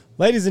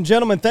Ladies and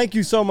gentlemen, thank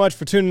you so much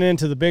for tuning in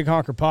to the Big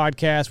Honker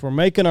Podcast. We're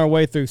making our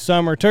way through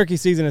summer. Turkey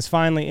season has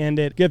finally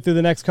ended. Get through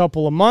the next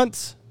couple of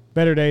months.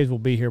 Better days will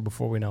be here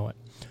before we know it.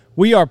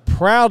 We are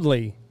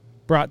proudly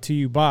brought to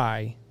you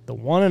by the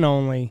one and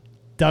only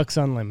Ducks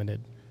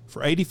Unlimited.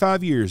 For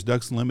 85 years,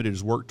 Ducks Unlimited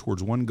has worked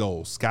towards one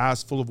goal: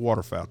 skies full of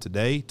waterfowl,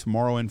 today,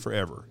 tomorrow, and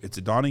forever. It's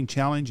a daunting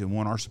challenge and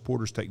one our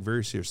supporters take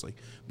very seriously,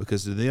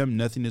 because to them,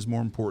 nothing is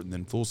more important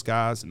than full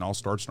skies, and all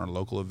starts in our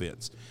local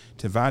events.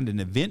 To find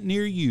an event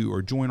near you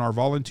or join our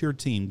volunteer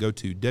team, go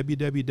to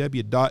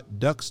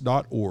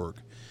www.ducks.org.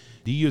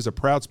 DU is a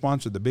proud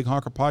sponsor of the Big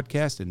Honker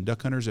Podcast and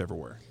duck hunters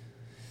everywhere.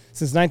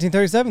 Since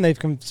 1937, they've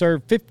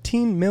conserved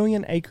 15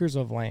 million acres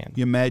of land.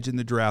 You imagine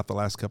the drought the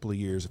last couple of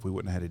years. If we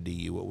wouldn't have had a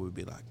DU, what would it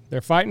be like?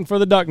 They're fighting for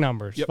the duck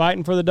numbers, Yep.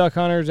 fighting for the duck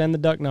hunters and the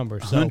duck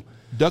numbers. So,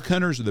 duck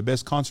hunters are the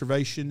best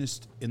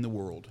conservationists in the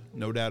world.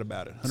 No doubt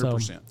about it, 100%. So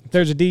if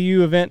there's a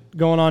DU event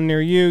going on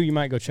near you, you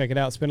might go check it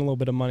out, spend a little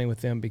bit of money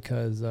with them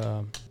because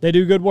they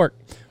do good work.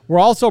 We're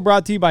also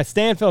brought to you by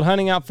Stanfield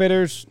Hunting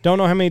Outfitters. Don't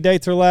know how many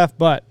dates are left,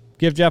 but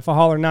give Jeff a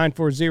holler,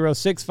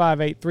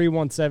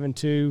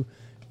 940-658-3172.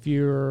 If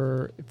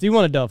you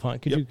want a dove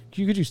hunt, could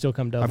you still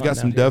come dove hunt? I've got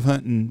some dove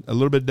hunting, a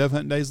little bit of dove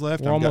hunting days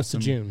left. We're almost to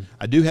June.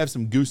 I do have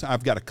some goose.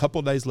 I've got a couple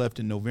of days left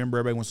in November.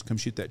 Everybody wants to come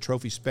shoot that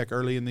trophy speck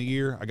early in the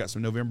year. I got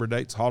some November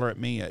dates. Holler at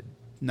me at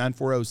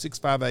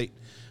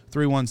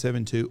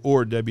 940-658-3172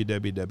 or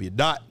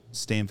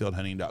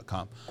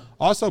www.stanfieldhunting.com.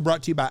 Also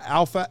brought to you by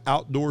Alpha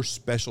Outdoor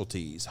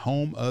Specialties,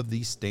 home of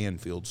the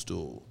Stanfield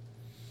stool.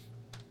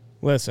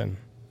 Listen,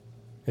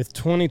 it's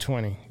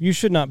 2020. You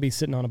should not be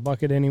sitting on a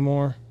bucket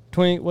anymore.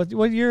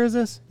 What year is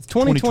this? It's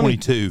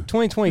 2022.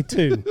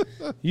 2022.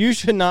 You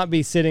should not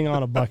be sitting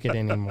on a bucket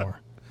anymore.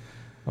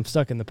 I'm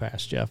stuck in the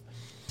past, Jeff.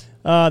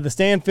 The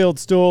Stanfield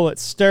stool,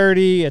 it's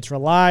sturdy, it's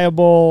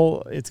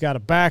reliable, it's got a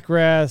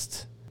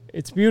backrest.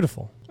 It's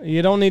beautiful.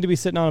 You don't need to be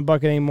sitting on a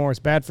bucket anymore. It's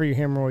bad for your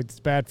hemorrhoids. It's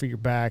bad for your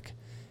back.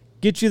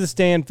 Get you the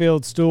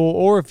Stanfield stool,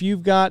 or if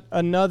you've got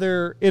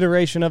another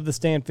iteration of the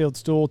Stanfield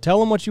stool, tell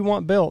them what you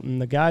want built,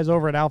 and the guys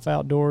over at Alpha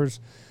Outdoors,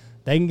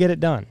 they can get it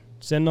done.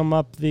 Send them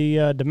up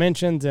the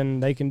dimensions,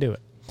 and they can do it.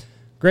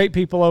 Great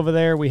people over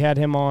there. We had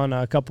him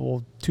on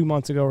 2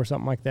 months ago or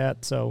something like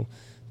that, so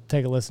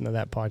take a listen to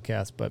that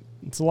podcast. But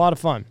it's a lot of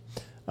fun,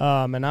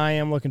 and I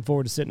am looking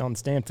forward to sitting on the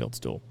Stanfield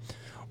stool.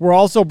 We're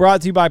also brought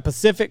to you by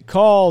Pacific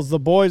Calls. The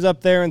boys up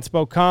there in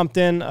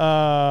Spokompton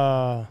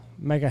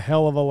make a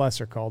hell of a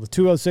lesser call. The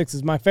 206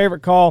 is my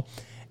favorite call,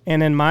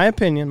 and in my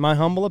opinion, my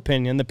humble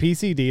opinion, the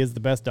PCD is the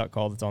best duck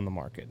call that's on the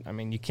market. I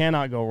mean, you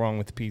cannot go wrong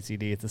with the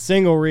PCD. It's a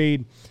single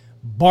reed.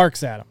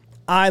 Barks at them.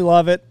 I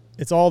love it.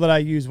 It's all that I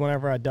use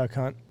whenever I duck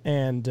hunt.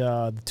 And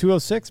the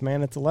 206,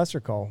 man, it's a lesser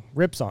call.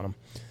 Rips on them.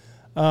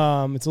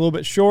 It's a little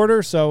bit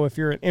shorter, so if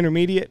you're an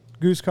intermediate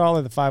goose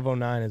caller, the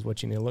 509 is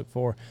what you need to look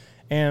for.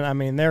 And, I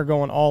mean, they're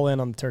going all in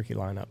on the turkey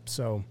lineup.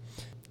 So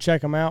check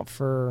them out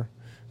for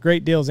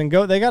great deals. And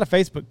they got a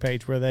Facebook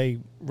page where they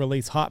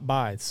release hot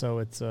buys. So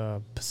it's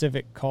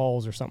Pacific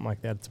Calls or something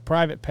like that. It's a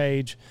private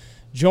page.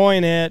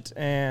 Join it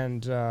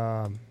and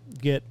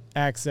get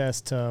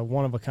access to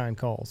one-of-a-kind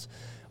calls.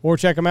 Or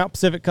check them out,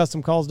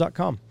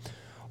 pacificcustomcalls.com.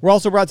 We're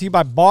also brought to you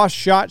by Boss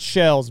Shot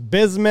Shells.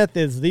 Bismuth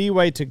is the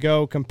way to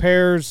go.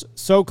 Compares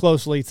so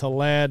closely to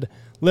lead.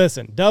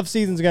 Listen, dove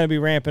season's going to be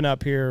ramping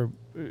up here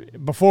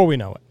before we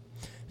know it.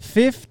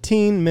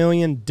 15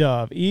 million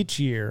dove each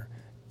year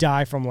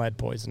die from lead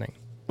poisoning.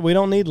 We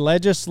don't need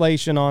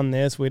legislation on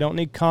this. We don't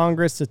need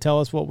Congress to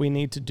tell us what we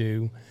need to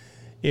do.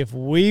 If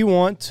we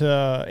want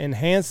to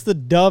enhance the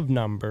dove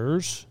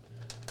numbers,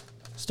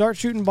 start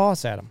shooting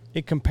Boss at them.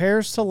 It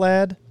compares to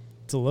lead.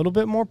 It's a little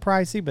bit more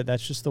pricey, but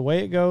that's just the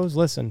way it goes.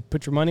 Listen,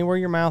 put your money where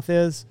your mouth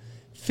is.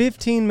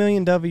 15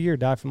 million dove a year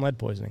die from lead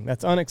poisoning.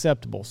 That's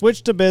unacceptable.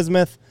 Switch to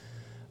bismuth.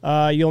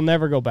 You'll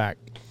never go back.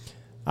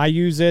 I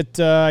use it.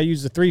 I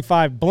use the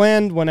 3.5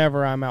 blend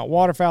whenever I'm out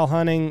waterfowl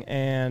hunting,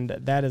 and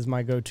that is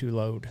my go-to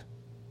load.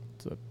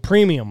 It's a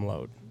premium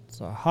load.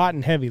 It's a hot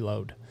and heavy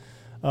load.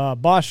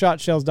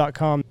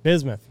 BossShotShells.com.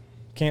 Bismuth.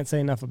 Can't say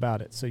enough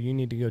about it, so you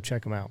need to go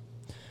check them out.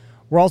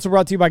 We're also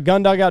brought to you by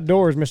Gundog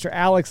Outdoors. Mr.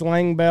 Alex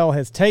Langbell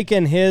has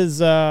taken his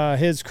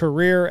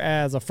career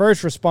as a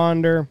first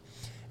responder,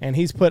 and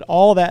he's put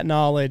all that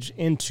knowledge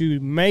into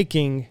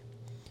making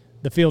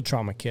the field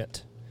trauma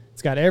kit.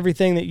 It's got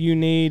everything that you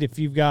need. If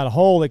you've got a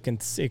hole, it can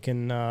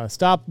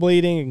stop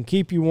bleeding, it can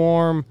keep you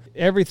warm.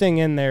 Everything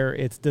in there,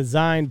 it's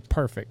designed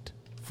perfect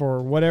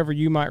for whatever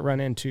you might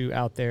run into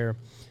out there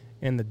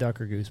in the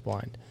duck or goose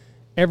blind.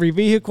 Every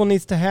vehicle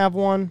needs to have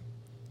one.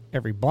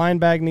 Every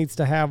blind bag needs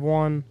to have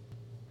one.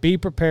 Be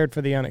prepared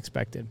for the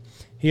unexpected.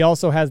 He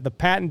also has the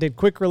patented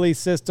quick release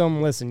system.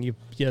 Listen, you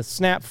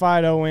snap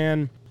Fido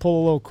in,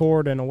 pull a little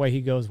cord, and away he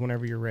goes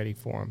whenever you're ready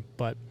for him.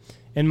 But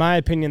in my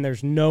opinion,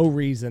 there's no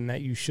reason that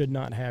you should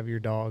not have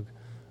your dog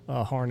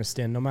harnessed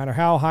in, no matter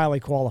how highly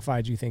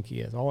qualified you think he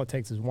is. All it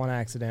takes is one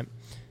accident,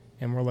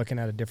 and we're looking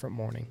at a different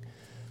morning.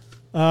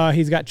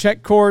 He's got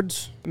check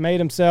cords made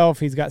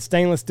himself. He's got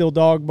stainless steel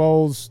dog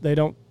bowls.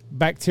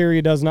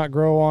 Bacteria does not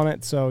grow on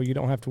it, so you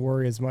don't have to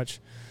worry as much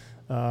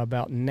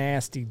about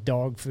nasty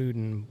dog food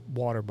and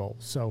water bowls.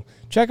 So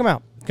check them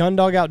out, Gun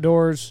Dog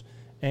Outdoors,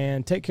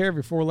 and take care of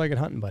your four-legged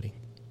hunting buddy.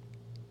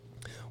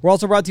 We're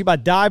also brought to you by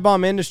Dive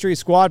Bomb Industries.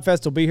 Squad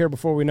Fest will be here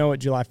before we know it,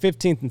 July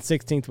 15th and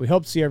 16th. We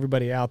hope to see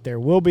everybody out there.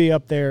 We'll be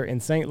up there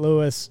in St.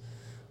 Louis.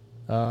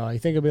 You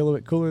think it'll be a little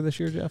bit cooler this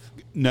year, Jeff?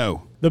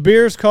 No. The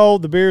beer's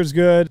cold. The beer's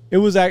good. It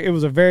was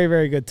a very,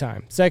 very good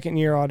time. Second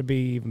year ought to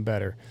be even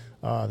better.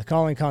 The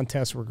calling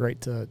contests were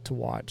great to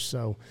watch.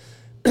 So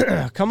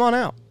come on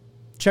out.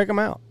 Check them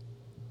out.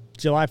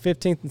 July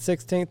 15th and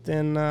 16th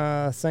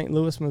in St.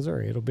 Louis,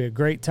 Missouri. It'll be a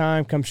great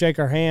time. Come shake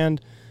our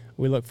hand.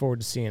 We look forward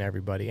to seeing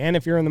everybody. And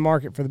if you're in the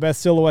market for the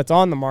best silhouettes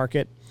on the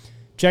market,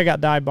 check out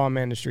Dive Bomb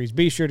Industries.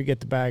 Be sure to get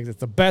the bags. It's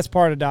the best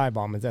part of Dive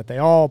Bomb is that they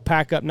all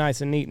pack up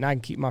nice and neat, and I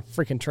can keep my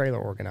freaking trailer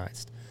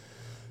organized.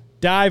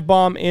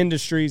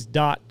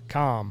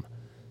 DiveBombIndustries.com.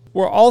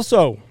 We're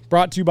also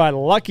brought to you by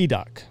Lucky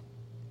Duck,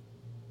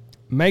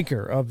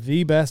 maker of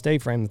the best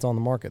A-frame that's on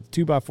the market.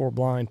 The 2x4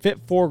 blind, fit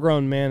 4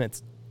 grown men.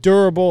 It's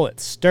durable,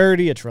 it's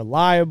sturdy, it's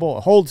reliable,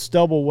 it holds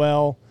stubble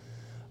well,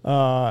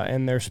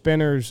 and their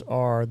spinners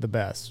are the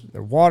best.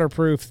 They're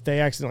waterproof. If they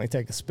accidentally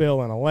take a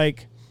spill in a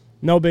lake,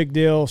 no big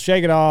deal.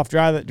 Shake it off,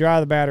 dry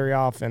the battery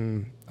off,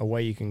 and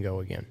away you can go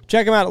again.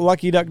 Check them out at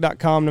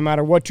luckyduck.com. No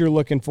matter what you're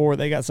looking for,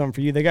 they got something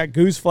for you. They got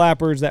goose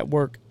flappers that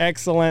work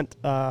excellent.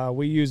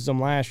 We used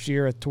them last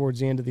year towards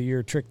the end of the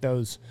year, tricked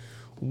those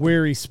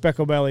weary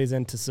speckle bellies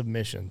into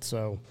submission.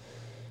 So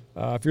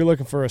if you're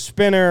looking for a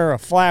spinner, a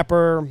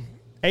flapper,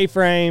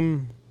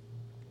 A-frame,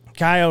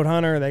 coyote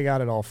hunter, they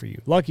got it all for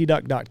you.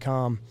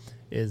 luckyduck.com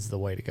is the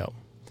way to go.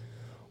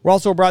 We're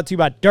also brought to you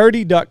by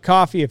Dirty Duck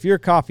Coffee. If your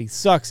coffee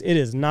sucks, it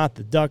is not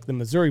the duck. The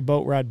Missouri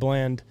Boat Ride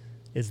blend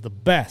is the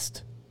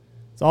best.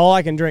 It's all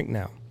I can drink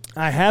now.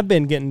 I have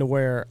been getting to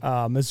where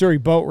Missouri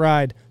Boat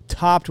Ride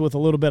topped with a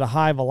little bit of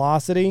high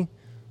velocity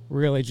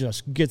really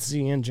just gets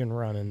the engine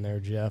running there,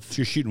 Jeff. So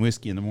you're shooting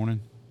whiskey in the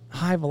morning?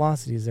 High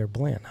velocity is their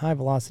blend. High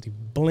velocity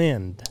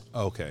blend.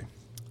 Okay.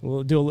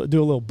 We'll do a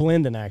little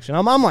blending action.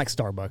 I'm like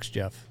Starbucks,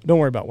 Jeff. Don't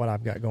worry about what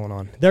I've got going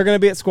on. They're going to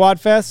be at Squad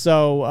Fest,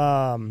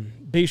 so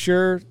be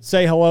sure,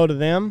 say hello to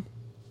them.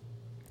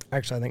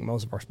 Actually, I think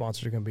most of our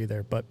sponsors are going to be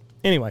there. But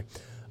anyway,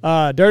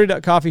 Dirty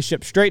Duck Coffee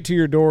ships straight to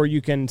your door.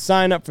 You can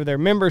sign up for their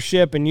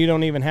membership, and you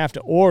don't even have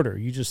to order.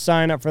 You just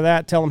sign up for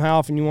that, tell them how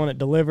often you want it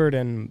delivered,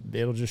 and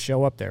it'll just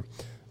show up there.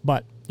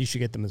 But you should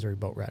get the Missouri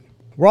Boat Ride.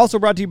 We're also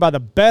brought to you by the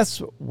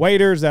best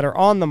waders that are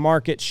on the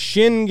market,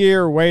 Shin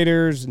Gear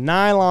waders,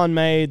 nylon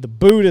made, the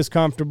boot is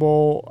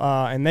comfortable,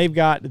 and they've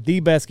got the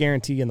best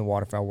guarantee in the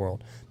waterfowl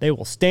world. They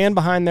will stand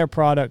behind their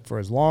product for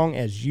as long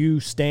as you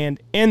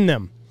stand in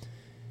them.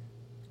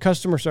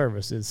 Customer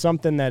service is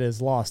something that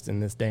is lost in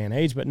this day and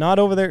age, but not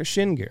over there at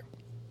Shin Gear.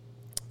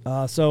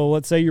 So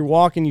let's say you're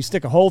walking, you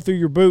stick a hole through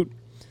your boot,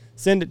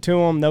 send it to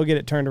them, they'll get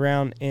it turned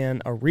around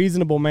in a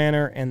reasonable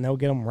manner, and they'll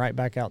get them right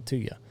back out to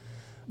you.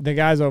 The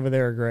guys over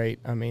there are great.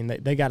 I mean,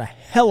 they got a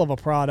hell of a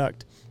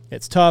product.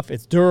 It's tough,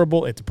 it's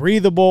durable, it's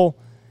breathable,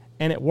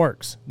 and it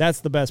works. That's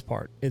the best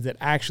part, is it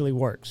actually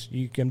works.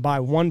 You can buy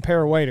one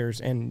pair of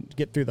waders and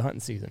get through the hunting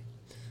season.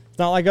 It's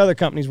not like other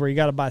companies where you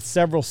got to buy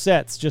several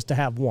sets just to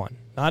have one.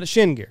 Not at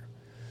Shin Gear.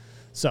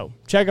 So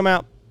check them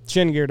out,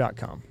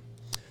 shingear.com.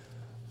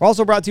 We're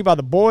also brought to you by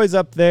the boys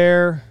up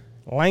there,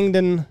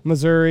 Langdon,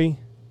 Missouri,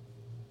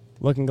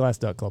 Looking Glass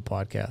Duck Club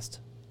podcast,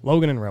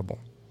 Logan and Rebel.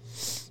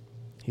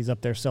 He's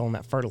up there selling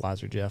that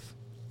fertilizer, Jeff.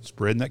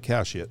 Spreading that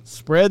cow shit.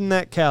 Spreading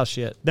that cow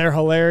shit. They're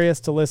hilarious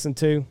to listen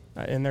to,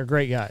 and they're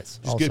great guys.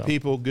 Just good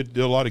people,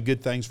 do a lot of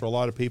good things for a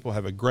lot of people,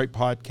 have a great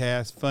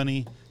podcast,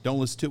 funny. Don't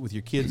listen to it with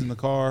your kids in the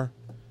car.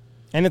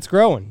 And it's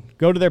growing.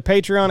 Go to their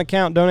Patreon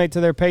account, donate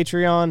to their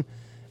Patreon,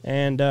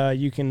 and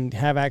you can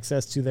have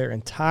access to their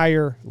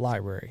entire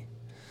library.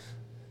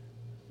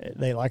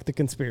 They like the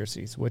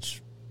conspiracies,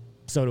 which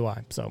so do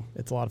I. So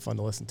it's a lot of fun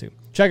to listen to.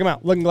 Check them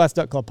out, Looking Glass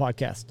Duck Club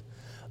podcast.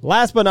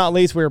 Last but not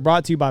least, we are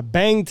brought to you by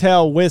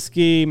Bangtail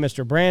Whiskey.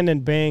 Mr. Brandon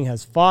Bing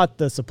has fought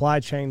the supply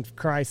chain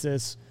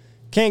crisis.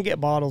 Can't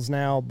get bottles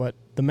now, but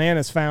the man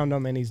has found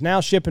them, and he's now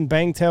shipping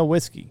Bangtail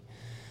Whiskey.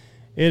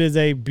 It is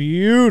a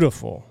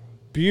beautiful,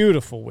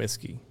 beautiful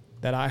whiskey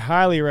that I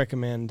highly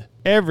recommend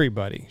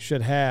everybody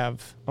should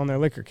have on their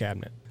liquor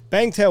cabinet.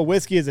 Bangtail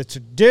Whiskey is a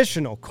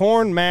traditional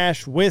corn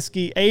mash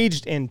whiskey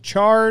aged in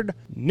charred,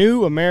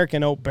 new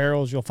American oak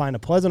barrels. You'll find a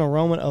pleasant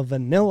aroma of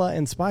vanilla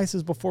and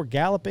spices before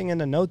galloping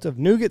into notes of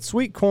nougat,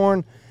 sweet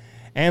corn,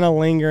 and a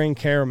lingering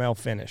caramel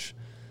finish.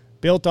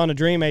 Built on a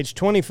dream aged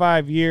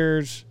 25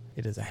 years,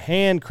 it is a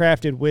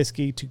handcrafted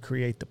whiskey to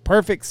create the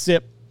perfect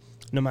sip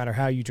no matter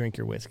how you drink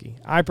your whiskey.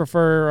 I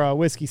prefer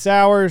whiskey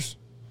sours.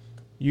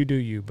 You do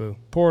you, boo.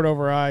 Pour it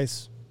over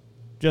ice,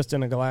 just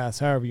in a glass,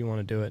 however you want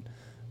to do it.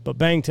 But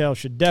Bangtail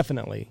should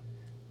definitely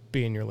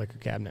be in your liquor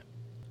cabinet.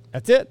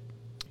 That's it.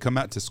 Come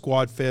out to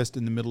Squad Fest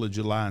in the middle of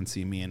July and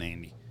see me and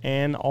Andy.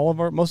 And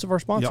most of our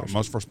sponsors. Yeah,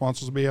 most of our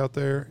sponsors will be out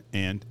there,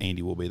 and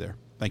Andy will be there.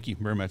 Thank you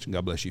very much, and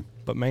God bless you.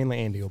 But mainly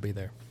Andy will be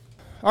there.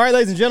 All right,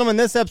 ladies and gentlemen,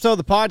 this episode of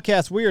the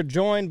podcast, we are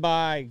joined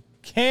by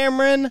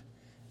Cameron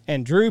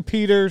and Drew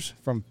Peters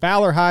from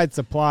Fowler Hide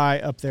Supply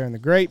up there in the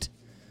great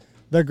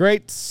the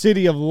great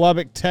city of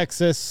Lubbock,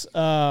 Texas.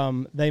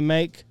 They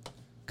make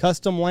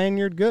custom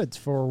lanyard goods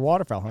for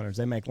waterfowl hunters.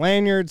 They make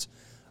lanyards,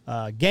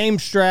 game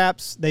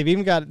straps. They've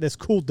even got this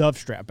cool dove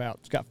strap out.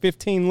 It's got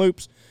 15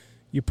 loops.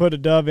 You put a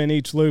dove in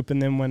each loop, and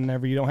then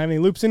whenever you don't have any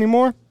loops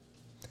anymore,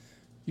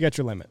 you got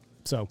your limit.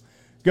 So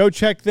go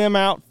check them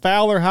out,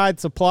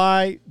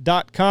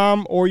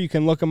 FowlerHideSupply.com, or you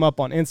can look them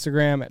up on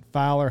Instagram at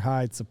Fowler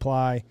Hide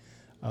Supply.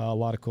 A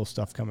lot of cool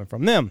stuff coming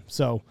from them.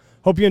 So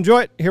hope you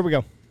enjoy it. Here we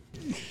go.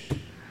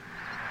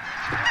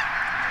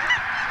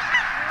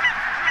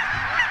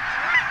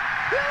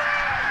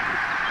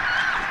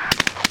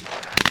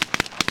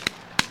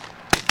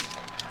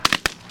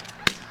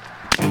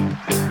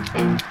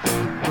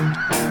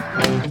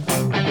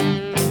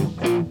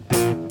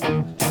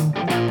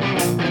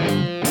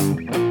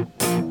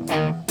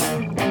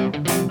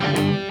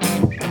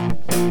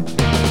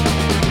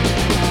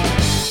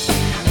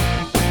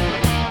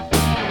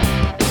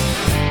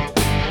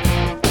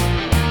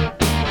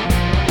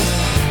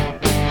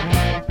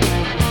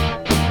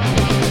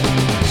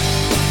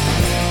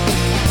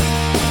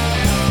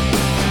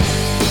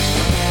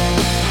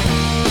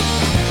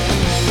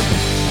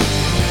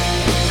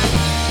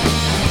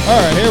 All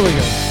right, here we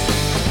go.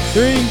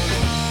 3,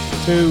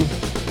 2,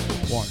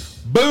 1.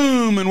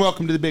 Boom, and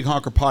welcome to the Big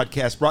Honker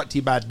Podcast, brought to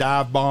you by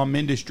Dive Bomb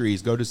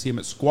Industries. Go to see him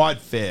at Squad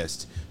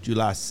Fest,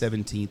 July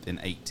 17th and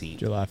 18th.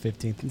 July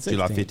 15th and 16th.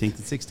 July 15th and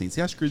 16th.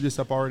 See, I screwed this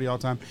up already all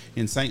the time.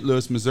 In St.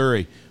 Louis,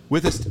 Missouri.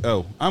 With us,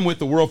 I'm with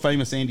the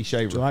world-famous Andy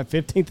Shaver. July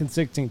 15th and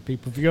 16th,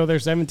 people. If you go there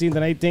 17th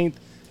and 18th,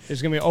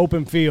 there's going to be an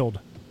open field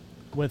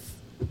with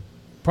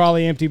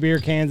probably empty beer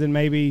cans, and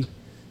maybe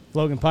if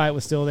Logan Pyatt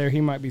was still there,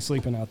 he might be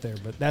sleeping out there.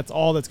 But that's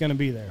all that's going to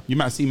be there. You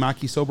might see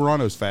Mikey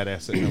Soberano's fat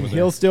ass sitting over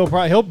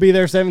there. He'll be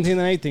there 17th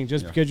and 18th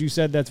just because you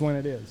said that's when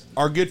it is.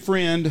 Our good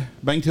friend,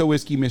 Bangtail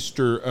Whiskey,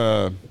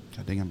 Mr.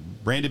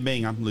 Brandon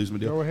Bing. I'm losing my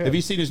deal. Go ahead. Have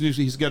you seen his news?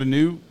 He's got a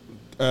new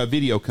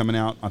video coming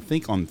out, I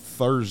think, on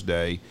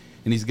Thursday,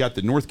 and he's got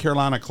the North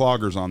Carolina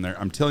cloggers on there.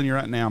 I'm telling you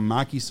right now,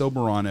 Mikey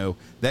Soberano,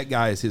 that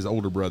guy is his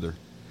older brother.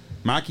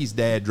 Mikey's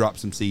dad dropped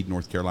some seed in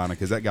North Carolina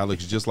because that guy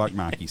looks just like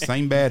Mikey.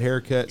 Same bad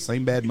haircut,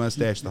 same bad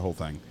mustache, the whole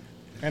thing.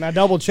 And I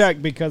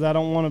double-checked because I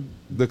don't want to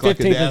look like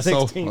a 15th and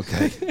asshole. 16th.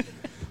 Okay.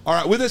 All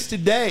right, with us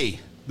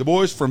today, the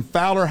boys from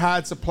Fowler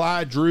Hide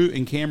Supply, Drew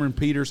and Cameron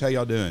Peters. How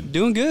y'all doing?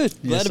 Doing good.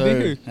 Glad to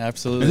be here.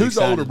 Absolutely. And who's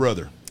excited. the older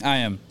brother? I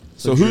am.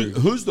 So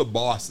who's the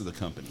boss of the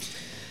company?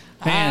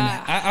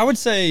 Man, I would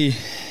say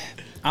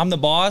I'm the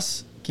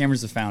boss.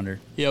 Cameron's the founder.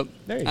 Yep.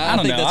 There you go. I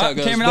don't think know. that's how it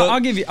goes. Cameron, I'll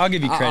give you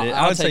credit.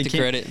 I'll would take say the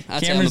credit. I'd say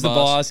I'm Cameron's the the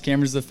boss. boss.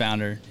 Cameron's the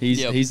founder.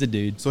 He's the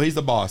dude. So he's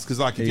the boss. Because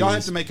like if He y'all have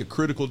is. to make a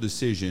critical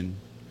decision,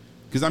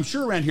 because I'm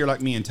sure around here,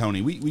 like me and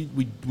Tony, we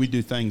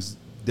do things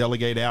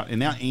delegate out, and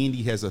now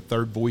Andy has a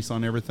third voice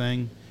on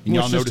everything. And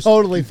y'all Which notice, just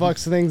totally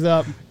fucks things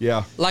up.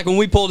 yeah. Like when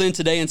we pulled in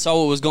today and saw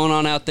what was going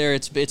on out there,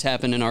 it's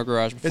happened in our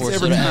garage before. It's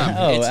every time.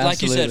 Oh, it's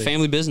like you said, absolutely.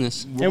 family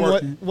business.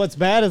 And what's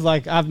bad is,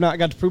 like, I've not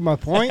got to prove my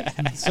point.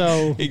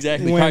 So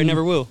Exactly. when Probably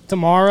never will.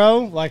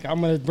 Tomorrow, like,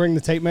 I'm going to bring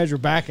the tape measure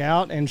back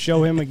out and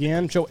show him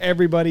again, show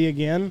everybody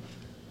again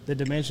the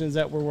dimensions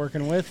that we're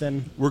working with.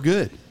 And We're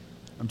good.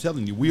 I'm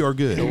telling you, we are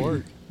good. It'll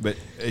work. But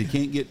it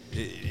can't get.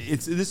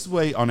 It's this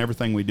way on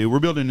everything we do. We're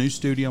building a new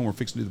studio, and we're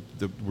fixing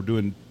to. We're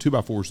doing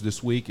 2x4s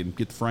this week, and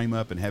get the frame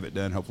up and have it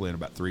done hopefully in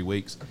about 3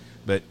 weeks.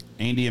 But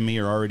Andy and me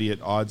are already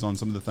at odds on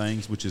some of the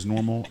things, which is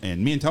normal.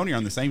 And me and Tony are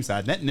on the same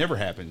side. That never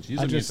happens.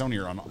 Usually me and Tony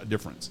are on a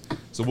difference.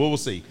 So we'll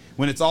see.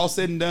 When it's all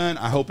said and done,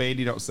 I hope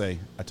Andy don't say,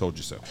 "I told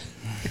you so."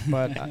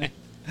 but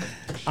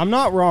I'm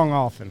not wrong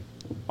often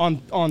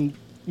on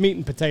meat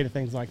and potato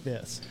things like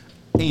this.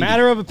 Andy,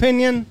 Matter of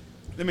opinion,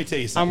 let me tell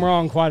you something. I'm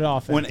wrong quite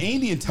often. When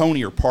Andy and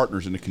Tony are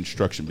partners in the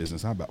construction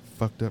business, I about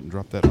fucked up and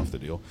dropped that off the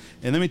deal.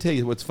 And let me tell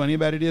you what's funny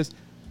about it is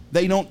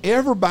they don't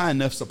ever buy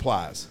enough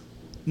supplies.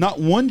 Not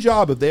one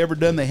job have they ever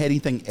done they had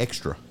anything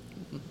extra.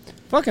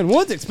 Fucking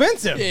wood's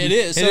expensive. It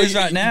is. It is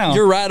right now.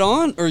 You're right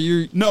on, or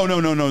you're. No.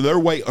 They're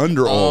way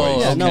under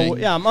always. Yeah,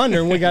 Okay. I'm under,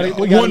 and we got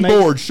One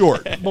board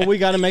short. but we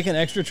got to make an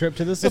extra trip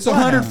to the It's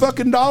supply house.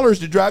 $100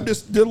 to drive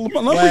this little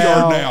lumberyard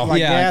Well, now. like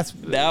Yeah. gas.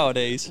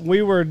 Nowadays.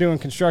 We were doing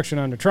construction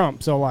under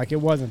Trump, so like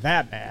it wasn't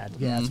that bad.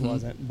 Gas Mm-hmm.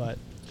 wasn't, but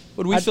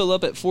Would we fill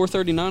up at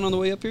 439 on the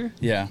way up here?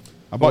 Yeah.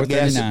 I bought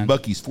gas at $4.39.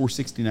 Bucky's,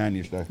 $4.69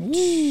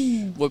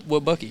 yesterday.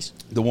 What Buc-ee's?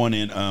 The one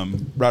in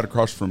right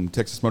across from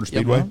Texas Motor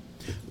Speedway.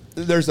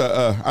 There's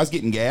I was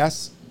getting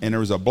gas, and there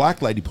was a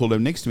black lady pulled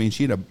up next to me, and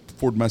she had a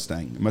Ford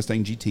Mustang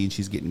GT, and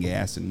she's getting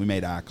gas, and we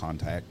made eye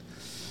contact.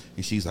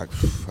 And she's like,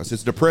 I said,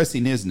 "It's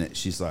depressing, isn't it?"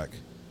 She's like,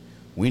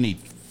 "We need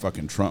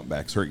fucking Trump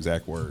back." It's her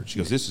exact words. She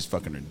goes, "This is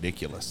fucking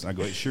ridiculous." I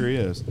go, "It sure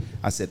is."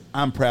 I said,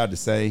 "I'm proud to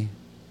say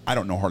I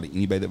don't know hardly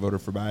anybody that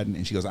voted for Biden."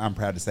 And she goes, "I'm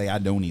proud to say I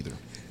don't either."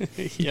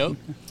 Yep.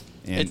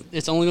 And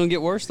It's only going to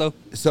get worse, though.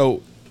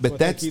 so, but what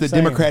they that's keep the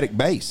saying. Democratic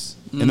base,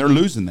 and they're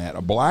losing that.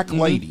 A black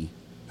lady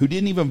who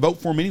didn't even vote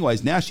for him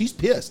anyways, now she's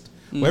pissed.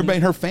 Well, everybody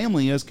in her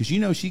family is, because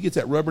she gets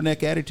that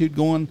rubberneck attitude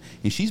going,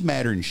 and she's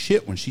madder than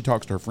shit when she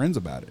talks to her friends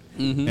about it.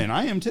 And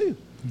I am too.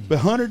 But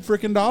 $100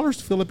 freaking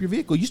to fill up your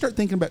vehicle, you start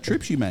thinking about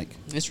trips you make.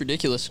 It's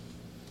ridiculous.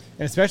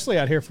 And especially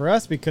out here for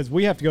us because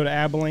we have to go to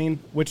Abilene,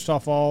 Wichita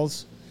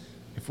Falls.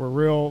 If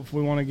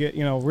we want to get,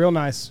 real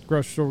nice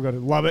grocery store, we go to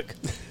Lubbock.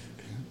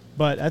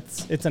 But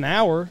it's an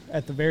hour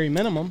at the very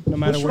minimum, no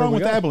matter What's where wrong we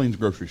with go. Abilene's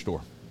grocery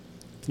store?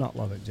 It's not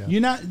Lubbock, Jeff.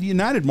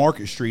 United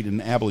Market Street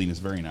in Abilene is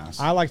very nice.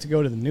 I like to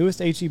go to the newest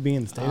HEB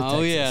in the state of Texas.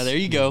 Oh yeah, there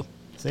you go.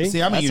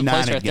 See, I'm a That's the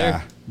place United right guy.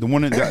 there.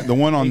 The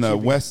one on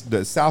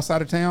the south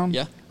side of town.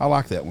 Yeah. I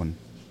like that one.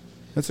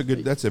 That's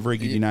a very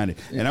good United.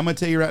 And I'm going to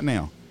tell you right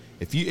now,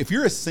 if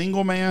you're a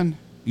single man,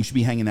 you should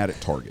be hanging out at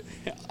Target.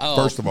 Oh.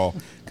 First of all,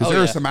 because Oh,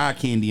 there's yeah. some eye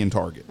candy in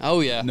Target. Oh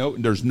yeah. No,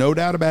 there's no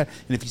doubt about it.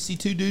 And if you see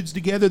two dudes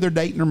together, they're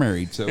dating or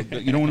married. So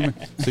you don't want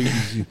to.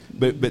 So,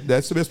 but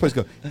that's the best place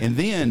to go. And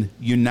then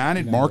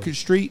United Market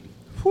Street.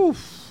 Whew,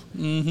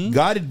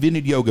 God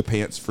invented yoga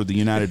pants for the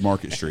United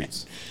Market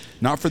Streets,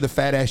 not for the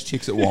fat ass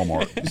chicks at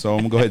Walmart. So I'm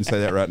gonna go ahead and say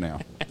that right now.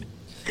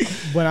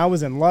 When I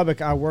was in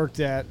Lubbock, I worked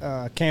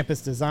at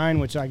Campus Design,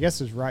 which I guess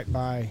is right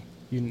by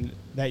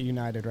that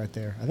United right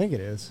there. I think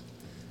it is.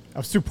 I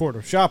was too poor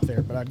to shop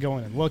there, but I'd go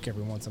in and look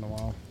every once in a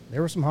while.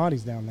 There were some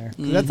hotties down there.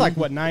 That's like,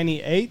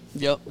 98?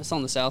 Yep, it's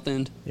on the south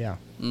end. Yeah.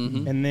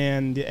 And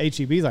then the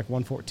HEB is like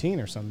 114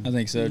 or something. I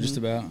think so, just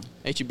about.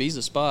 HEB's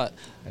a spot.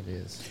 It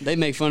is. They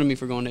make fun of me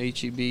for going to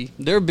HEB.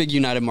 They're big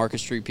United Market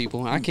Street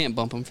people. I can't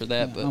bump them for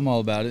that, but I'm all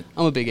about it.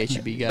 I'm a big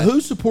HEB guy.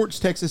 Who supports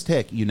Texas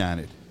Tech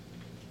United?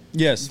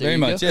 Yes, There very you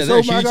much. go. Yeah, So, they're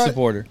a my huge God,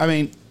 supporter. I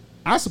mean,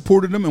 I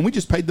supported them, and we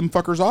just paid them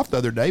fuckers off the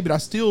other day. But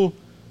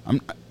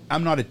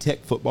I'm not a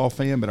Tech football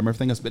fan, but I'm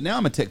everything else. But now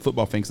I'm a Tech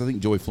football fan because I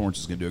think Joey Florence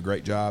is going to do a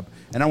great job,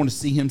 and I want to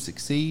see him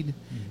succeed.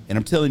 And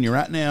I'm telling you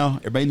right now,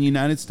 everybody in the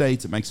United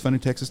States that makes fun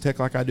of Texas Tech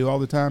like I do all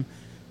the time,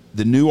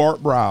 the new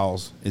Art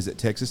Briles is at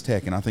Texas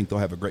Tech, and I think they'll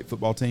have a great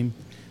football team.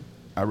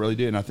 I really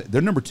do, and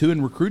they're number 2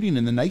 in recruiting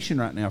in the nation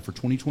right now for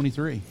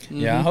 2023.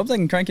 Yeah, I hope they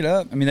can crank it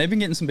up. I mean, they've been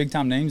getting some big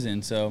time names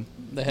in, so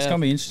They it's have.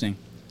 gonna be interesting.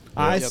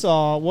 I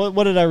saw,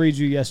 what did I read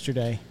you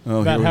yesterday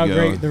Oh, about here we how go.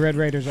 great the Red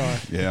Raiders are?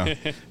 Yeah,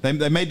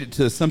 they made it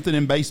to something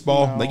in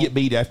baseball. No. They get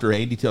beat after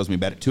Andy tells me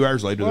about it. 2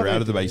 hours later, Well, they're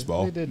out of the they did.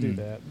 baseball. They did do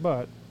that,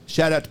 but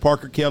Shout out to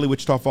Parker Kelly,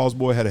 Wichita Falls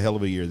boy, had a hell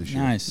of a year this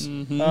year. Nice.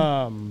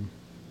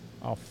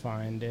 I'll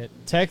find it.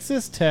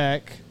 Texas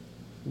Tech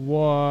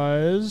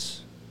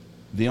was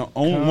The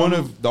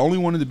only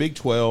one of the Big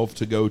 12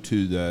 to go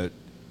to the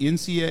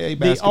NCAA the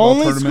basketball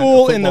only tournament,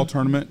 school or in football the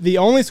tournament. the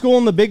only school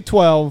in the Big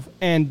 12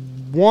 and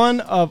one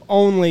of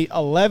only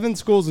 11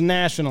 schools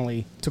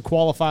nationally to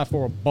qualify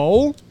for a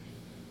bowl,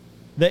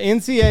 the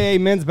NCAA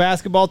men's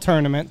basketball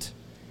tournament,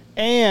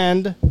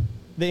 and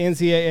the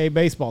NCAA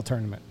baseball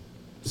tournament.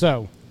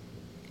 So,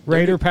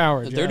 Raider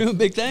power. They're Jeff, doing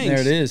big things. There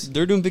it is.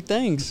 They're doing big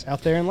things.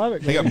 out there in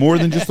Lubbock. They got more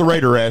than just the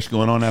Raider rash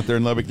going on out there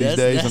in Lubbock these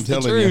days. That's I'm the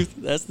telling truth.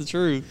 That's the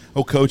truth. you.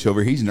 Oh, coach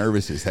over, he's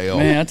nervous as hell.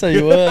 Man, I tell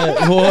you what,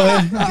 boy.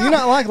 Do you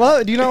not like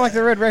Lubbock? Do you not like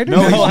the Red Raiders?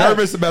 No, he's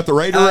nervous about the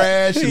Raider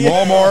rash and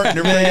Walmart and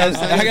everything Man, else.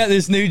 I got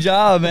this new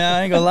job, man.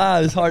 I ain't gonna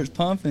lie, his heart's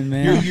pumping,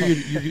 man.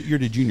 You're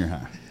to junior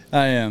high.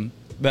 I am,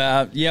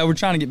 but yeah, we're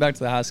trying to get back to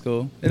the high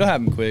school. It'll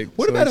happen quick.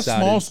 What so we're about a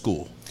excited. small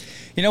school?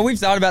 You know, we've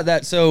thought about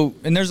that. So,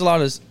 and there's a lot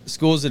of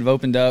schools that have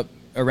opened up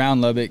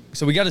around Lubbock.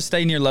 So we got to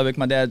stay near Lubbock.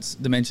 My dad's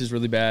dementia is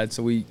really bad,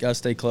 so we got to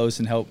stay close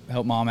and help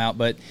mom out.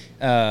 But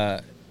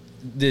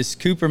this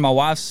Cooper, my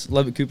wife's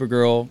Lubbock Cooper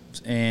girl,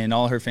 and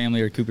all her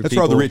family are Cooper That's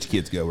people. where all the rich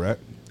kids go, right?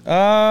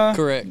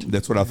 Correct.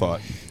 That's what I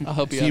thought. I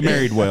hope you. So you out there.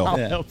 married well. I'll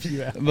Yeah. help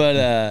you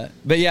out.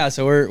 But yeah,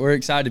 so we're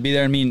excited to be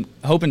there. I mean,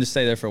 hoping to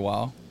stay there for a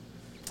while.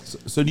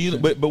 So do you?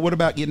 But what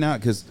about getting out?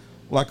 Because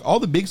like all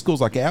the big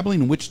schools, like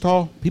Abilene and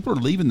Wichita, people are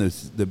leaving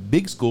the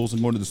big schools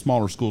and going to the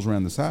smaller schools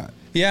around the side.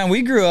 Yeah, and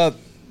we grew up.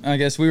 I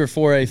guess we were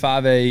 4A,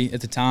 5A at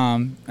the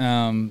time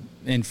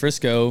in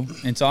Frisco,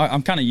 and so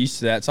I'm kind of used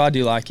to that. So I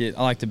do like it.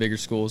 I like the bigger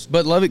schools,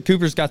 but Lubbock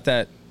Cooper's got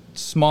that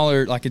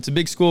smaller, like it's a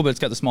big school, but it's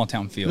got the small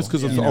town feel. That's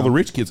because you all know? the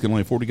rich kids can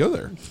only afford to go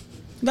there.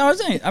 No,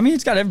 it ain't. I mean,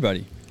 it's got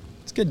everybody.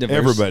 It's good diverse.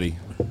 Everybody,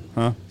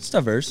 huh? It's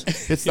diverse.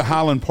 It's the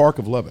Highland Park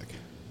of Lubbock.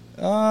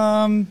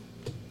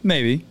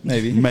 Maybe.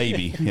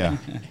 Maybe, yeah,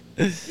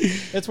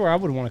 That's where I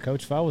would want to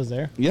coach if I was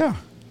there. yeah.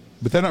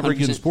 But they're not very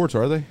good in 100%. sports,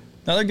 are they?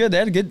 No, they're good. They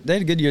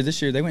had a good year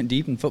this year. They went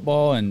deep in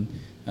football and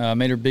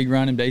made a big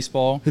run in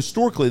baseball.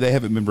 Historically, they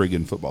haven't been very good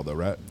in football, though,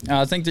 right?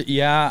 I think that,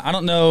 yeah, I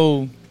don't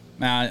know.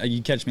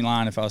 You'd catch me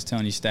lying if I was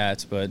telling you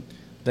stats, but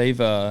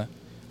they've. I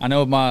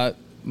know my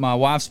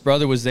wife's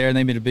brother was there, and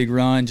they made a big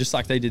run, just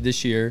like they did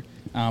this year.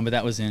 But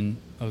that was in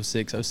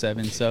 06,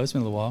 07, so it's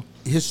been a little while.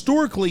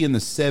 Historically, in the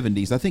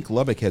 70s, I think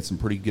Lubbock had some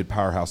pretty good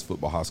powerhouse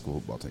high school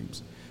football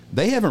teams.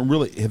 They haven't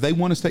really. Have they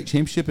won a state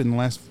championship in the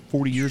last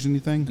 40 years?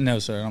 Anything? No,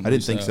 sir. I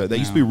didn't think so. They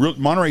used to No. be real.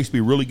 Monterey used to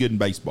be really good in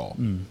baseball.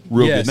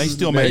 Real Yes. good. They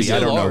still They maybe. still I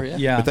don't know. are,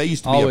 yeah. But they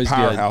used to be Always a good.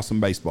 powerhouse in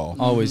baseball.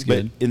 Always but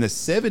good. in the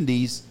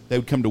 70s, they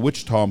would come to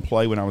Wichita and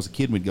play. When I was a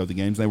kid, we'd go to the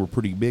games. They were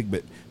pretty big.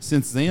 But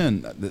since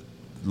then,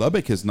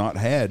 Lubbock has not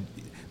had.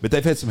 But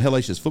they've had some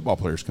hellacious football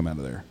players come out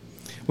of there.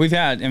 We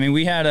had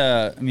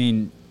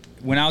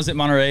when I was at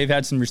Monterey, we've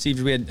had some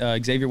receivers. We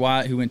had Xavier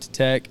White, who went to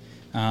Tech.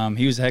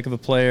 He was a heck of a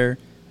player.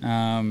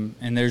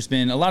 And there's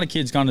been a lot of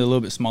kids gone to a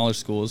little bit smaller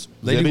schools.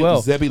 They do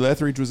well. Zebby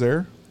Lethridge was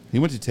there. He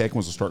went to Tech and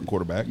was a starting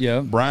quarterback. Yeah.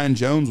 Brian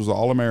Jones was an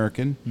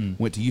All-American.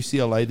 Went to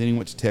UCLA, then he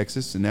went to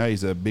Texas, and now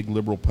he's a big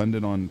liberal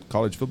pundit on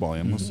college football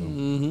analyst.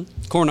 So.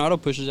 Coronado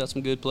pushes out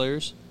some good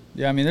players.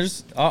 Yeah, I mean,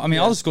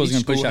 all the schools are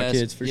going to push out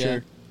kids for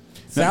sure.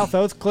 South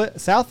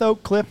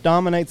Oak Cliff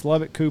dominates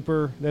Lubbock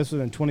Cooper. This was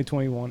in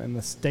 2021 in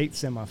the state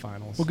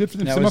semifinals. Well, good for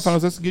them. That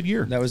Semifinals, that's a good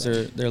year. That was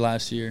their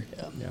last year.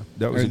 Yeah.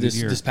 That was a good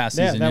year. This past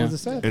Yeah, season. that Yeah, was the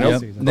second And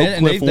season. Oak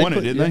Cliff won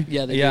it, didn't they?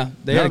 Yeah,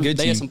 they had a good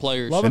They team. had some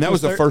players. Lubbock And that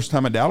was the thir- first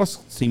time a Dallas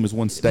team has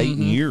won state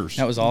in years.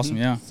 That was awesome.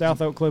 Yeah.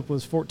 South Oak Cliff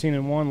was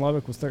 14-1.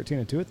 Lubbock was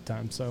 13-2 at the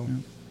time. So,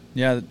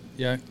 Yeah.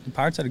 The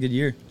Pirates had a good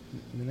year.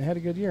 I mean, they had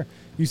a good year.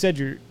 You said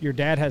your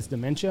dad has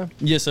dementia.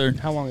 Yes, sir.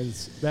 How long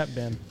has that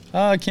been?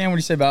 Cam, what do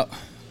you say, about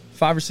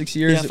 5 or 6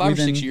 years? Yeah, that 5 we've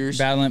or 6 been years.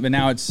 battling, but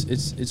now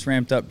it's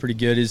ramped up pretty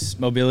good. His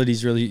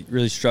mobility's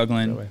really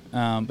struggling. Really?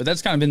 But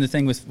that's kind of been the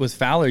thing with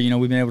Fowler. You know,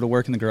 we've been able to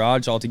work in the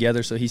garage all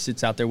together, so he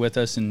sits out there with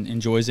us and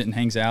enjoys it and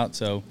hangs out.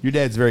 So Your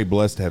dad's very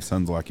blessed to have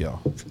sons like y'all.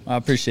 I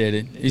appreciate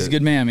it. He's a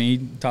good man. I mean,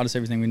 he taught us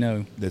everything we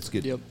know. That's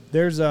good. Yep.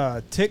 There's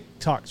a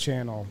TikTok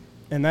channel,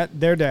 and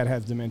their dad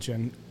has dementia.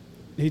 And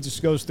he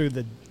just goes through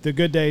the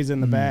good days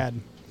and the bad.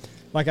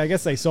 Like, I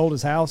guess they sold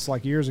his house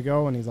like years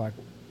ago, and he's like,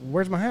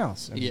 "Where's my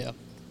house?" And Yeah.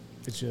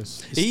 it's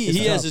just He it's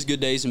has tough. his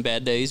good days and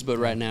bad days, but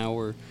right now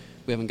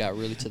we haven't got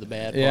really to the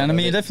bad. Yeah, part and I of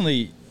mean,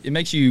 it. it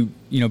makes you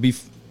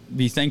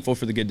be thankful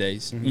for the good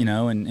days,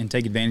 and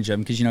take advantage of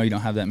them because you don't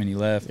have that many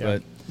left. Yeah.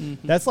 But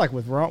That's like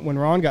with Ron, when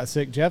Ron got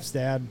sick. Jeff's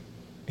dad,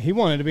 he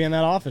wanted to be in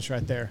that office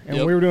right there, and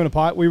Yep. we were doing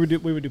we would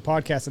do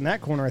podcasts in that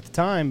corner at the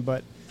time,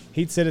 but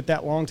he'd sit at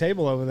that long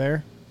table over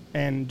there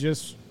and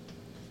just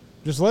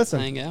listen,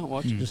 hang out,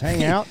 watch. just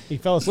hang out. He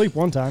fell asleep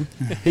one time.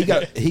 He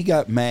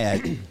got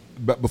mad,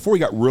 but before he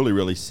got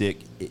really sick,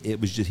 it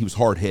was just he was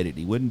hard headed.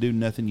 He wouldn't do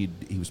nothing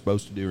he was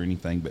supposed to do or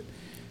anything. But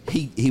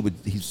he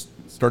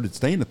started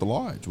staying at the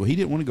lodge. Well, he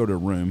didn't want to go to a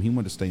room. He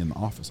wanted to stay in the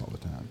office all the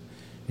time,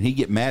 and he'd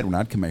get mad when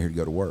I'd come out here to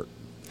go to work.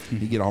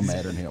 He'd get all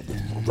mad and help.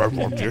 Drive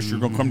like this, you're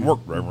gonna come to work,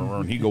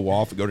 and he'd go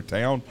off and go to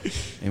town.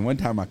 And one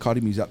time I caught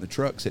him. He's out in the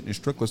truck, sitting in his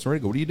truck, listening.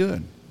 Go, what are you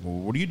doing? Well,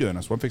 what are you doing?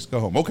 I said, I'm fixing to go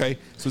home. Okay.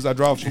 As soon as I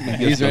drive,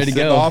 He's ready to sit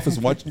go. in the office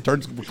and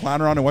turns the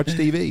recliner on and watch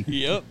TV.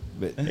 Yep.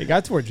 But It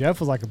got to where Jeff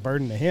was like a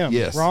burden to him.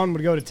 Yes. Ron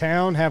would go to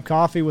town, have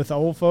coffee with the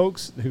old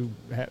folks who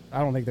I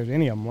don't think there's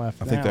any of them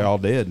left. I think now. they're all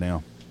dead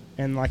now.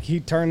 And like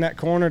he'd turn that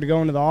corner to go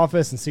into the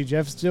office and see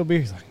Jeff still be.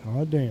 He's like,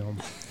 oh damn.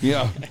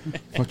 Yeah.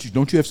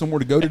 Don't you have somewhere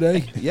to go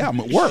today? Yeah, I'm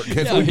at work.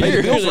 That's Yeah, what we pay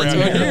the here, bills that's around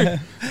right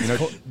here. You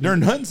know,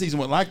 during hunting season,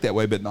 it wasn't like that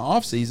way, but in the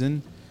off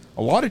season,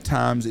 a lot of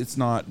times it's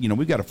not. You know,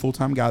 we've got a full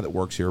time guy that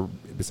works here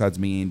besides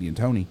me, Andy, and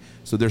Tony.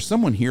 So there's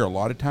someone here a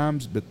lot of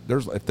times, but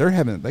if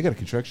they got a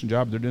construction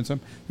job, they're doing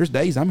something. There's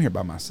days I'm here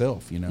by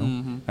myself. You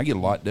know, I get a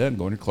lot done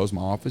going to close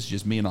my office,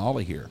 just me and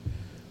Ollie here.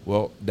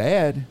 Well,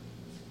 Dad.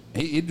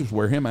 It'd just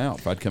wear him out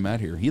if I'd come out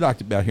here. He liked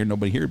it out here,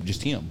 nobody here, but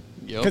just him.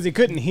 Yep. Because he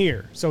couldn't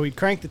hear. So he'd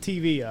crank the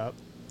TV up,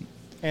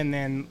 and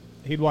then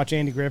he'd watch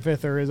Andy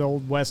Griffith or his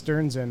old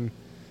Westerns, and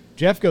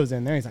Jeff goes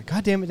in there. He's like,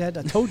 God damn it, Dad,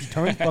 I told you,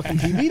 turn the fucking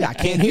TV. I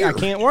can't hear. I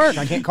can't work.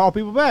 I can't call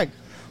people back.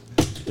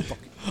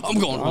 I'm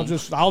going home.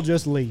 I'll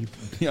just leave.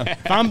 Yeah.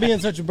 If I'm being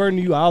such a burden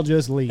to you, I'll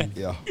just leave.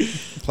 Yeah.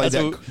 Played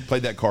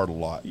that card a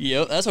lot.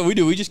 Yep, that's what we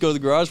do. We just go to the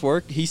garage,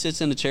 work. He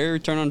sits in the chair,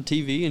 turn on the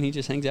TV, and he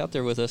just hangs out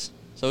there with us.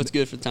 So it's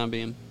good for the time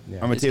being. Yeah.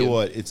 I'm gonna It's tell you good.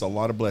 what, it's a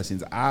lot of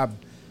blessings. I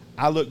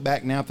look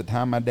back now at the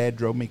time my dad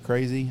drove me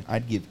crazy.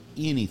 I'd give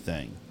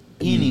anything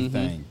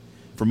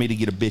for me to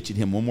get a bitch at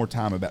him one more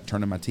time about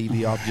turning my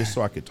TV off just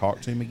so I could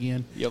talk to him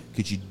again. Yep.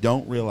 Because you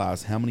don't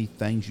realize how many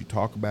things you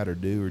talk about or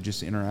do or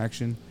just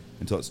interaction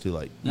until it's too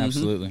late.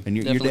 Absolutely. And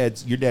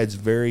your dad's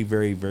very,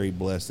 very, very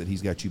blessed that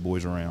he's got you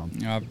boys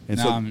around.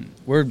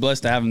 We're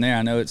blessed to have him there.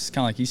 I know it's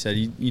kind of like you said.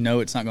 You know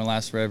it's not going to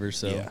last forever,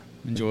 so Yeah.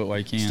 enjoy it while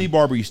you can. Steve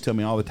Barber used to tell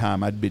me all the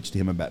time, I'd bitch to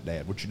him about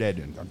Dad. What's your dad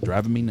doing? I'm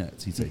driving me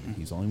nuts. He'd say,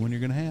 he's the only one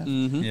you're going to have.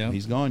 Yeah.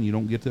 He's gone. You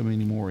don't get them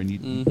anymore, and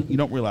you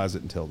don't realize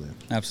it until then.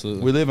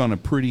 Absolutely. We live on a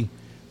pretty,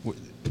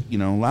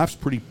 life's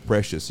pretty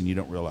precious, and you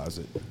don't realize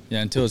it. Yeah,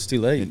 until it's too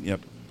late. And,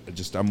 yep.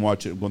 I'm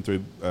going through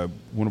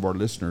one of our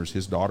listeners.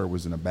 His daughter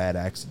was in a bad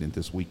accident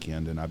this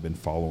weekend, and I've been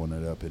following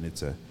it up. And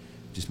it's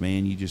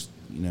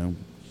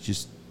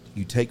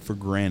you take for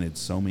granted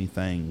so many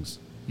things,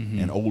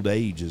 and old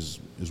age is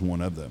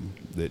one of them.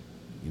 That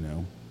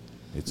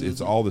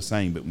it's all the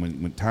same. But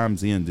when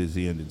time's end is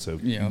ended, so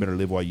you better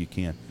live while you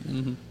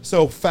can.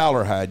 So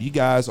Fowler Hide, you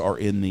guys are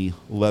in the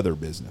leather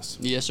business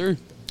Yes, sir.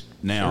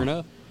 now. Sure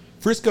enough.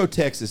 Frisco,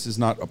 Texas is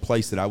not a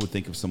place that I would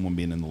think of someone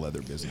being in the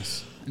leather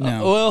business.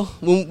 No. Well,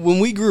 when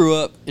we grew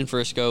up in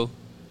Frisco,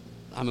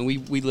 I mean,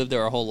 we lived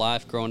there our whole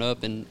life growing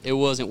up, and it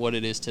wasn't what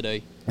it is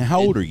today. And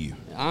how old are you?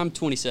 I'm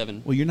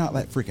 27. Well, you're not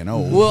that freaking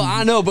old. Well,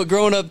 I know, but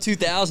growing up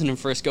 2000 in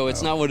Frisco,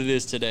 it's not what it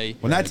is today.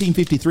 Well,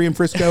 1953 in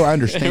Frisco, I There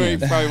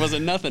understand. probably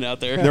wasn't nothing out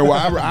there.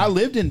 I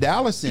lived in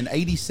Dallas in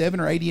 87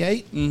 or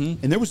 88, and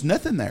there was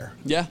nothing there.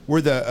 Yeah.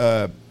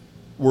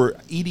 Where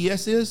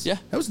EDS is? Yeah.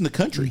 That was in the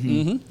country.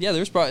 Yeah,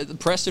 there's probably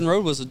Preston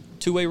Road was a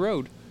two-way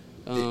road.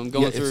 Going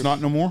Yeah, through. it's not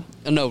no more?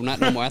 No, not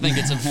no more. I think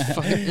it's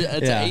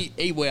a Yeah.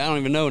 eight-way. I don't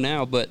even know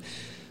now, but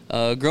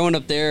Growing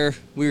up there,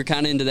 we were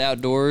kind of into the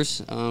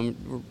outdoors. We're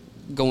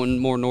going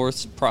more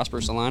north,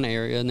 Prosper, Salina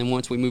area, and then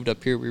once we moved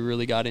up here, we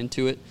really got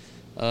into it.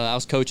 I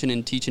was coaching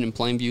and teaching in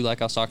Plainview,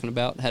 like I was talking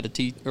about. Had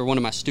one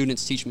of my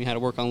students teach me how to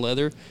work on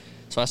leather,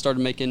 so I started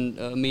making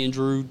me and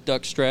Drew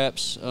duck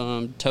straps,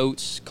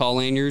 totes, call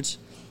lanyards,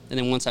 and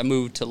then once I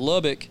moved to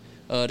Lubbock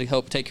to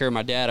help take care of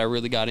my dad, I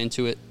really got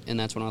into it, and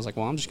that's when I was like,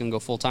 well, I'm just gonna go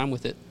full time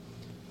with it.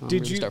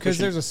 Did you? Because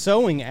there's a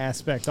sewing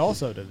aspect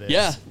also to this.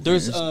 Yeah,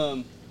 there's.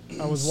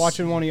 I was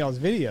watching one of y'all's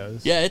videos.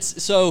 Yeah,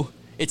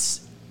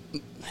 it's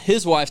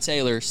his wife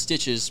Taylor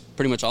stitches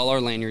pretty much all our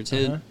lanyards.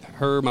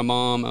 Her, my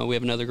mom, we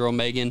have another girl,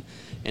 Megan,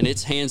 and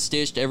it's hand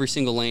stitched every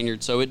single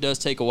lanyard. So it does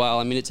take a while.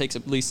 I mean, it takes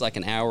at least like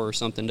an hour or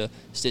something to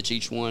stitch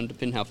each one,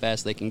 depending how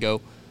fast they can go.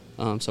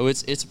 So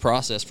it's a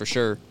process for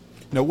sure.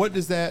 Now, what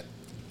does that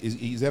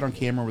is that on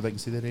camera where they can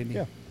see that, Andy?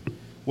 Yeah.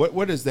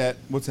 What is that?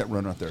 What's that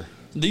run right there?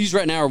 These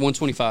right now are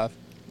 125.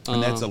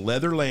 And that's a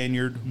leather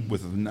lanyard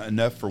with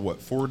enough for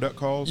what, 4 duck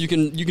calls? You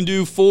can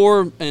do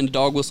 4 and a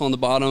dog whistle on the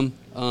bottom,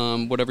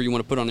 whatever you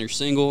want to put on your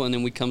single, and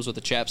then we comes with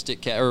a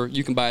chapstick or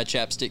you can buy a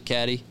chapstick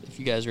caddy if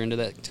you guys are into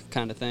that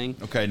kind of thing.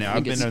 Okay, now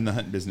I've been in the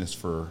hunting business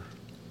for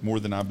more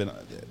than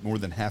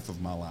half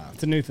of my life.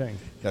 It's a new thing.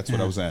 That's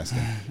what I was asking.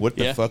 What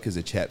the fuck is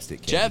a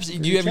chapstick caddy?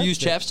 Do you ever use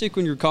chapstick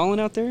when you're calling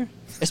out there?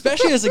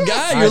 Especially as a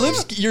guy,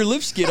 your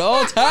lips get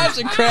all types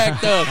of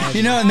cracked up.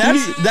 You know, and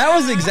that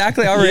was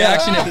exactly our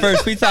reaction at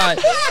first. We thought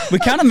we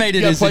kind of made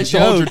it as a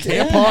joke. Your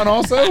tampon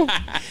also.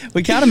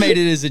 We kind of made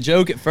it as a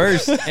joke at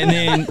first, and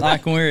then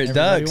like when we were at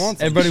Ducks,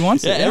 everybody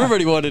wants it. Yeah,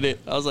 everybody wanted it.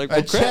 I was like, well,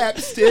 a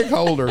chapstick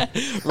holder,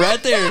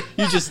 right there.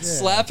 You just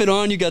slap it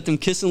on. You got them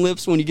kissing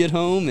lips when you get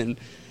home,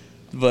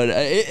 But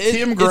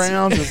Tim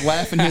Grounds is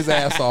laughing his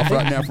ass off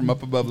right now from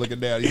up above looking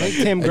down. He's like,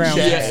 Tim Grounds.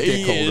 Yeah,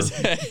 he is.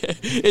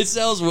 It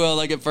sells well.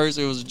 Like at first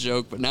it was a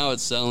joke, but now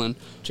it's selling.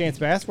 Chance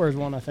Bass wears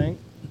one, I think.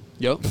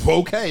 Yep.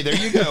 Okay, there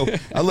you go.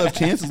 I love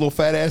Chance's little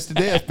fat ass to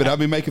death, but I'll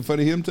be making fun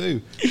of him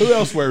too. Who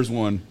else wears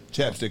one?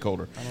 Chapstick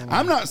holder.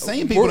 I'm not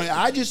saying people.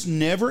 I just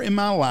never in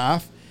my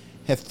life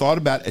have thought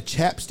about a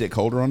chapstick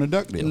holder on a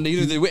duck deal. And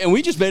neither did we. And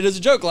we just made it as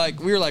a joke. Like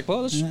we were like,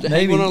 well, let's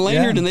hang one on a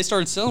lanyard, and they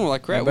started selling. We're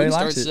like, crap, we can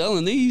start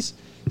selling these.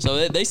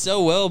 So they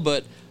sell well,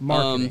 but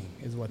marketing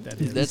is what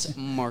that is. That's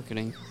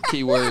marketing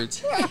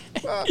keywords.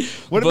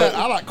 What about?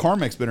 I like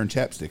Carmex better than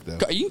chapstick though.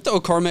 You can throw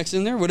Carmex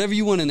in there, whatever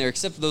you want in there,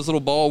 except for those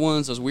little ball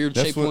ones, those weird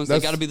shaped ones. They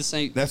got to be the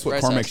same. That's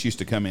what Carmex used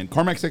to come in.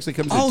 Carmex actually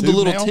comes in a tube the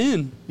little now.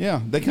 tin.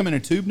 Yeah, they come in a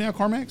tube now.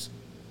 Carmex.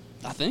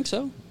 I think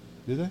so.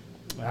 Do they?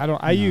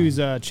 I use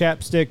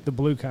chapstick, the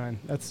blue kind.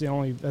 That's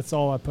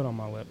all I put on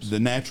my lips. The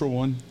natural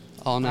one.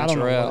 All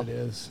natural. I don't know what it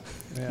is.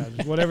 Yeah,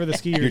 just whatever the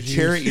skiers use.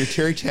 Your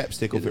cherry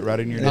chapstick will fit right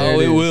in your nose. Oh,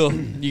 it will.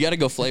 You got to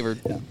go flavored.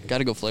 Got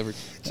to go flavored.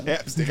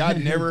 Chapstick. I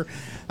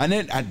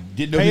didn't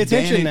know Pay who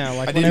attention Dan now.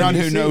 Like I did not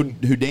know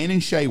who Dan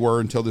and Shay were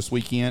until this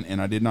weekend,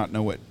 and I did not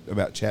know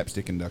about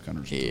chapstick and duck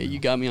hunters. Yeah, you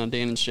got me on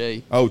Dan and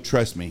Shay. Oh,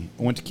 trust me.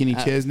 I went to Kenny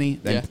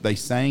Chesney. They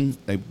sang.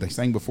 They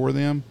sang before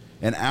them.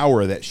 An hour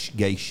of that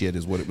gay shit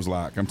is what it was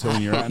like. I'm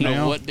telling you right now. I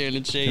don't know what Dan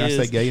and Shay is. Can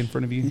I say gay in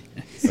front of you?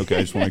 Okay,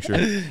 I just want to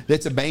make sure.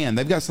 That's a band.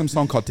 They've got some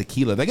song called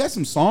Tequila. They got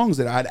some songs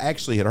that I'd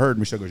actually had heard.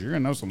 Michelle goes, you're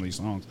going to know some of these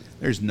songs.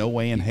 There's no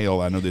way in hell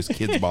I know this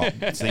Kids Bop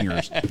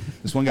singers.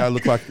 This one guy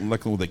looked like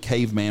with a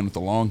caveman with the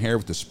long hair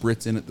with the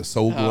spritz in it, the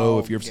Soul Glow,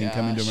 if you ever seen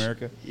Coming to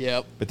America.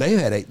 Yep. But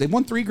they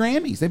won 3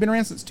 Grammys. They've been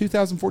around since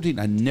 2014.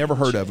 I never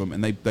heard of them,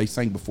 and they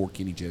sang before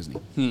Kenny Chesney.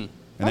 And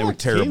they were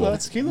terrible.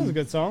 Tequila's a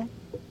good song.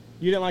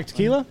 You didn't like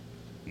Tequila?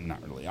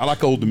 Not really. I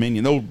like Old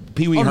Dominion. The old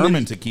Pee Wee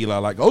Herman tequila I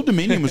like. Old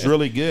Dominion was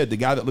really good. The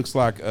guy that looks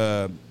like,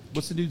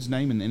 what's the dude's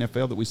name in the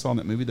NFL that we saw in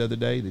that movie the other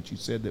day that you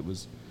said that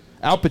was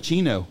Al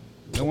Pacino?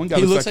 That one guy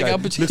looks like Al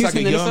Pacino. Looks like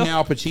a young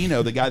Al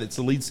Pacino, the guy that's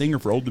the lead singer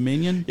for Old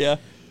Dominion. Yeah.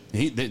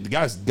 The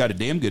guy's got a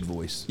damn good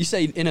voice. You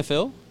say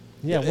NFL?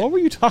 Yeah, what were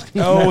you talking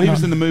about? Oh, he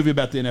was in the movie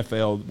about the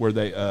NFL where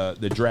they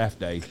the draft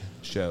day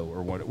show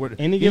or what?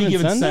 Any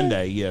Given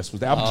Sunday? Yes,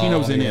 with Al Pacino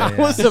was in it. I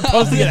was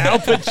supposed to get Al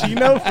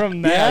Pacino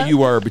from that. Yeah, you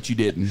were, but you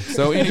didn't.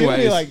 So,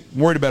 anyways, like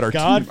worried about our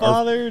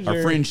Godfathers,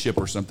 our friendship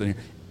or something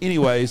here.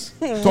 Anyways,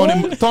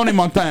 Tony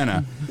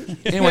Montana.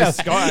 Anyways,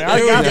 I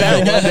got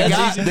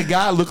that. The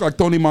guy looked like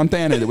Tony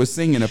Montana that was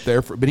singing up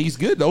there, but he's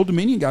good. The Old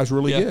Dominion guy's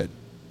really good.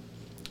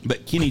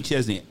 But Kenny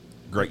Chesney.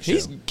 Great show.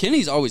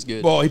 Kenny's always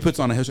good. Well, he puts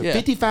on a show.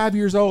 55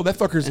 years old. That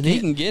fucker's and he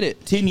can get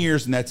it. 10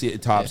 years and that's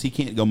it. Tops. He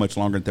can't go much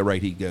longer at the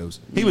rate he goes.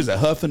 He was a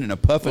huffing and a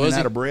puffing and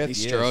out of breath.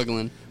 He's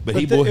struggling. But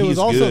it was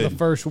also the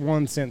first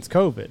one since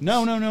COVID.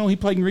 No. He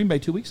played in Green Bay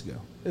 2 weeks ago.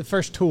 The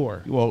first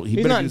tour. Well,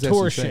 he's not in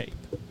tour shape.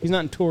 He's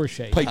not in tour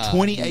shape. Played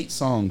 28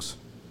 songs.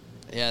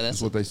 Yeah,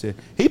 that's what they said.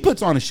 He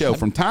puts on a show.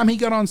 From time he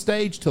got on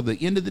stage till the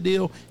end of the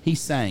deal, he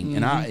sang.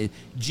 And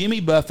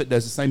Jimmy Buffett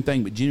does the same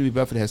thing, but Jimmy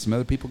Buffett has some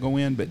other people go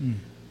in, but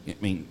I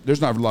mean,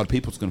 there's not a lot of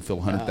people that's going to fill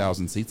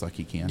 100,000 seats like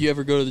he can. Do you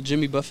ever go to the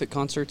Jimmy Buffett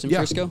concerts in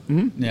Frisco?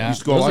 Mm-hmm. Yeah, used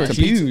to go those are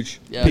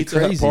huge. Pizza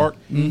Hut Park.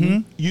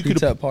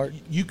 Pizza Hut Park.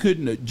 You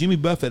couldn't. Jimmy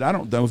Buffett. I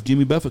don't know if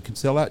Jimmy Buffett could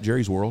sell out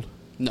Jerry's World.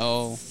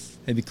 No.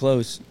 They'd be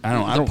close.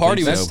 I don't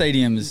party think That so.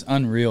 stadium is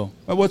unreal.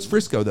 Well, what's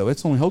Frisco though?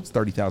 It only holds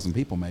 30,000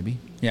 people, maybe.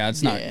 Yeah,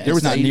 it's not. Yeah. It's There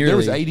was not 80, nearly. there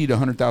was 80 to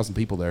 100,000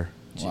 people there.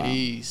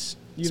 Jeez.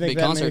 You It's a think big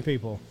that concert. many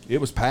people? It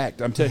was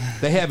packed. I'm telling you,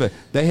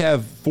 they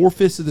have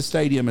 4/5 of the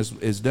stadium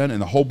is done, and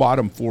the whole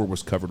bottom floor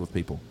was covered with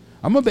people.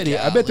 I'm gonna bet.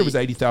 I bet there was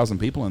 80,000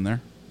 people in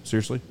there.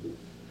 Seriously,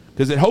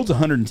 because it holds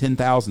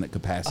 110,000 at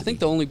capacity. I think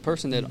the only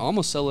person that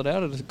almost sold it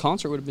out at a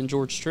concert would have been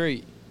George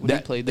Strait when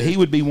he played there. He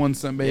would be one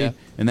Sunday, Yeah.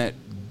 and that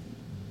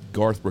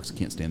Garth Brooks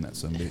can't stand that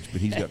son of a bitch,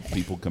 but he's got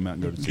people come out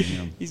and go to see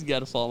him. He's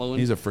got a following.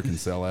 He's a freaking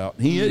sellout.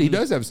 He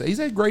does have. He's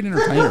a great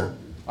entertainer.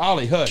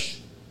 Ollie, hush.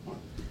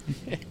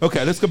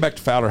 Okay, let's go back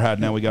to Fowler Hide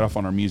now. We got off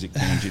on our music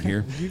tangent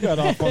here. You got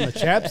off on the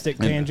chapstick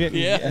tangent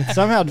Yeah. and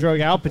somehow drug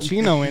Al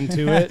Pacino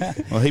into it.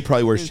 Well, he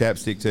probably wears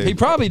chapstick too. He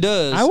probably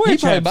does. I wear He'd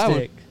probably buy one.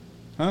 chapstick.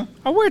 Huh?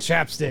 I wear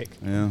chapstick.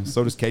 Yeah,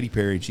 so does Katy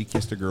Perry. She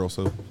kissed a girl,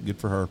 so good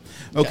for her.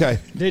 Okay.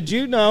 Did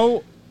you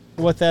know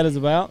what that is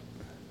about?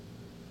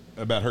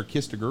 About her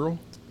kissed a girl?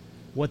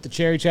 What the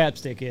cherry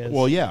chapstick is?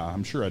 Well, yeah,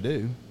 I'm sure I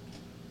do.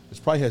 This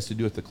probably has to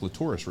do with the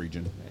clitoris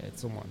region.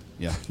 It's the one.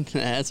 Yeah.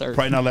 That's our.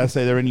 Probably not allowed to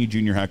say they're any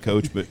junior high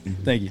coach, but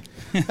Thank you.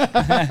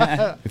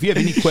 if you have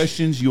any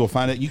questions, you will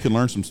find out. You can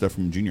learn some stuff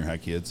from junior high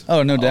kids.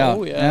 Oh, no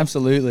doubt. yeah.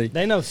 Absolutely.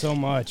 They know so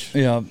much.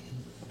 Yeah.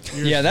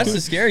 Yeah, that's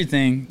the scary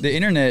thing. The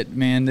internet,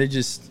 man,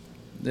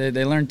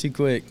 they learn too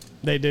quick.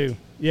 They do.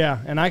 Yeah,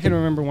 and I can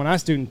remember when I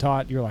student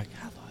taught, you're like,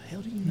 how the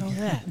hell do you know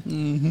that?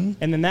 Mm-hmm.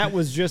 And then that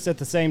was just at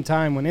the same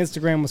time when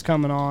Instagram was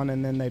coming on,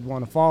 and then they'd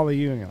want to follow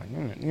you, and you're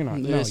like, you're not.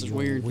 no, This is you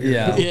weird. weirdo.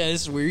 Yeah. Yeah,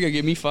 this is weird. You're gonna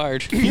get me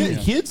fired.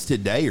 Kids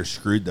today are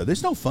screwed though.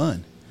 There's no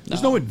fun.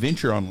 There's no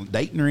adventure on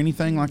dating or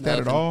anything like that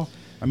at Nothing. all.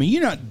 I mean,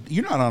 you're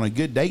not on a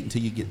good date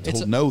until you get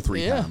told no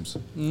 3 yeah. times.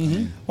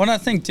 Well, and I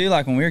think too,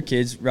 like when we were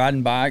kids,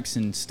 riding bikes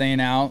and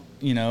staying out,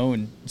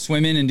 and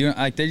swimming and doing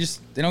they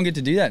don't get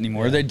to do that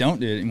anymore. They don't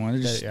do it anymore.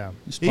 They're just, Yeah.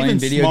 just playing Even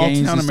video small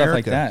games town and stuff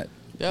like America. that.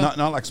 Yeah.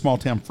 Not like small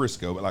town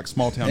Frisco, but like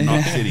small town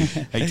Knox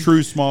City, a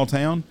true small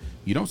town.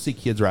 You don't see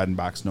kids riding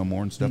bikes no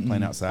more and stuff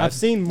playing outside. I've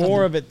seen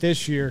more of it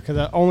this year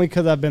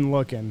because I've been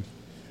looking,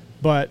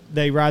 but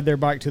they ride their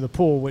bike to the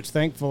pool, which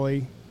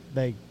thankfully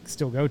they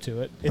still go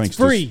to it. It's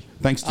free.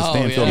 Thanks to Oh,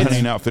 Stanfield yeah.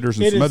 Hunting Outfitters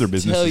and It some is- other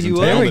businesses tell in you town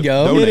what. There we that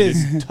go. It donated.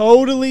 is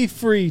totally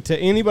free to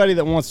anybody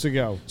that wants to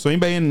go. So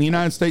anybody in the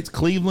United States,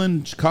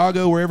 Cleveland,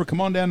 Chicago, wherever,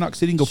 come on down Knox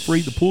City and go free.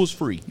 The pool's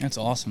free. That's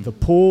awesome. The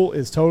pool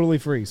is totally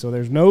free, so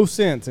there's no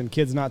sense in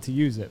kids not to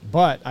use it.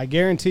 But I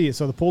guarantee you,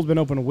 so the pool's been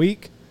open a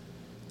week.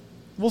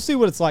 We'll see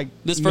what it's like.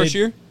 This first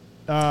year?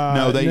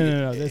 No,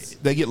 no. This,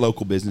 they get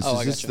local businesses. Oh,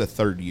 I This is gotcha. the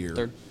third year.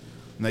 Third.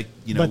 And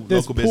they, but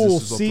this local pool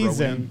businesses will throw in.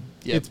 season,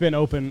 Yep. it's been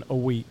open a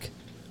week.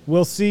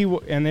 We'll see,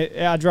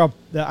 I have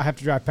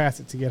to drive past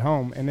it to get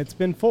home, and it's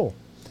been full.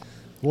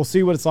 We'll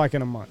see what it's like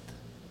in a month.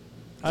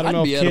 I don't I'd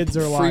know be if at a kids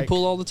are free like,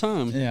 pool all the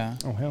time. Yeah.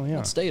 oh hell yeah,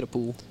 I'd stay at a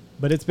pool.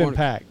 but it's been Or-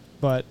 packed.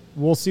 But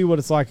we'll see what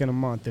it's like in a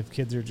month if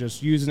kids are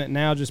just using it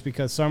now just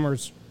because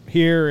summer's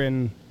here,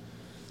 and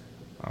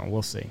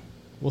we'll see.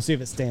 We'll see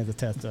if it stands the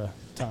test of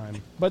time.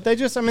 But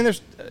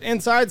there's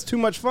inside's too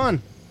much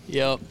fun.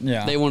 Yep.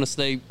 Yeah. They want to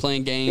stay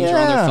playing games or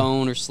on Yeah. their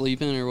phone or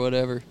sleeping or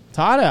whatever. It's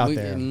hot out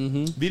there.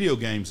 Mm-hmm. Video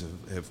games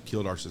have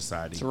killed our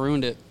society. It's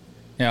ruined it.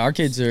 Yeah, our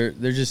kids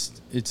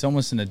it's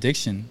almost an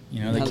addiction.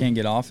 They can't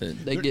get off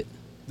it. They get.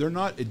 They're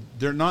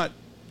not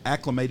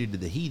acclimated to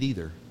the heat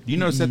either. Do you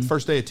notice that the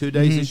first day of 2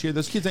 days this year,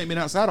 those kids ain't been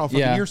outside all fucking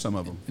Yeah. year, some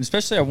of them. And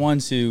especially our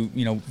ones who,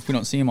 if we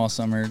don't see them all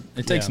summer,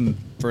 it takes Yeah. them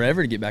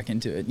forever to get back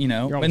into it,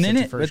 almost And then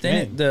at your first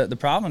game. the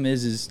problem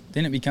is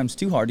then it becomes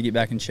too hard to get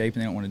back in shape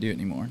and they don't want to do it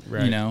anymore,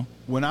 Right.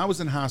 When I was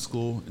in high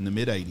school in the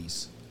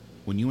mid-'80s,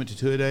 when you went to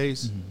 2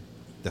 days,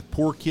 the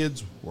poor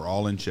kids were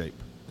all in shape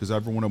because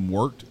every one of them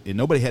worked, and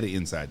nobody had an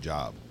inside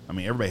job. I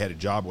mean, everybody had a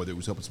job, whether it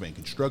was helping somebody in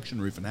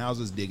construction, roofing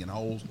houses, digging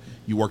holes.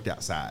 You worked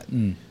outside.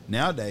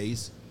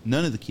 Nowadays,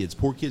 none of the kids,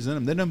 poor kids, none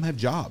of them, they don't have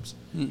jobs.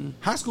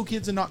 High school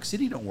kids in Knox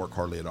City don't work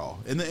hardly at all.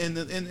 And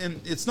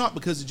it's not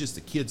because it's just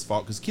the kids'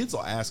 fault, because kids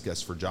will ask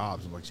us for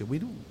jobs. I'm like, we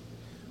don't.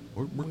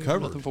 We're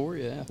covered. Nothing for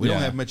you. Yeah. We don't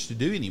Yeah. have much to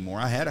do anymore.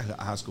 I had a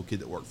high school kid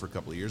that worked for a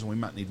couple of years, and we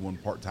might need one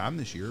part-time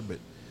this year, but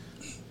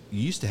you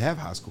used to have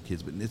high school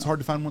kids, but it's hard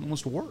to find one that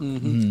wants to work.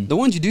 The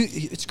ones you do,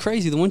 it's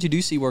crazy. The ones you do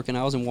see working.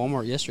 I was in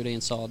Walmart yesterday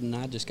and saw it, and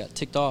I just got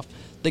ticked off.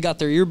 They got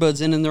their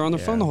earbuds in and they're on their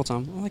phone the whole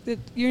time. I'm like,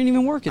 you ain't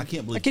even working. I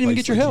can't believe even places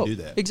get your let help. you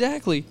do that.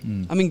 Exactly.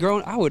 I mean,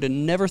 I would have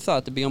never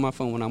thought to be on my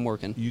phone when I'm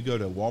working. You go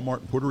to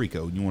Walmart in Puerto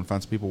Rico, and you want to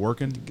find some people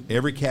working,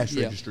 every cash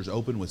Yeah. register's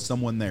open with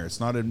someone there. It's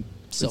not a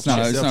It's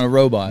not a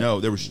robot. No,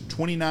 there was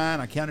 29.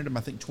 I counted them. I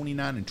think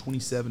 29 and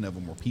 27 of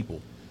them were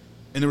people.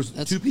 And there was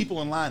That's- 2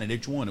 people in line at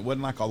each one. It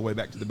wasn't like all the way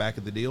back to the back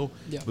of the deal.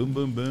 Yeah. Boom,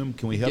 boom, boom.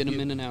 Can we help Get you? 'em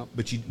in and out.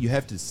 But you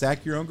have to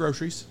sack your own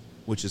groceries,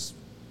 which is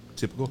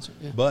typical.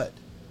 Yeah. But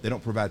they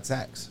don't provide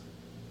sacks.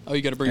 Oh,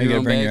 you got to bring You your gotta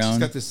own bring your bags. own. It's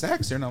got the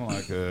sacks there, and I'm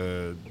like,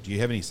 do you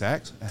have any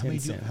sacks? How many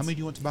 10 do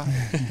you want to buy?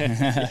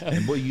 Mm-hmm.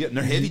 And boy, you get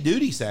they're heavy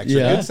duty sacks.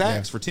 Yeah. They're good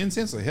sacks for 10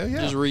 cents. Like, hell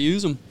yeah. Just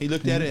reuse them. He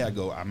looked at it. I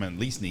go, I'm at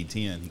least need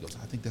 10. He goes,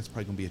 I think that's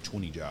probably going to be a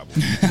 20 job.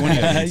 20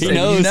 of these. He He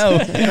knows.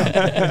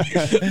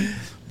 knows.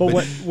 But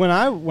when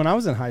I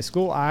was in high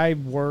school, I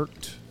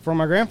worked from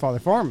my grandfather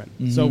farming.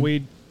 So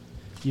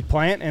you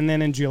plant, and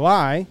then in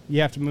July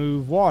you have to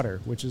move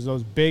water, which is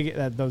those big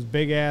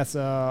ass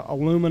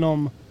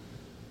aluminum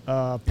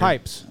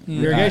pipes,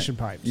 irrigation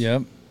pipes.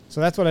 Yep. So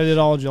that's what I did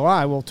all of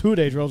July. Well,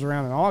 2-days rolls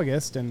around in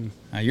August, and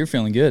You're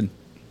feeling good.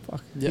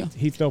 fuck, Yeah.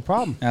 heat's no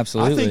problem.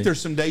 Absolutely. I think there's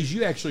some days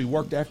you actually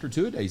worked after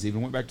 2 days,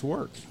 even went back to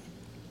work.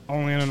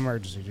 Only in an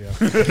emergency,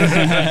 Jeff.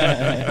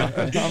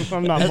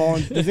 I'm not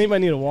falling. Does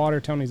anybody need a water?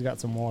 Tony's got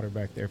some water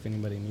back there if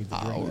anybody needs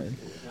a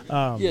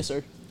drink. Yes,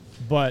 sir.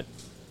 But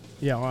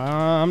yeah,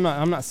 I'm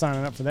not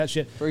signing up for that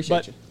shit. Appreciate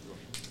but you.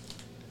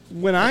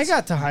 when I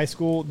got to high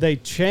school, they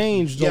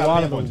changed a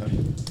lot of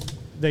them.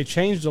 They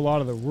changed a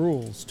lot of the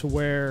rules to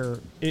where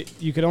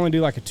you could only do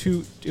like it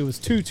was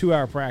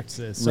 2-hour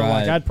practices. So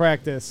like I'd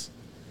practice,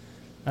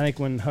 I think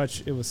when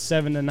Hutch, it was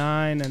 7 to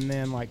 9 and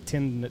then like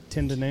 10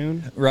 to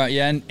noon. Right,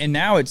 yeah, and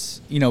now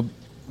it's,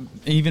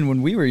 even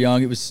when we were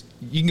young, it was,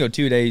 you can go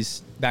 2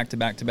 days back to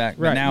back to back.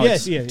 But Right. now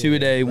Yes, it's 2 a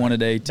day, 1 a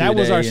day, 2 a day. That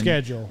was our and-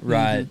 schedule.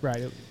 Right.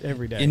 Right,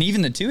 every day. And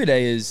even the 2 a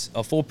day is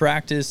a full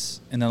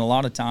practice, and then a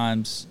lot of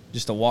times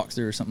just a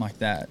walkthrough or something like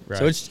that. Right.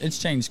 So it's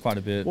changed quite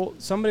a bit. Well,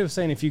 somebody was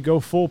saying if you go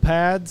full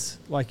pads,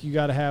 like you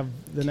got to have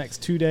the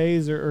next 2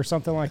 days or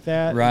something like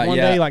that. Right, One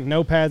yeah. day, like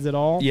no pads at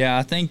all. Yeah,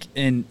 I think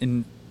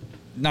in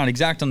not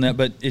exact on that,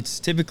 but it's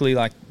typically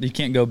like you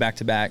can't go back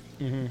to back,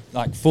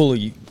 like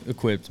fully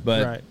equipped.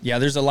 But Right. yeah,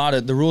 there's a lot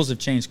of the rules have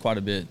changed quite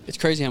a bit. It's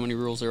crazy how many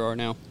rules there are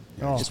now.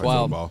 Oh, It's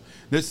wild.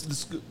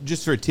 This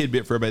just for a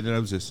tidbit for everybody that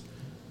knows this.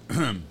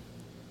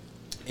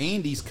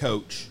 Andy's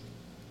coach,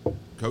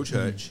 Coach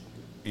Hutch,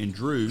 and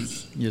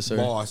Drew's Yes, sir.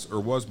 boss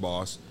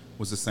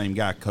was the same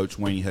guy, Coach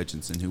Wayne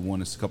Hutchinson, who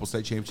won us a couple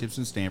state championships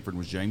in Stanford.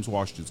 Was James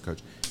Washington's coach.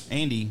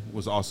 Andy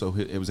was also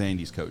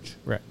Andy's coach.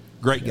 Right.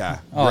 Great guy.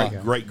 Oh,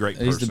 Great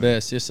person. He's the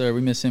best. Yes, sir.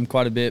 We miss him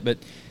quite a bit. But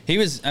he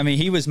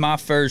was my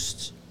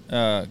first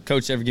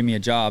coach to ever give me a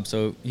job.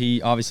 So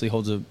he obviously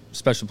holds a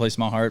special place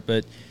in my heart.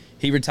 But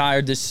he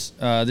retired this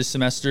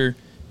semester,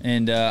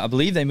 and I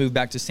believe they moved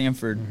back to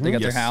Stanford. They got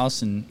their Yes.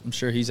 house, and I'm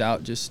sure he's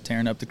out just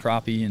tearing up the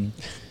crappie. And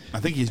I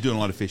think he's doing a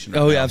lot of fishing.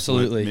 Oh, right yeah, now,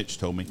 absolutely. what Mitch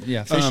told me.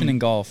 yeah, fishing and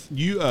golf.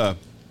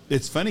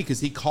 It's funny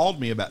because he called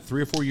me about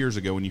 3 or 4 years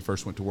ago when you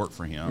first went to work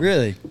for him.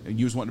 Really? And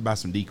you was wanting to buy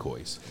some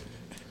decoys.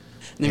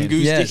 Them And-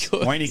 goose Yes.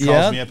 decoys. Wayne calls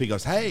Yeah. me up. He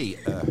goes, "Hey,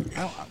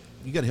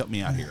 you got to help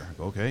me out here." I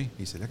go, "Okay."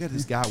 He said, "I got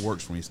this guy who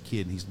works for me, his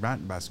kid, and he's trying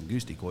to buy some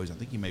goose decoys. I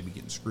think he may be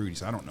getting screwed." He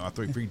said, "I don't know. I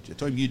told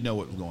him you'd know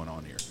what was going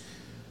on here."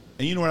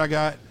 And you know what I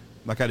got?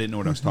 Like I didn't know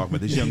what I was talking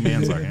about. This young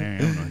man's like, "I don't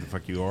know who the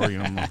fuck you are." You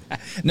know.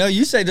 No,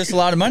 you saved us a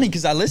lot of money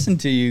because I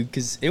listened to you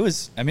because it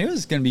was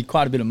going to be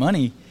quite a bit of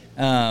money.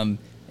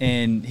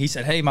 And he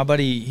said, "Hey, my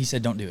buddy," he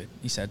said, "Don't do it."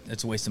 He said,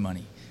 "It's a waste of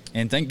money."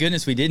 And thank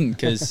goodness we didn't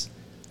because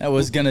that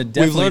was going to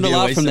definitely We've learned a be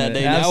lot waste from of that it.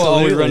 day. Now all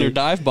we run Absolutely. are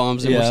dive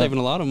bombs, and we're Yeah. saving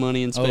a lot of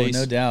money in Oh, space.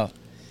 no doubt.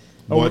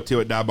 Boy, I tell you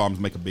what, dive bombs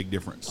make a big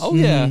difference. Oh,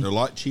 yeah. They're a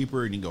lot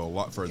cheaper and you can go a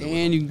lot further. with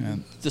And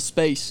them. the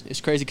space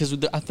is crazy because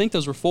I think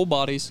those were full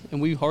bodies, and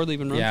we hardly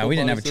even run. Yeah, full we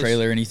didn't have a bodies.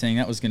 trailer or anything.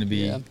 That was going to be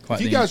Yeah. quite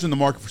If you the- guys are in the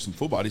market for some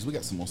full bodies, we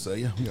got some. We'll sell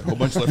you. We got a whole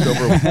bunch left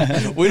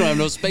over. We don't have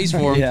no space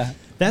for them. Yeah.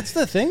 That's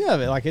the thing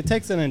of it. Like it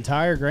takes an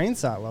entire grain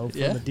silo for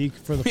Yeah.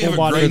 for the We full have a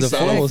body grain the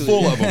silo full-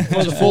 full of them.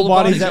 for the full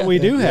bodies that we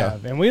do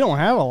have, and we don't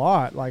have a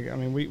lot. Like I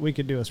mean, we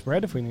could do a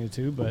spread if we needed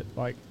to, but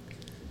like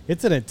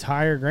it's an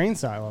entire grain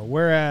silo.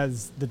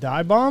 Whereas the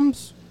dive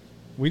bombs,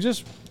 we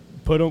just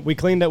put them. We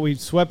cleaned up. We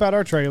swept out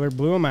our trailer,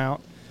 blew them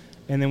out,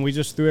 and then we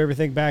just threw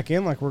everything back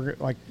in.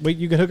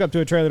 You could hook up to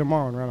a trailer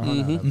tomorrow and run a hunt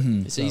out of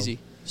it. It's So, easy,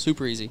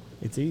 super easy,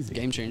 It's easy,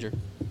 game changer.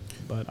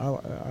 but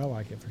I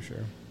like it for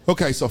sure.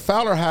 Okay, so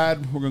Fowler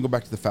Hide. We're going to go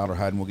back to the Fowler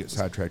Hide, and we'll get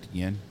sidetracked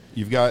again.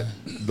 You've got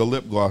the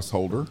lip gloss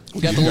holder. We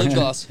got the lip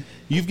gloss.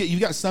 You've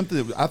got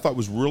something that I thought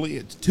was really.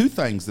 It's two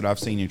things that I've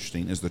seen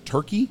interesting is the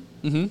turkey,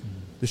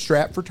 the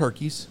strap for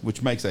turkeys,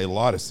 which makes a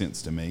lot of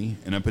sense to me.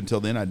 And up until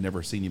then, I'd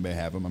never seen anybody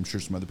have them. I'm sure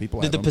some other people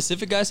Did have the them.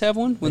 Pacific guys have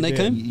one when They they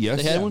did. came?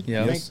 Yes. They had one.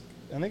 Yeah. Yes.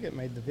 I think it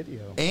made the video.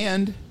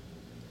 And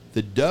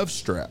the dove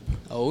strap.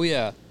 Oh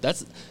yeah,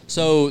 that's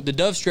so the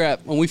dove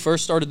strap. When we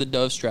first started the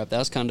dove strap,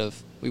 that's kind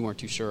of we weren't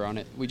too sure on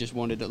it. We just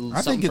wanted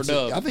something for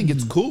dove. I think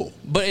it's cool.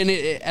 But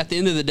at the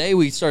end of the day,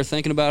 we started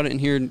thinking about it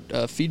and hearing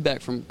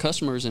feedback from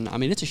customers, and I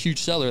mean it's a huge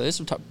seller.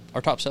 It's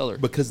our top seller.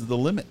 Because of the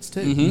limits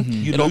too.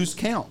 Mhm. You It'll- lose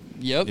count.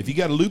 Yep. If you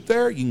got a loop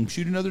there, you can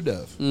shoot another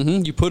dove.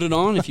 You put it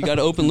on. If you got an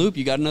open loop,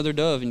 you got another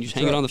dove, and you just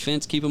hang it right. on the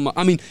fence. Keep them.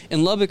 I mean,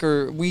 in Lubbock,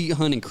 we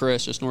hunt in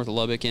Crest, just north of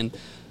Lubbock, and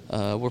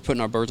we're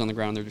putting our birds on the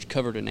ground. They're just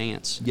covered in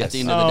ants at Yes. the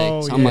end of the day.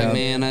 Oh, So I'm like,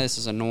 yeah. man, this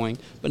is annoying.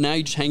 But now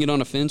you just hang it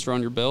on a fence or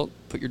on your belt.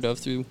 Put your dove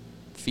through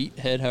feet,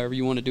 head, however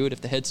you want to do it. If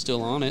the head's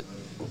still on it,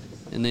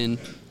 and then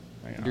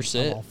Hang on, you're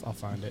set. I'll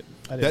find it.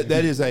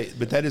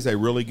 That is a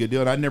really good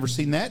deal, and I'd never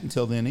seen that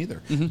until then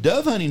either.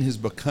 Dove hunting has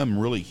become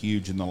really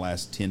huge in the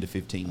last 10 to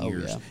 15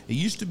 years. yeah. It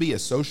used to be a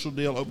social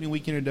deal, opening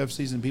weekend of dove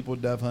season, people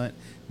would dove hunt,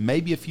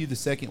 maybe a few the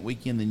second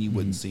weekend, then you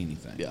wouldn't see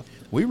anything. Yeah.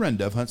 We run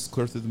dove hunts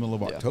clear through the middle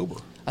of Yeah. October.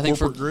 I think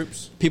Corporate for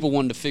groups. people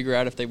wanting to figure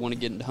out if they want to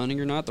get into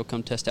hunting or not, they'll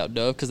come test out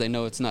dove because they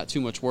know it's not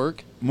too much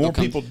work. More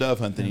come. people dove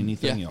hunt than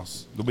anything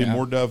else. There'll be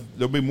more dove.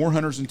 There'll be more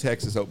hunters in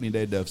Texas opening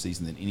day of dove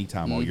season than any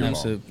time all year long.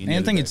 Absolutely. And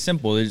I think it's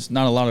simple. There's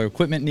not a lot of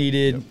equipment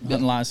needed.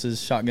 Hunting license,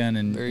 shotgun,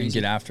 and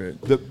get after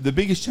it. The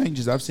biggest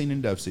changes I've seen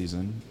in dove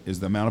season is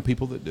the amount of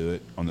people that do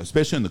it,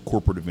 especially in the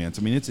corporate events.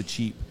 I mean, it's a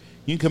cheap.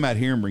 You can come out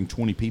here and bring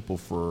 20 people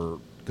for a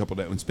couple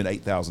of days and spend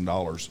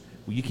 $8,000.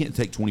 Well, you can't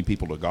take 20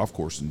 people to a golf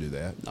course and do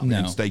that. No.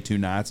 And stay 2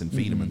 nights and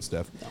feed them and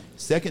stuff. No.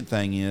 Second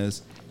thing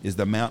is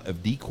the amount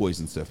of decoys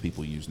and stuff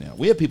people use now.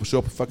 We have people show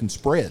up with fucking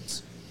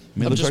spreads. I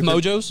mean, just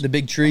mojos? The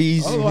big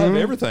trees. Oh, I have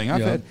everything. I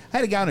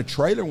had a guy in a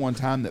trailer one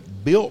time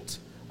that built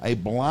a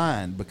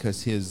blind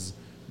because his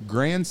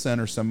grandson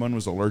or someone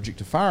was allergic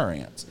to fire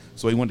ants.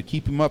 So he wanted to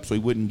keep him up so he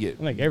wouldn't get...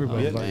 I think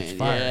everybody loves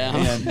fire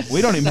ants. And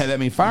we don't even have that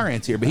many fire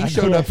ants here, but he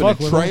showed up in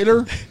a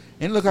trailer...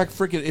 And it looked like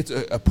freaking, it's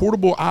a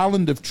portable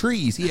island of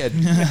trees. He had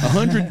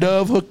 100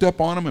 dove hooked up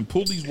on him and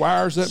pulled these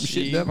wires up and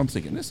shit up. I'm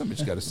thinking, this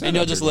somebody's got to set. And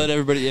you'll just let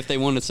everybody, if they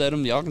want to set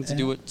them, y'all can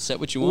set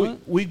what you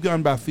want. We've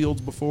gone by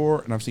fields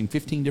before, and I've seen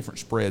 15 different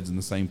spreads in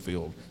the same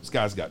field. This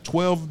guy's got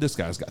 12. This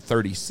guy's got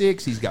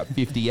 36. He's got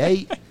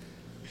 58.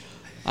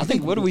 I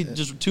think, what are we,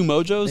 just 2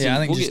 mojos? Yeah,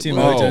 I think just 2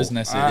 mojos, and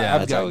that's it. Yeah,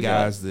 I've got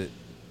guys that,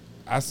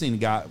 I've seen a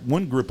guy,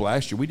 one group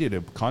last year, we did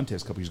a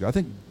contest a couple years ago. I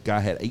think a guy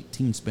had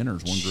 18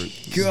 spinners, one group.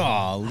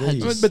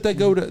 Golly. But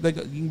you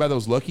can buy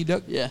those Lucky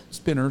Duck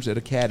spinners at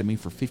Academy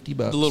for $50.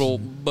 The little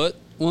butt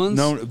ones?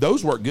 No,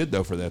 those work good,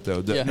 though, for that, though.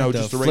 No,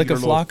 just the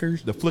regular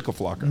flockers? The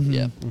Flick-a-Flocker. Mm-hmm.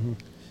 Yeah. Mm-hmm.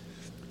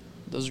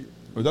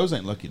 Those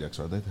ain't Lucky Ducks,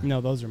 are they? No,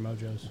 those are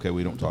mojos. Okay,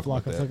 we don't talk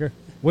about that. Flicker.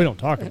 We don't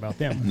talk about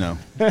them. No.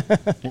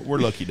 We're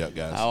Lucky Duck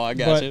guys. Oh, I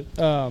got you.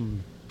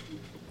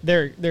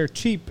 They're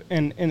cheap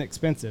and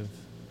inexpensive.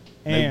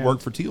 And they work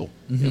for teal.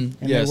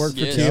 Mm-hmm. And they work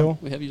for teal.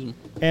 We have used them.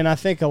 And I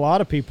think a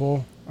lot of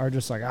people are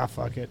just like,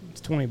 fuck it.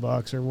 It's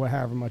 $20 or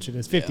however much it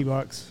is.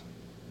 $50.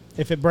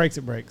 If it breaks,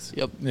 it breaks.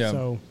 Yep. Yeah.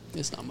 So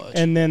it's not much.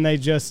 And then they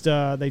just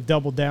they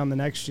doubled down the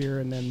next year,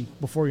 and then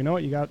before you know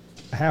it, you got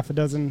half a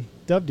dozen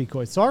dove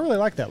decoys. So I really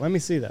like that. Let me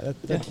see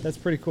that. That's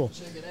pretty cool.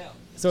 Check it out.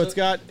 So it's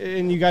got,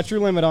 and you got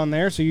your limit on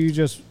there. So you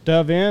just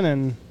dove in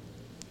and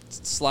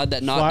slide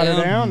that knot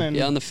down and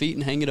on the feet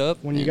and hang it up.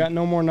 When you got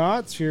no more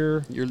knots, you're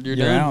done. You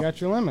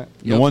got your limit.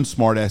 The one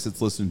smart ass that's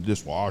listening to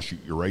this, well, I'll shoot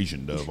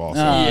Eurasian dove also.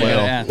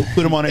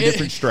 Put them on a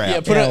different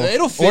strap.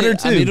 It'll fit. Order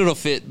 2. I mean, it'll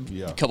fit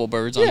a couple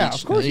birds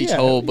on each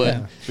hole,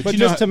 but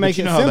just to make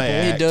it simple,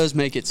 it does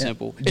make it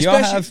simple. Do y'all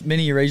have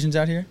many Eurasians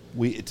out here?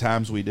 At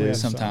times we do.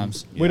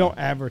 Sometimes. We don't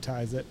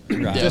advertise it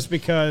just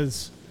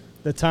because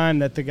the time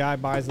that the guy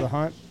buys the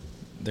hunt,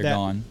 they're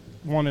gone.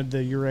 Wanted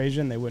the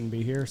Eurasian, they wouldn't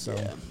be here. So.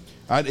 Yeah.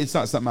 It's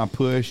not something I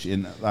push.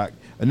 And like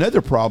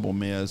another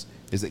problem is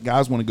that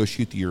guys want to go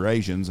shoot the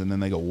Eurasians, and then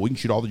they go, well, we can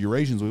shoot all the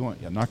Eurasians we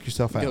want. Yeah, knock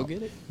yourself out. Go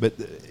get it. But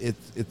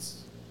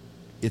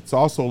it's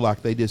also like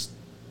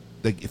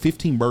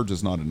 15 birds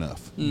is not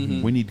enough.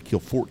 Mm-hmm. We need to kill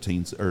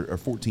 14 or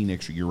 14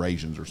 extra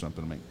Eurasians or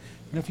something. I mean,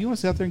 if you want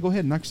to sit out there and go ahead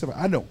and knock yourself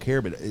out, I don't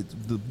care, but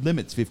the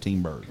limit's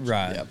 15 birds.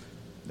 Right. Yep.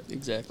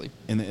 Exactly.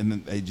 And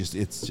then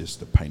it's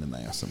just a pain in the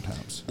ass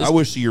sometimes. I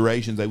wish the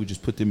Eurasians, they would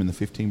just put them in the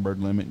 15 bird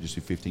limit and just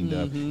do 15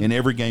 dove. And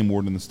every game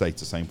warden in the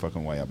state's the same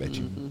fucking way, I bet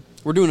you.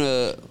 We're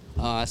doing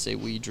I say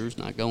Drew's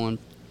not going.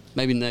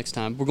 Maybe next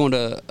time. We're going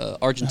to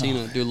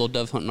Argentina, do a little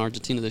dove hunt in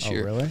Argentina this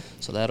year. Really?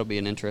 So that'll be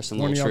an interesting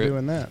little trip. When are y'all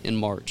doing that? In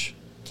March.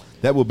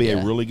 That will be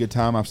a really good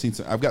time.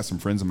 I've got some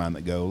friends of mine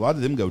that go. A lot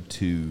of them go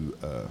to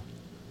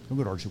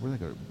Argentina. Where do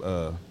they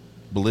go?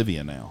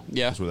 Bolivia now.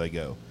 Yeah. That's where they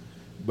go.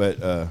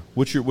 But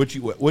what's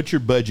your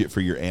budget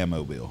for your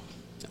ammo bill?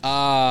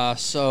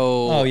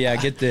 So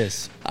get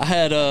this. I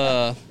had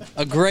a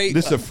great.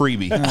 This is a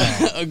freebie.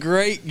 A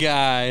great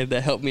guy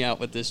that helped me out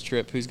with this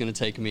trip. Who's going to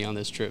take me on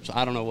this trip? So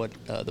I don't know what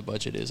the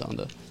budget is on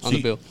the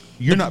bill.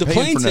 You're not paying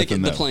plane for ticket.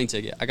 nothing, though. The plane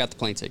ticket. I got the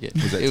plane ticket.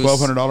 Was that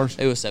 $1,200?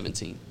 It was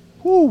 $17.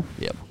 Woo.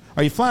 Yep.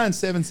 Are you flying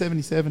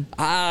 777?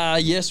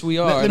 Yes, we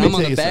are. Let I'm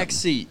on me the back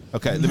seat.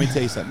 Okay, let me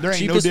tell you something. There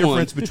ain't no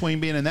difference between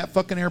being in that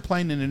fucking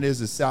airplane than it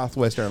is at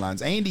Southwest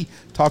Airlines. Andy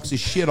talks his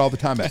shit all the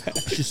time about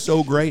it's just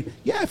so great.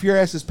 Yeah, if your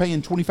ass is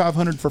paying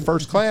 $2,500 for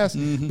first class,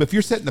 but if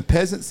you're sitting in the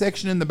peasant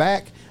section in the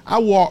back, I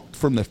walked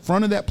from the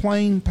front of that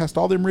plane past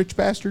all them rich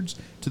bastards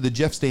to the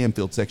Jeff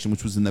Stanfield section,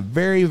 which was in the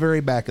very, very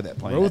back of that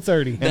plane. Row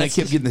 30. And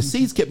the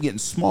seats kept getting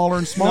smaller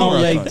and smaller.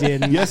 No, they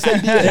didn't. Yes, they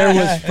did. There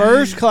was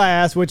first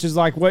class, which is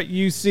like what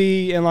you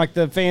see in like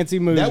the fancy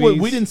movies.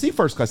 We didn't see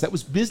first class. That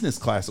was business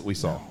class that we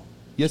saw.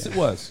 Yes, it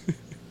was.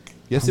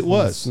 Yes, it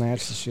was.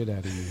 Snatch the shit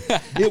out of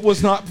you. It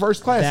was not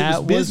first class. It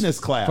was business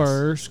class.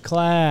 First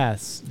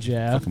class,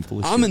 Jeff.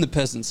 I'm in the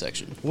peasant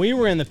section. We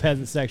were in the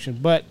peasant section,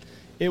 but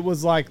it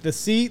was like the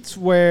seats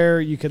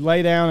where you could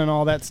lay down and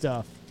all that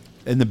stuff.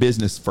 In the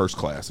business first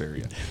class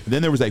area. And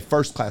then there was a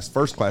first class in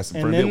front of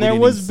it. And then there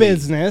was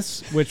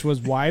business, which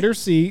was wider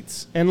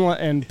seats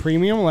and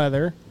premium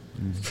leather.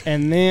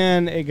 And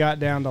then it got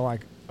down to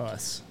like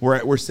us.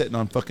 We're sitting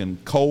on fucking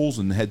coals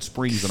and had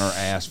springs in our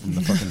ass from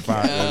the fucking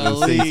fire.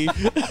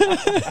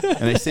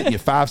 And they sit you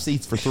 5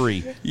 seats for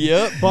 $3.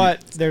 Yep.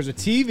 But there's a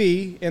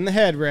TV in the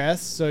headrest,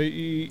 so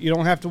you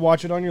don't have to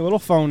watch it on your little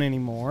phone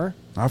anymore.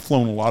 I've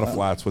flown a lot of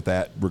flights with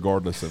that,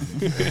 regardless of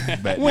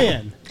that.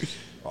 When?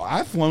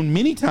 I've flown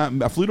many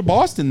times. I flew to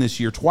Boston this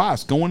year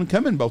twice, going and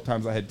coming. Both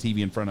times I had TV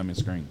in front of me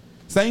screen.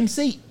 Same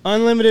seat.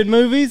 Unlimited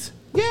movies?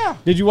 Yeah.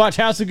 Did you watch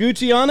House of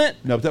Gucci on it?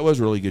 No, but that was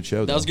a really good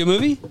show. That was a good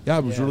movie? Yeah,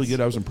 it was really good.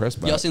 I was impressed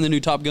by Y'all it. seen the new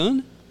Top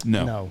Gun?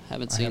 No.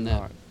 Haven't I seen have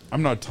that. not.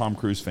 I'm not a Tom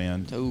Cruise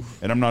fan,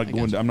 Oof. and I'm not I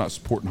going. got you. I'm not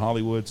supporting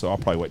Hollywood, so I'll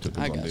probably wait till it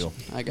I comes on got deal.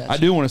 you. I got I you.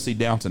 do want to see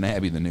Downton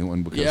Abbey, the new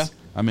one, because Yeah.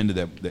 I'm into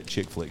that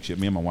chick flick shit.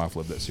 Me and my wife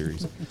love that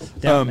series.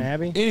 Downton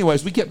Abbey?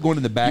 Anyways, we kept going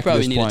to the back You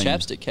probably of need this a plane.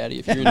 chapstick caddy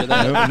if you're into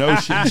that. No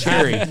shit,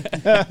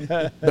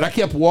 Cherry. But I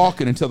kept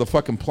walking until the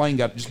fucking plane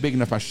got just big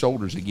enough my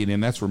shoulders to get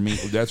in. That's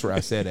where I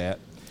sat at.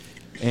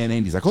 And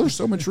Andy's like, "Oh, there's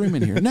so much room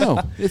in here." No,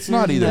 it's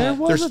not either. There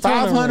was There's a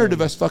ton of 500 room.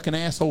 of us fucking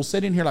assholes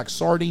sitting here like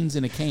sardines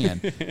in a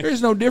can.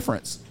 There's no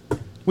difference.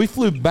 We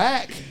flew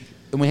back,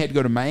 and we had to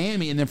go to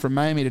Miami, and then from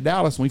Miami to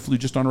Dallas, and we flew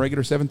just on a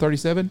regular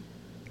 737.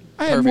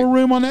 I had Perfect. more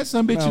room on that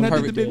sumbitch No, than I did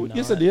the you big did one. not.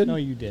 Yes, I did. No,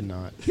 you did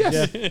not.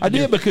 Yes, I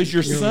did, because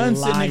your You're son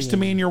sitting next to lying.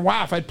 me and your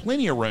wife had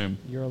plenty of room.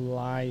 You're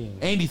lying.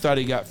 Andy thought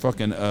he got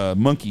fucking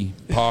monkey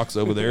pox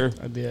over there.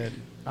 I did.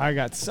 I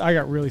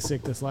got really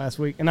sick this last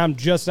week, and I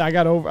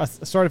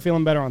started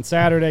feeling better on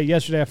Saturday.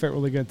 Yesterday I felt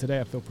really good. Today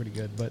I feel pretty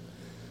good, but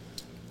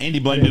Andy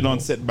blamed it on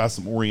sitting by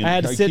some Oriental. I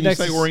had to sit Can you next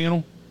say to-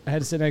 Oriental? I had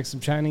to sit next to some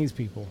Chinese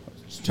people.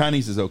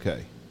 Chinese is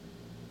okay.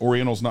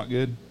 Oriental's not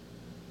good.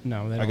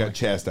 No, they I don't got like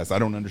chastised. I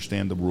don't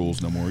understand the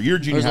rules no more. You're a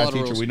junior There's a high lot of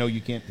teacher. rules. We know you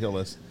can't tell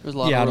us. There's a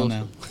lot Yeah, of I rules.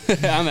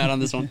 don't know. I'm out on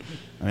this one.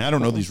 I mean, I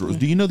don't know these rules.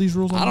 Do you know these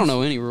rules? I don't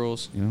know any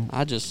rules. You know?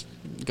 I just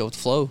go with the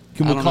flow.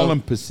 Can I we don't call know.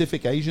 them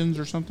Pacific Asians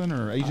or something,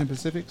 or Asian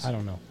Pacifics? I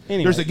don't know.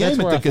 Anyway, There's a that's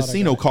game where at I the thought I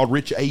casino got it. called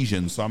Rich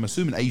Asians, so I'm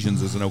assuming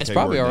Asians is an okay It's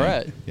probably word all now.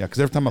 right. Yeah, because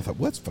every time I thought,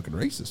 what's fucking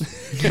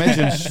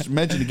racist?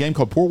 imagine a game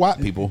called Poor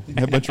White People.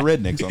 Have a bunch of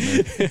rednecks on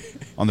there.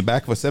 On the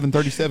back of a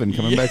 737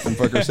 coming back from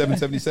fucker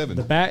 777.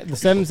 The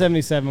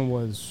 777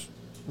 was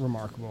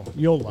remarkable.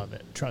 You'll love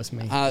it. Trust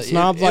me. Snobs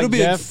It'll like be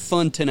Jeff. a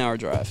fun 10-hour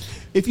drive.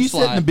 If you sit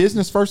in Fly. the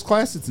business first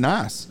class, it's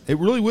nice. It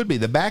really would be.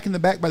 The back in the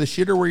back by the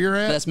shitter where you're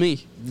at, That's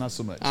me. not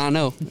so much. I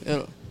know.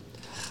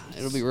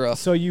 It'll be rough.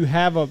 So you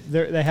have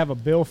they have a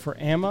bill for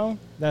ammo.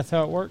 That's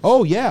how it works.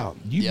 Oh yeah,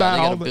 you Yeah, buy they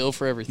got all a the bill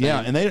for everything.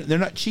 Yeah, and they're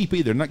not cheap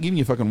either. They're not giving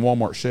you fucking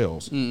Walmart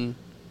shells. Mm-mm.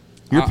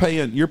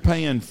 You're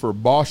paying for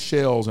Boss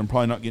shells and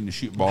probably not getting to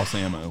shoot Boss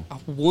ammo. I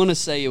want to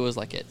say it was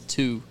like at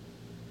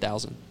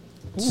 2,000.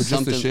 For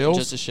just the shells?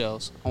 Just the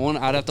shells.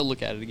 I'd have to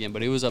look at it again,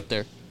 but it was up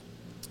there.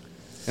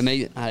 And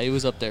it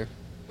was up there.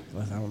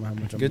 I don't know how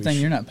much. Good thing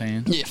you're not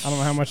paying. Yeah. I don't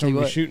know how much Tell I'm you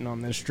gonna be what. shooting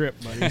on this strip,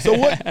 buddy. So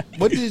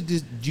what did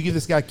you give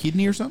this guy a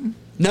kidney or something?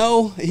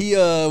 No,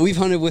 we've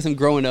hunted with him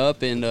growing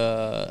up, and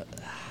Does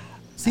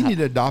he need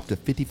to adopt a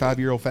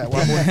 55-year-old fat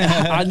white boy?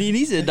 I mean,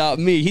 he's adopt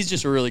me. He's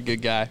just a really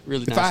good guy,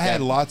 really If nice I guy.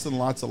 had lots and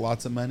lots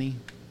of money,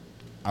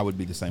 I would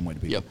be the same way to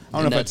people. Yep. I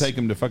don't And know if I'd that's- take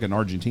him to fucking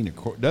Argentina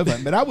dove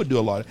hunting, but I would do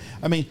a lot.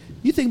 I mean,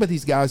 you think about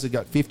these guys that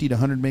got $50 to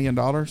 $100 million.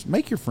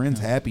 Make your friends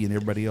happy and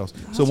everybody else.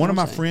 So one what of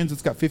my I'm saying. friends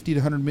that's got $50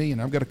 to $100 million,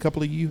 I've got a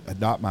couple of you.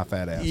 Adopt my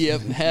fat ass.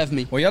 Yep, have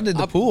me. Well, y'all did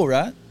the pool,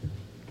 right? Out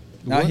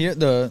what? here,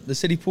 the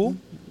city pool.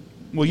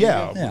 Well,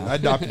 yeah, Yeah. I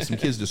adopted some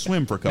kids to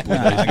swim for a couple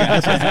of days.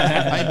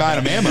 I ain't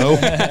buying them ammo.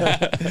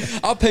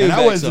 I'll pay you And back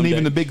I wasn't someday.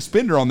 even the big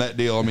spender on that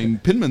deal. I mean,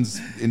 Penman's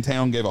in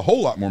town gave a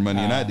whole lot more money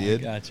than I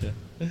did. Gotcha.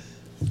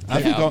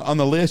 I think on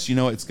the list,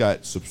 it's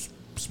got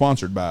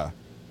sponsored by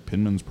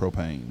Penman's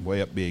Propane,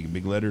 way up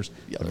big letters.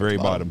 Yeah, At the very at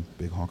the bottom,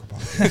 big honker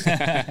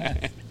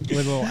podcast. With a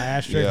little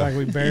asterisk, Yeah. like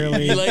we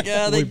barely, You're like,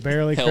 yeah, they we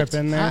barely helped. crept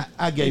in there.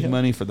 I gave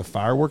money for the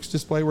fireworks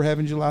display we're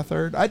having July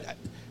 3rd.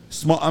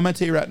 I'm going to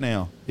tell you right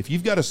now, if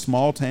you've got a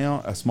small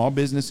town, a small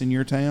business in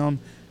your town,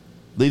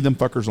 leave them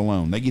fuckers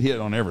alone. They get hit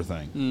on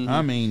everything. Mm-hmm.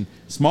 I mean,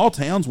 small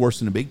town's worse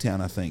than a big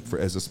town, I think,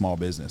 as a small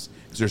business.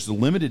 Because there's a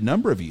limited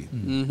number of you.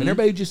 Mm-hmm. And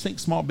everybody just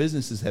thinks small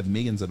businesses have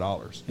millions of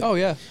dollars. Oh,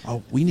 yeah.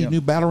 Oh, we need Yep.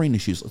 new ballerina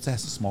shoes. Let's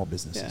ask the small Yeah.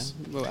 businesses.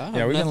 Well, I Yeah,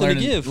 have we've been nothing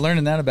to give.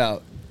 learning that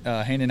about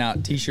handing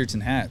out T-shirts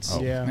and hats.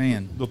 Oh. Yeah.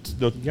 Man. They'll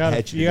You gotta,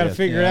 hatch you to gotta death.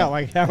 figure it Yeah. out,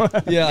 like how.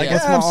 Yeah, like,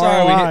 what's I'm my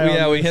sorry.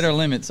 ROI on We this? hit our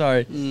limit.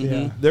 Sorry.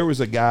 Yeah. There was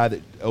a guy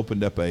that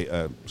opened up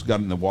got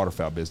in the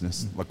waterfowl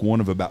business, like one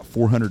of about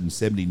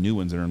 470 new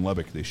ones that are in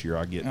Lubbock this year.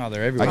 Oh,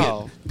 they're I everywhere. get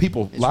Oh,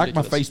 people it's like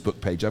my ridiculous.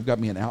 Facebook page. I've got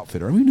me an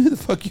outfitter. I don't even know who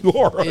the fuck you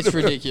are. It's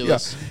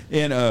ridiculous.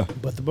 Yeah. And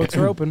But the books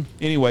are open.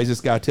 anyways,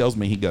 this guy tells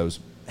me, he goes,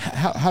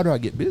 how do I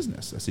get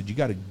business? I said, you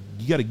got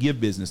to give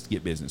business to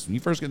get business. When you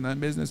first get in that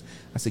business,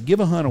 I said, give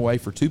a hunt away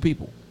for 2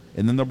 people,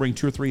 and then they'll bring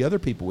 2 or 3 other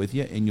people with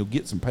you, and you'll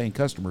get some paying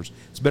customers.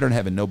 It's better than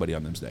having nobody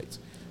on them dates.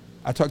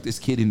 I talked this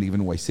kid into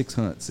giving away 6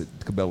 hunts at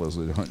Cabela's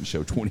at a hunting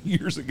show 20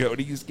 years ago, and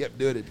he just kept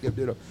doing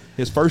it.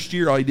 His first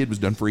year, all he did was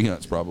done free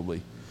hunts,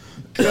 probably.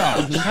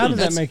 How does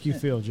that make you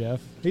feel,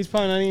 Jeff? He's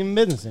probably not even in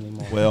business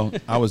anymore. Well,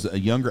 I was a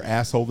younger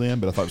asshole then,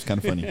 but I thought it was kind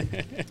of funny.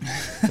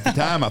 At the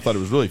time, I thought it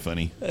was really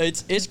funny.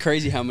 It's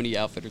crazy how many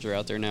outfitters are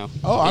out there now.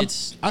 Oh,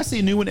 It's I see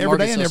a new one every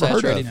day I market's never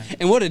so heard of. saturated.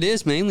 And what it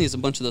is mainly is a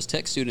bunch of those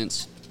tech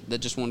students that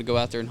just want to go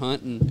out there and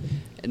hunt,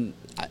 and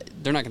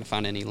they're not going to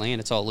find any land.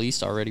 It's all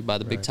leased already by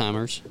the big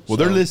timers. Well,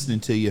 So, they're listening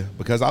to you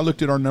because I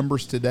looked at our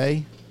numbers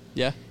today.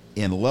 Yeah.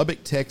 In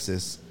Lubbock,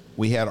 Texas,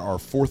 we had our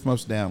 4th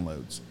most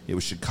downloads. It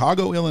was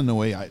Chicago,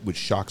 Illinois, which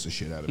shocks the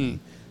shit out of me.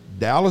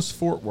 Dallas,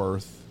 Fort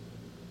Worth,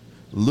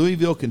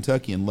 Louisville,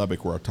 Kentucky, and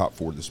Lubbock were our top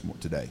 4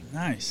 today.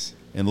 Nice.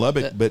 In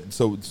Lubbock, but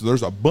so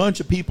there's a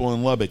bunch of people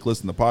in Lubbock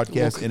listening to the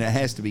podcast, and it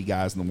has to be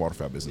guys in the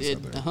waterfowl business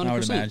out there. 100%. I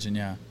would imagine,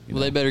 yeah. Well,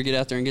 they better get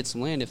out there and get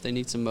some land if they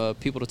need some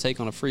people to take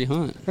on a free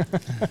hunt.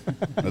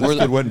 This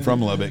kid wasn't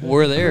from Lubbock.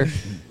 We're there.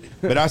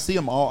 But I see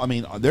them all. I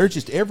mean, they're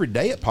just every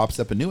day it pops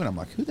up a new one. I'm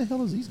like, who the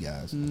hell is these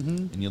guys?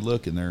 And you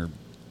look, and they're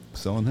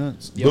selling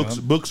hunts. Yep.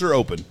 Books are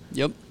open.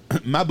 Yep.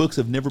 My books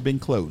have never been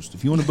closed.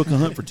 If you want to book a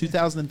hunt for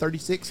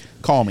 2036,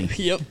 call me.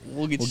 Yep.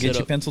 We'll get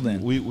you penciled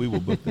in. We will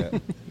book that.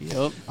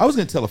 Yep. I was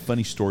going to tell a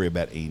funny story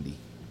about Andy.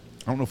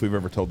 I don't know if we've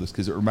ever told this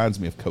because it reminds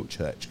me of Coach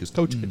Hutch. Because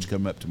Coach Hutch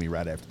came up to me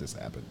right after this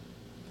happened.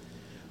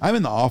 I'm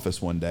in the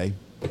office one day,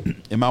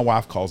 and my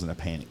wife calls in a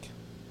panic.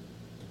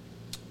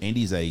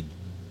 Andy's a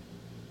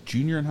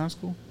junior in high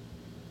school.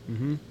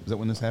 Mm-hmm. Is that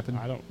when this happened?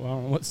 I don't know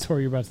what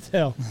story you're about to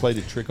tell. Played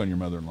a trick on your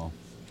mother-in-law.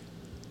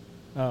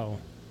 Oh.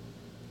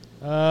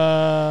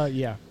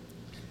 Yeah.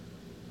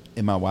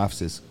 And my wife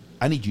says,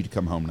 I need you to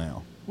come home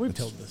now. We've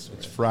told this story.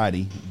 It's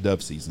Friday,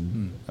 dove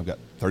season. I've got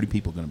 30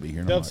 people going to be here.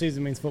 And Dove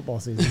season means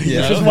football season.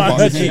 Yeah.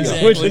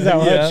 Which is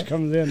how Hutch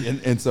comes in.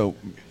 And so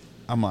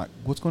I'm like,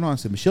 what's going on? I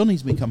said, Michelle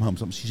needs me to come home.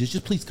 She says,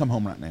 just please come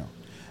home right now.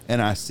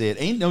 And I said,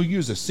 ain't no you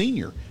as a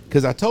senior.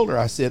 Because I told her,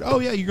 I said, oh,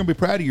 yeah, you're going to be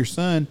proud of your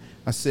son.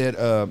 I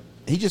said,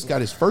 he just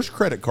got his first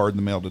credit card in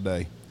the mail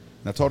today.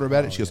 And I told her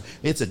about it. She goes,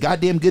 it's a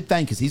goddamn good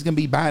thing because he's going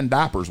to be buying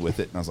diapers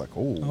with it. And I was like,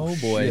 oh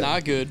boy. shit.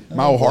 Not good.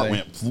 My whole heart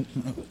went.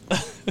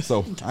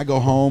 So I go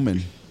home,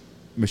 and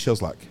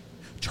Michelle's like,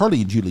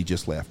 Charlie and Julie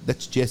just left.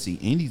 That's Jesse.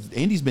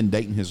 Andy's been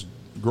dating his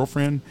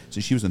girlfriend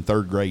since she was in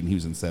 3rd grade, and he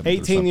was in 7th.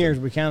 18 years.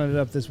 We counted it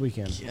up this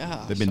weekend.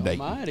 Yeah. They've been dating.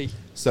 Almighty.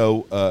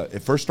 So it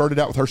first started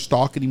out with her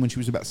stalking him when she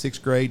was about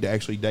 6th grade to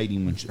actually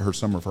dating when her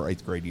summer of her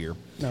 8th grade year.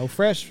 No,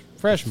 freshman.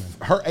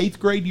 Her 8th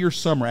grade year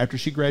summer, after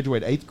she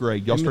graduated 8th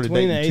grade, y'all In started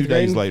between dating 2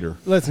 days later.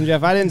 Listen,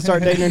 Jeff, I didn't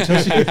start dating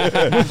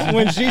until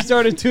when she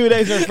started 2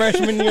 days her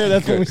freshman year.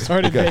 That's when we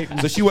started dating.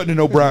 So she wasn't an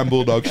O'Brien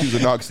Bulldog. She was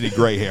a Knox City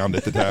Greyhound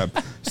at the time.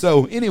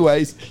 So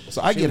anyways,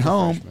 I get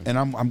home, and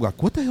I'm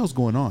like, what the hell's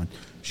going on?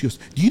 She goes,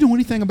 do you know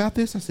anything about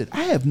this? I said,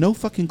 I have no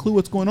fucking clue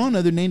what's going on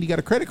other than Andy got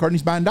a credit card and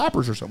he's buying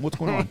diapers or something. What's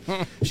going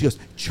on? She goes,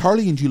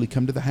 Charlie and Julie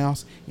come to the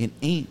house,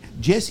 and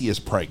Jessie is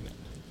pregnant.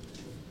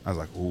 I was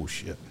like, oh,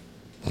 shit.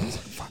 I was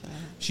like, fuck.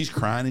 She's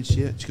crying and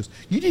shit. She goes,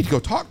 you need to go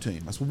talk to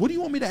him. I said, what do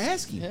you want me to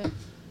ask him? Yeah.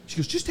 She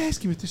goes, just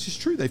ask him if this is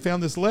true. They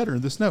found this letter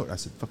and this note. I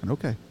said, fucking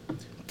okay.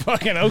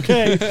 Fucking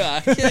okay.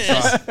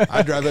 So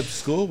I drive up to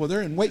school. Well,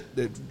 they're in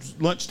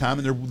lunchtime,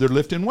 and they're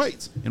lifting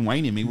weights. And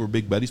Wayne and me were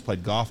big buddies,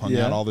 played golf, hung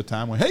out all the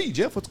time. Went, hey,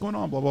 Jeff, what's going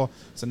on? Blah, blah.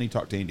 So I need to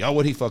talk to Andy. Oh,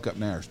 what'd he fuck up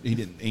now? He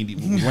didn't. Wayne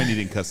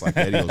didn't cuss like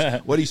that. He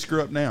goes, what'd he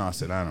screw up now? I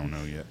said, I don't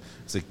know yet.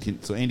 I said,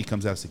 so Andy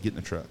comes out and said, get in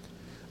the truck.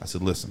 I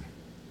said, listen.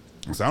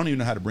 I said, I don't even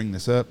know how to bring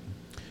this up.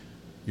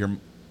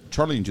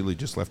 Charlie and Julie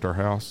just left our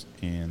house,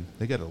 and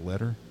they got a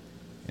letter,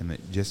 and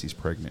that Jesse's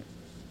pregnant.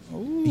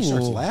 Ooh. He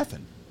starts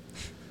laughing.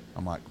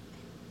 I'm like,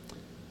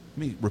 let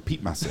me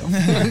repeat myself.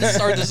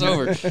 Start this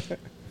over.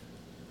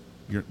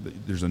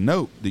 There's a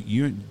note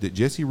that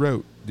Jessie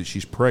wrote that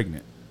she's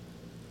pregnant,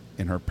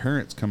 and her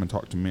parents come and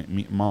talk to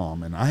me,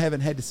 Mom, and I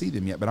haven't had to see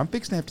them yet, but I'm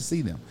fixing to have to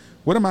see them.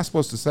 What am I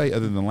supposed to say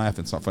other than laugh?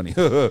 It's not funny.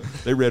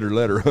 They read her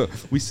letter.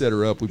 We set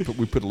her up. We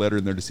put a letter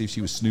in there to see if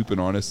she was snooping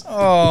on us.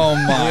 Oh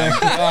my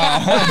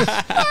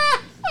God.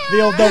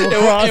 The old double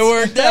cross. It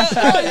worked out.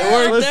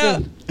 It worked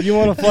out. You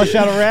want to flush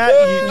out a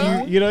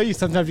rat? You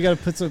sometimes you got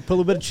to put a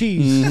little bit of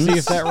cheese to see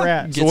if that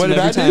rat. So what did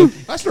I do?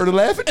 I started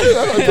laughing too. I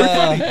thought it was pretty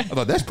funny. I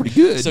thought that's pretty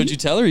good. So did you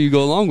tell her, or you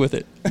go along with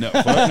it? No,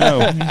 fuck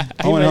no.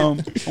 I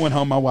went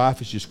home. My wife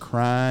is just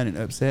crying and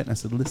upset, and I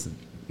said, "Listen,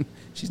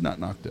 she's not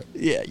knocked up."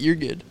 Yeah, you're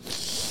good.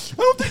 I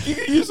don't think you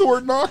can use the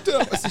word knocked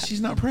up. I said, she's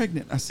not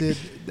pregnant. I said,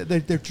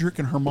 they're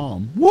jerking her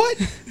mom. What?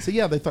 So,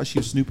 yeah, they thought she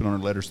was snooping on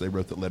her letter, so they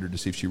wrote the letter to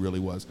see if she really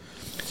was.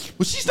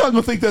 Well, she's not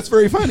going to think that's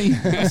very funny.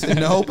 I said,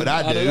 no, but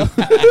I do.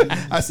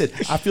 I said,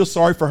 I feel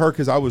sorry for her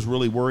because I was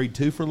really worried,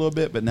 too, for a little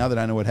bit, but now that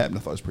I know what happened,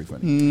 I thought it was pretty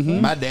funny.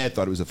 Mm-hmm. My dad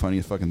thought it was the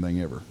funniest fucking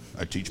thing ever.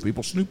 I teach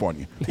people snoop on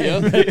you. Yeah.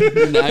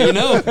 Now you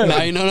know.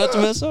 Now you know not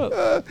to mess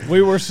up.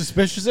 We were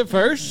suspicious at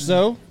first,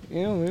 so... we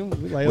you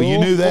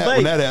knew that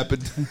when that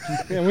happened.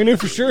 Yeah, we knew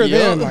for sure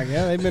then. Like,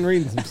 yeah, they've been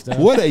reading some stuff.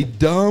 What a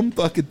dumb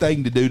fucking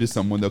thing to do to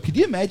someone, though. Could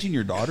you imagine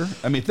your daughter?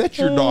 I mean, if that's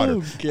your daughter,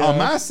 God. On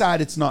my side,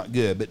 it's not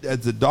good. But as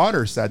the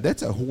daughter's side,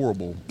 that's a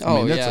horrible.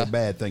 That's a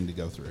bad thing to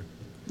go through.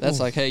 That's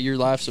like, hey, your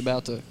life's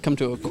about to come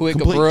to a quick,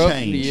 complete abrupt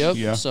change. Yep.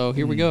 Yeah. So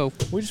here we go.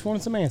 We just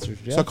wanted some answers,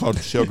 Jeff. So I called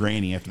Michelle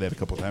Granny after that a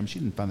couple of times. She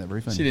didn't find that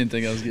very funny. She didn't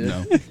think I was good.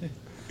 No.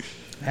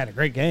 Had a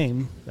great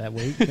game that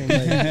week.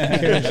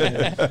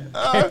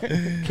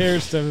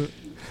 Cares to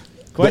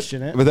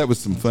question it. But that was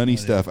some funny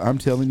stuff. I'm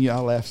telling you, I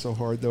laughed so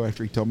hard, though,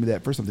 after he told me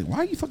that. First, I'm thinking,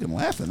 why are you fucking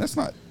laughing? That's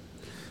not...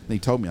 And he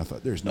told me, I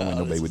thought, there's no way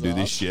nobody would do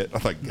this shit. I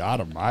thought, God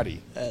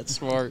almighty. That's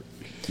smart.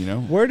 You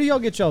know? Where do y'all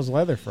get y'all's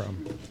leather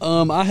from?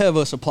 I have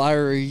a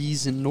supplier.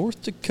 He's in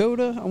North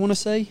Dakota, I want to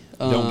say.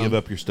 Don't give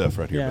up your stuff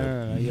right here, Yeah,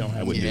 baby. no, you don't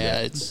have wouldn't do Yeah,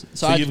 that. it's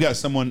So you've got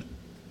someone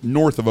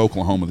north of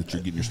Oklahoma that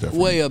you're getting your stuff from.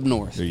 way up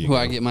north There you who go.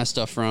 I get my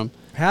stuff from.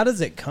 How does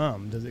it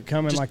come? Does it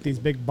come in like these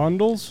big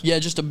bundles? Yeah,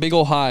 just a big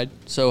old hide.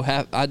 So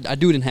I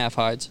do it in half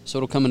hides. So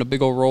it'll come in a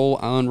big old roll.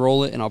 I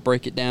unroll it and I'll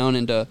break it down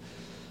into,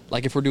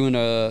 like if we're doing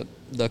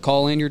the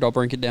call lanyard, I'll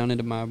break it down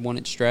into my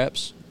 1-inch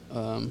straps,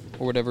 or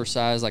whatever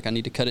size. Like I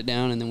need to cut it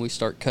down, and then we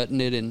start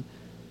cutting it, and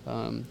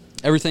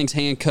everything's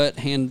hand cut,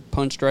 hand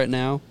punched right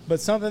now. But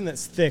something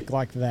that's thick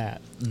like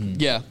that.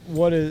 Yeah.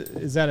 What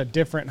is that? A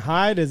different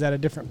hide? Is that a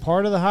different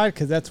part of the hide?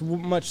 Because that's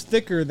much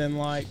thicker than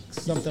like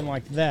something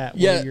like that.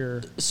 Yeah. Where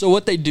you're, So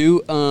what they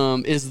do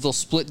is they'll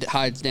split the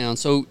hides down.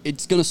 So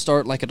it's going to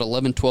start like at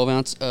 11, 12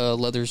 ounce.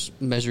 Leather's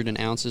measured in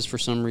ounces for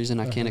some reason.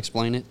 I can't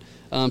explain it.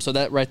 So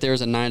that right there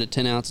is a 9 to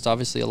 10 ounce. It's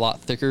obviously a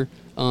lot thicker.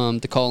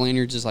 The call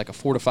lanyards is like a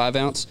 4 to 5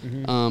 ounce.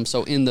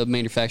 So in the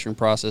manufacturing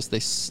process,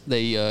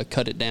 they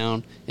cut it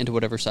down into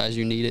whatever size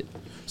you need it.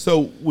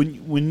 So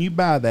when you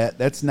buy that,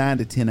 that's 9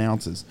 to 10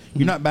 ounces.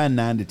 You're not buying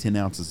 9 to 10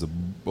 ounces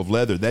of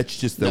leather. That's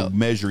just the No.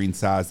 measuring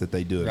size that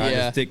they do it. Right,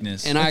 Yeah. the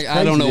thickness. And That's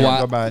I don't crazy. know They why.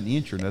 go by an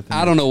inch or nothing.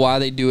 I don't know why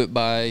they do it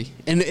by,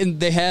 and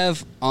they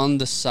have on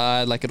the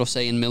side, like it'll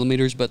say in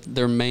millimeters, but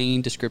their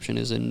main description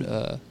is in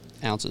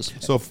ounces.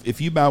 So if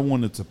you buy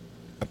one that's a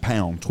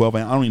pound, 12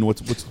 ounce, I don't even know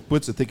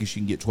what's the thickest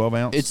you can get. 12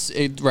 ounce.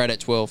 It's right at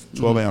 12.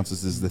 12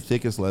 ounces is the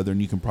thickest leather,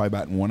 and you can probably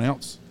buy it in 1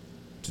 ounce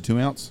to 2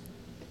 ounce.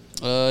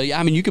 Yeah,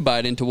 I mean you could buy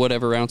it into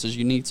whatever ounces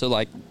you need. So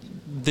like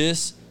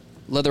this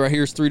leather right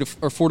here is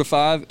 4 to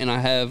 5, and I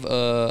have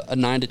a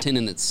 9 to 10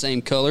 in the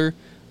same color.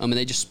 And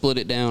they just split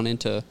it down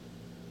into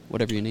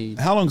whatever you need.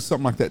 How long does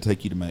something like that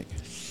take you to make?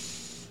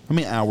 How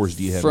many hours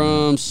do you have?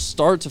 From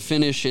start to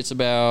finish, it's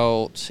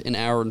about an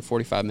hour and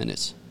 45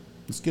 minutes.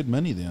 It's good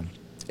money then.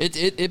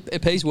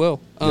 It pays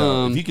well.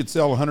 Yeah, if you could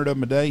sell 100 of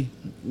them a day,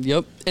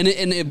 Yep, and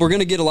we're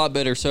gonna get a lot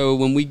better. So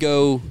when we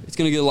go, it's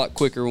gonna get a lot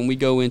quicker. When we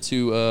go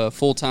into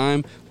full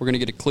time, we're gonna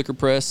get a clicker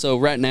press. So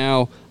right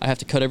now, I have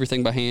to cut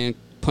everything by hand,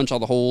 punch all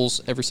the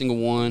holes, every single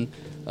one.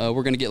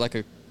 We're gonna get like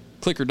a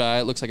clicker die.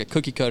 It looks like a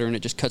cookie cutter, and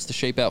it just cuts the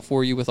shape out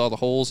for you with all the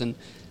holes. And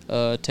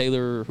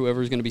Taylor or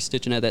whoever is gonna be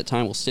stitching at that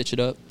time will stitch it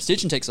up.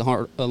 Stitching takes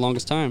the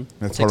longest time.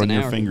 that's It takes hard on an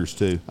your hour. fingers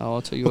too. Oh,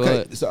 I'll tell you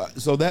Okay,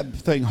 what. so that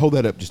thing, hold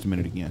that up just a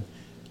minute again.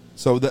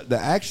 So the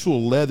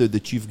actual leather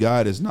that you've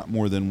got is not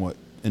more than what,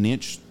 an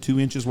inch, 2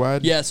 inches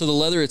wide? Yeah, so the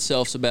leather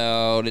itself's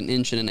about 1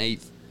 inch and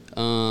 1/8,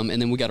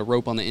 and then we got a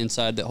rope on the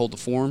inside that hold the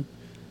form.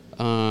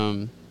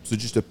 So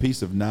just a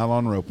piece of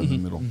nylon rope in the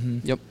middle.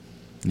 Yep,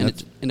 And and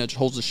that's- it just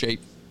holds the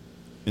shape.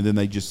 And then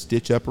they just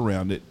stitch up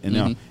around it. And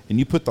Mm-hmm. now, and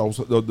you put those,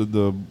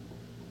 the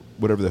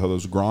whatever the hell,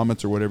 those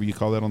grommets or whatever you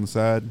call that on the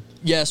side?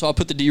 Yeah, so I'll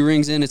put the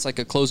D-rings in. It's like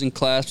a closing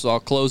clasp, so I'll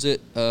close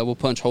it. We'll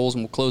punch holes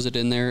and we'll close it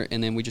in there,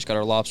 and then we just got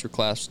our lobster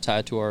clasps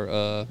tied to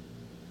our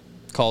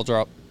call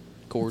drop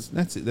cord.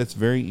 That's it. That's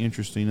very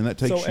interesting. And that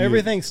takes so you...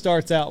 everything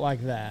starts out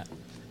like that.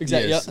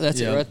 Exactly. Yes. Yep, that's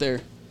Yeah. it right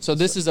there. So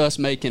this is us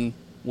making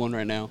one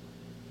right now.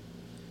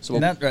 So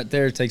And that right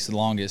there takes the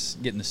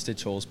longest, getting the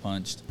stitch holes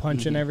punched.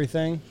 Punching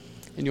everything.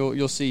 and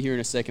you'll see here in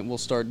a second. We'll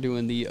start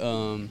doing the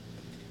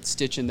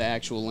stitching the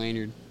actual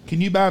lanyard. Can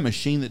you buy a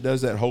machine that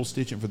does that hole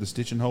stitching for the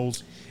stitching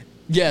holes?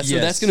 Yeah, so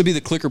Yes. that's going to be the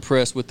clicker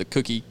press with the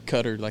cookie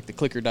cutter, like the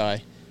clicker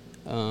die.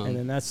 And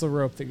then that's the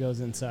rope that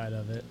goes inside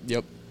of it.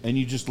 Yep. And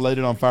you just light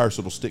it on fire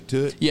so it'll stick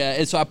to it? Yeah,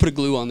 and so I put a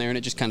glue on there, and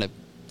it just kind of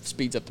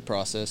speeds up the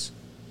process.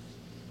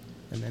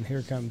 And then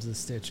here comes the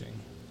stitching.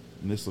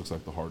 And this looks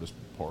like the hardest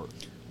part.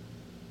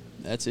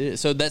 That's it.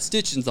 So that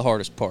stitching's the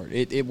hardest part.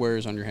 It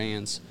wears on your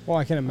hands. Well,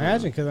 I can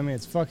imagine because I mean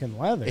it's fucking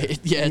leather.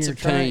 Yeah, And it's you're a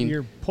pain.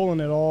 You're pulling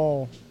it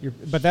all.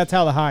 But that's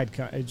how the hide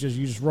cut. It just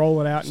you just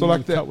roll it out and So you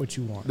like that, cut what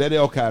you want. that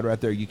elk hide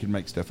right there, you can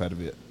make stuff out of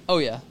it. Oh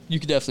yeah, you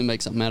could definitely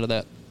make something out of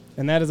that.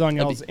 And that is on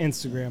That'd y'all's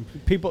Instagram.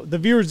 People, the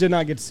viewers did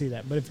not get to see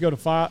that, but if you go to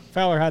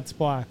Fowler Hide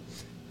Supply,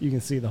 you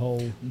can see the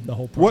whole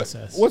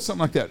process. What's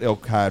something like that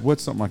elk hide?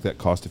 What's something like that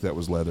cost if that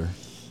was leather?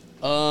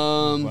 I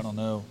don't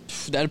know.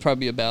 That'd probably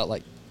be about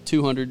like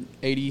 $280,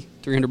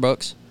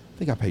 $300. I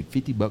think I paid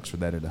 $50 for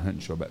that at a hunting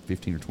show about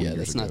 15 or 20 Yeah, years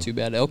that's ago. not too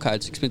bad. Elk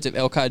hide's expensive.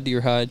 Elk hide,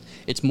 deer hide,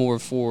 it's more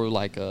for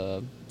like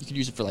you could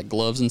use it for like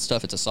gloves and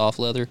stuff. It's a soft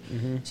leather,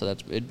 so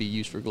it'd be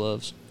used for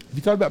gloves. Have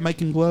you thought about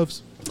making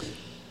gloves?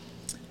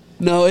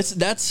 No, that's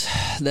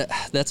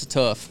a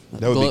tough.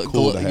 That would be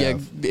cool to have.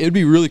 Yeah, it'd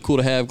be really cool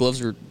to have.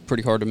 Gloves are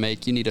pretty hard to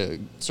make. You need a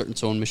certain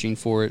sewing machine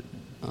for it.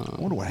 I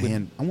wonder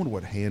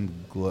what hand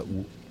glove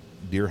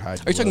deer hide.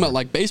 Are you talking about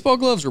like baseball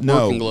gloves or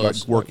no, working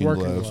gloves? like working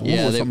Working gloves? gloves. I wonder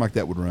Yeah, what they- something like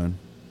that would run.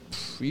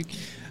 You-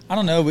 I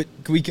don't know, but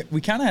we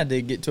kind of had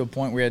to get to a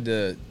point where we had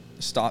to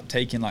stop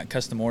taking like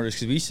custom orders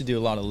because we used to do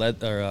a lot of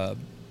leather,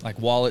 like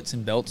wallets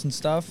and belts and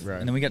stuff. Right.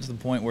 And then we got to the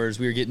point where as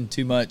we were getting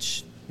too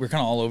much, we were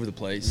kind of all over the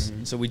place.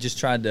 So we just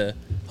tried to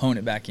hone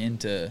it back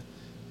into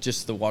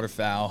just the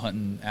waterfowl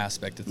hunting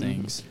aspect of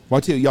things. Well,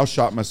 I tell you, y'all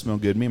shop must smell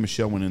good. Me and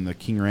Michelle went in the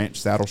King Ranch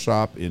Saddle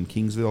Shop in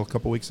Kingsville a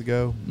couple weeks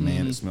ago.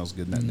 Man, it smells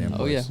good in that damn place.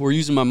 Oh yeah, we're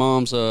using my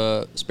mom's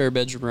spare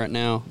bedroom right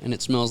now, and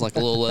it smells like a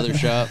little leather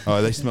shop.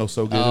 Oh, they smell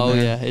so good Oh in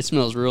there. yeah, it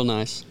smells real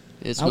nice.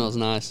 It smells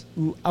nice.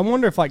 I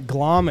wonder if like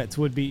grommets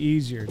would be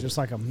easier, just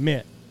like a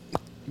mitt.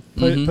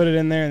 Put it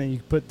in there, and then you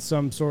put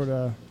some sort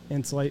of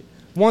insulate.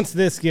 Once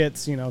this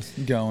gets,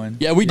 Going.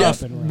 Yeah, we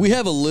Up and running. we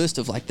have a list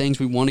of like things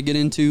we want to get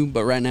into,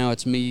 but right now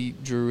it's me,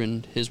 Drew,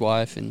 and his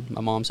wife, and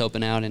my mom's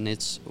helping out, and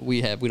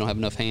we don't have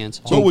enough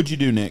hands. So what would you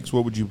do next?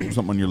 What would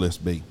something on your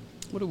list be?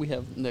 What do we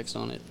have next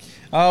on it?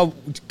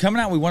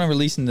 Coming out, we want to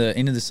release in the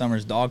end of the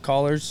summer's dog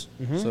collars.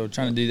 So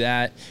trying to do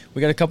that.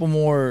 We got a couple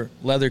more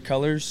leather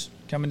colors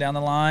coming down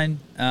the line,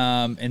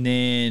 and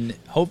then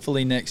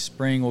hopefully next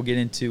spring we'll get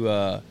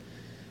into.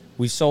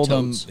 We sold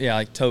Totes. them,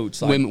 like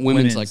totes, like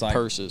women's like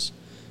purses.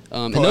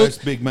 And that's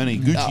big money.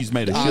 Gucci's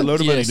made a shitload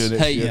of money doing that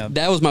Hey, shit.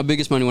 that was my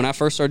biggest money when I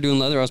first started doing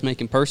leather. I was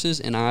making purses,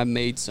 and I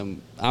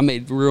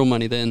made real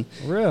money then.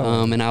 Really?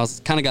 And I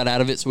was kind of got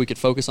out of it so we could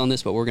focus on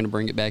this, but we're going to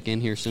bring it back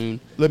in here soon.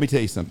 Let me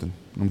tell you something.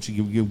 I'm going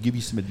to give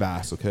you some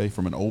advice, okay,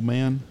 from an old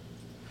man.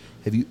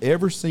 Have you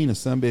ever seen a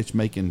sumbitch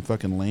making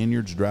fucking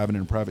lanyards driving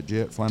in a private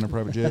jet, flying in a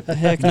private jet?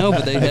 Heck no,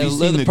 but they Have have you a seen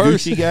leather the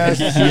purse. Gucci guys?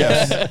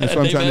 Yes. That's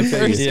what I'm trying to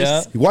tell you.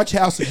 Yeah. You watch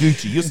House of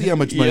Gucci. You'll see how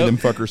much money them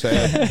fuckers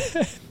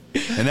had.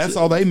 And that's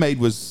all they made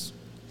was,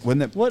 wasn't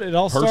that What it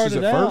all purses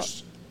started at out.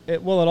 first?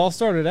 It all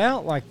started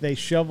out like they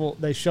shoveled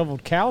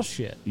cow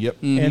shit. Yep.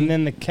 And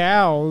then the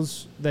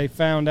cows they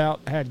found out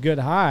had good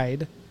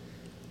hide,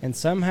 and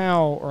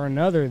somehow or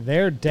another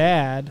their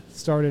dad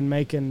started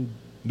making.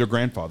 Their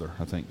grandfather,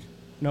 I think.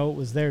 No, it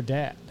was their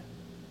dad.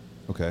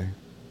 Okay.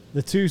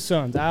 The two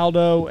sons,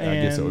 Aldo I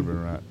guess that would and have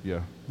been right.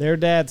 Yeah. their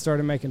dad,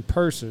 started making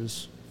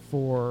purses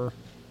for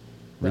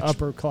the Rich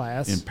upper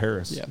class. in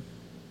Paris. Yeah.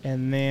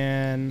 And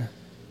then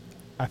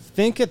I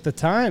think at the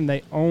time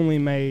they only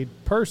made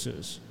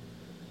purses.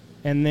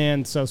 And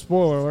then, so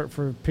spoiler alert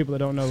for people that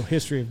don't know the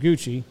history of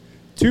Gucci,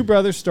 two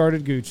brothers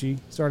started Gucci,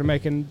 started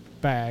making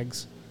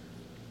bags.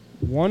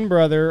 One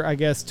brother, I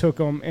guess, took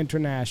them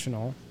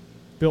international,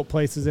 built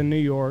places in New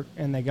York,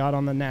 and they got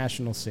on the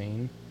national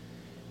scene.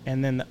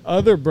 And then the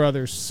other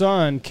brother's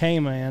son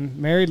came in,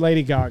 married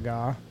Lady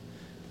Gaga.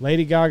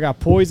 Lady Gaga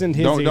poisoned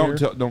his ear.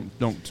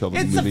 Don't tell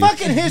them. It's the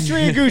fucking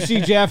history of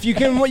Gucci, Jeff. You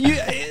can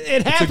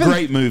it happened. It's a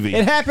great movie.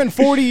 It happened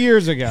 40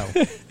 years ago.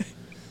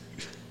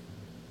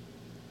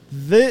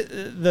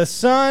 The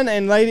son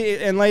and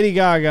Lady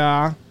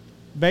Gaga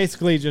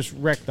basically just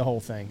wrecked the whole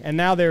thing, and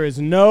now there is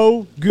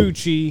no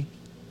Gucci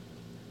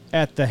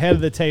at the head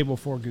of the table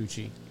for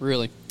Gucci.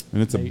 Really?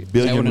 And it's They- $1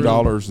 billion in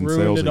ruined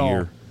sales it a all.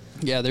 year.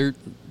 Yeah,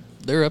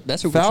 they're up.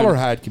 That's what Fowler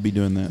Hide could be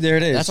doing that. There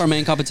it is. That's our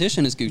main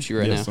competition is Gucci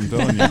right Yes, now. I'm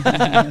telling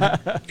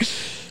you.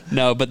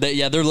 No, but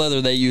their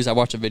leather they use. I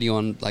watched a video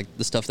on like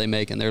the stuff they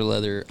make and their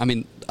leather. I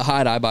mean, a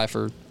hide I buy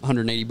for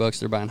 $180.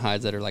 They're buying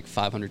hides that are like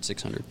 $500,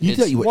 $600. You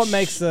tell you What's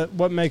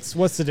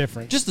the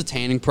difference? Just the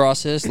tanning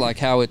process, like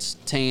how it's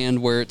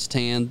tanned, where it's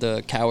tanned,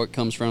 the cow it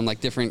comes from. Like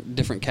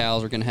different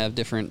cows are going to have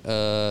different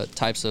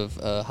types of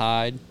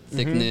hide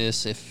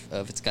thickness. If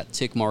it's got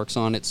tick marks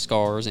on it,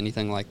 scars,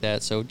 anything like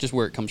that. So just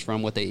where it comes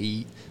from, what they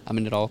eat. I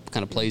mean, it all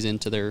kind of plays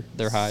into their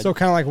hide. So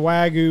kind of like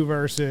Wagyu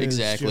versus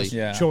Exactly. just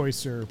Yeah.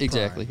 choice or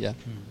Exactly. prime.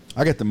 Yeah.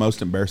 I got the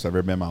most embarrassed I've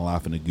ever been in my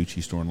life in a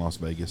Gucci store in Las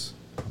Vegas.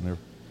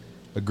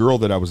 A girl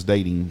that I was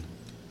dating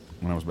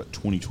when I was about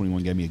 20,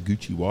 21 gave me a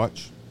Gucci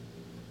watch,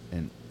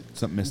 and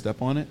something messed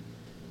up on it.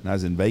 And I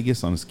was in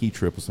Vegas on a ski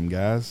trip with some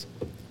guys.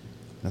 And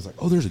I was like,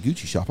 "Oh, there's a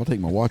Gucci shop. I'll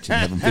take my watch and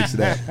have them fix it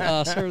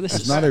out." Sir, this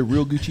It's is not a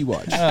real Gucci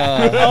watch.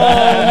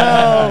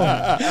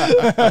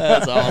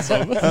 that's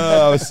awesome.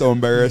 I was so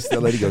embarrassed.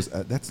 That lady goes,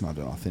 "That's not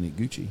an authentic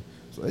Gucci."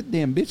 So that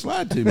damn bitch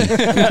lied to me.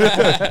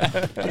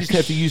 I just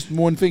have to use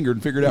one finger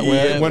and figure it out.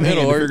 Yeah, One hand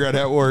it'll to work. figure out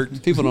how it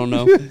worked. People don't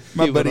know.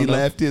 My People buddy don't know.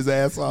 laughed his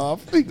ass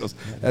off. He goes,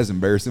 "That was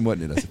embarrassing,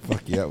 wasn't it?" I said,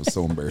 "Fuck yeah, it was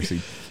so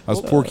embarrassing." I was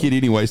a poor kid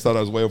anyways. Thought I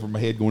was way over my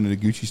head going to the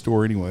Gucci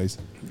store anyways.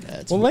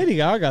 That's Well, Lady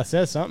Gaga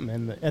says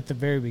something at the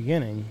very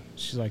beginning.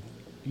 She's like,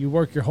 "You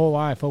work your whole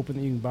life hoping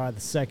that you can buy the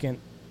second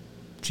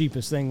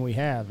cheapest thing we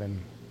have, and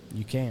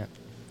you can't."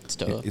 it's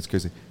tough. It's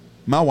crazy.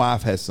 My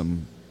wife has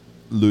some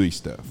Louis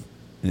stuff,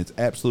 and it's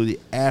absolutely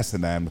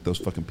asinine what those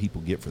fucking people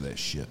get for that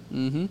shit.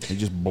 Mm-hmm. It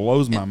just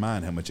blows my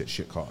mind how much that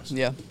shit costs.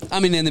 Yeah, I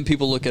mean, and then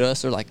people look at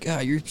us. They're like,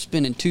 "God, you're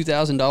spending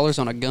 $2,000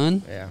 on a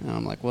gun." Yeah. and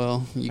I'm like,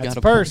 "Well, you That's got a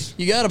a purse. point.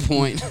 You got a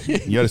point."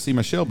 You got to see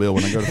my shell bill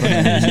when I go to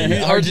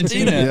fucking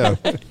Argentina.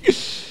 yeah.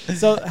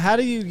 So how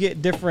do you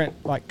get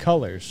different like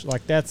colors?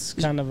 Like that's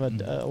kind of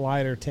a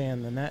lighter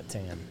tan than that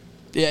tan.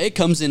 Yeah, it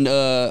comes in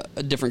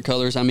different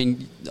colors. I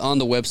mean, on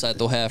the website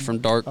they'll have from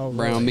dark Oh,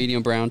 brown, really?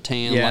 medium brown,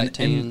 tan, Yeah, light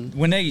tan. and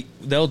when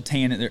they'll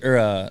tan it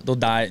or they'll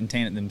dye it and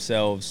tan it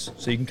themselves,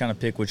 so you can kind of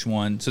pick which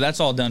one. So that's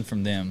all done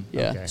from them.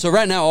 Yeah. Okay. So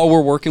right now, all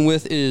we're working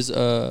with is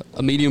a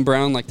medium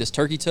brown, like this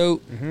turkey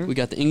tote. Mm-hmm. We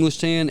got the English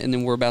tan, and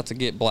then we're about to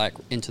get black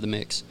into the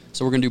mix.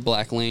 So we're gonna do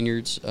black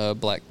lanyards,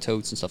 black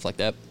totes, and stuff like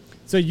that.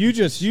 So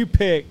you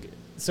pick.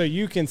 so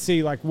you can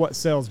see like what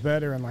sells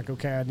better and like,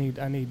 okay,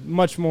 I need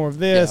much more of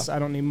this. Yeah. I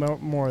don't need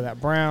more of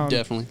that brown.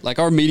 Definitely. Like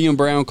our medium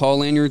brown call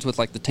lanyards with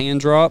like the tan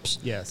drops.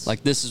 Yes.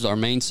 Like this is our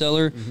main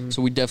seller.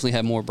 So we definitely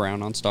have more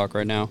brown on stock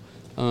right now.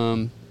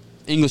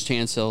 English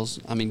tan sells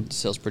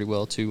pretty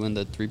well too. And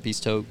the 3-piece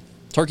tote.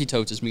 Turkey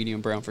totes is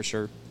medium brown for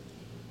sure.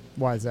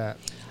 Why is that?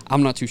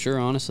 I'm not too sure,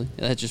 honestly.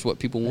 That's just what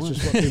people want.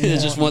 Just what people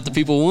It's just what the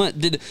people want.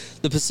 Did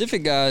the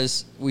Pacific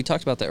guys, we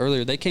talked about that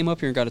earlier, they came up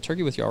here and got a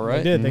turkey with y'all, right?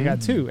 They did. They got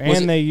 2. Was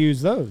And it- they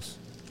used those.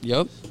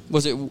 Yep.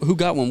 Was it, who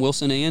got one,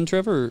 Wilson and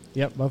Trevor? Or?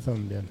 Yep, both of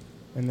them did.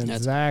 And then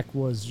That's- Zach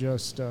was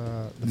just.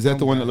 Is that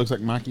the one that looks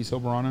like Mikey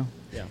Silverano?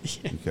 Yeah.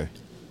 Okay.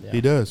 Yeah.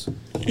 He does.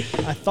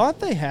 I thought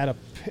they had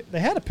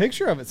a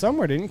picture of it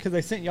somewhere, didn't? Because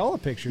they sent y'all a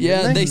picture.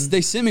 Yeah, didn't they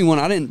sent me one.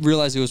 I didn't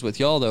realize it was with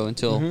y'all, though,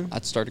 until I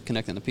started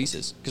connecting the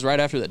pieces. Because right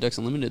after that Ducks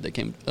Unlimited, they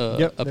came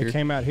Yep, up they here.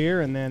 came out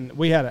here, and then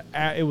we had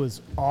it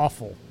was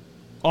awful,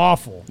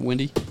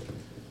 Windy.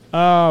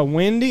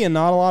 windy and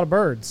not a lot of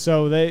birds.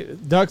 So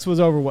Ducks was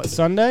over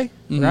Sunday,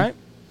 right?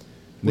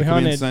 They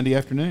come in Sunday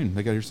afternoon.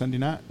 They got here Sunday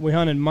night. We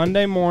hunted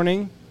Monday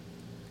morning.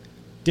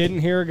 Didn't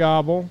hear a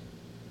gobble.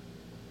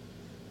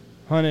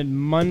 Hunted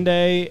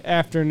Monday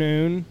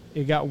afternoon.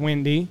 It got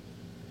windy.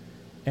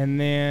 And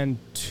then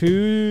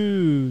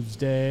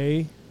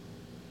Tuesday,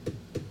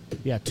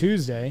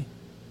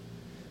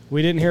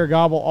 we didn't hear a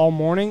gobble all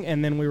morning,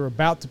 and then we were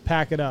about to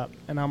pack it up.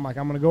 And I'm like,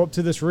 I'm going to go up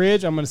to this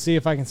ridge. I'm going to see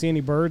if I can see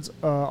any birds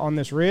on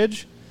this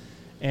ridge.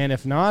 And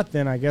if not,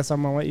 then I guess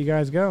I'm going to let you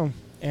guys go.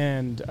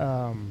 And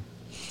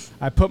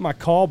I put my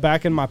call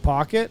back in my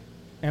pocket,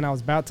 and I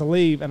was about to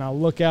leave, and I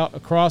look out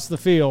across the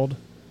field,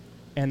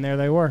 and there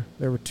they were.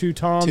 There were 2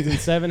 toms and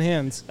 7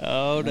 hens.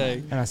 Oh,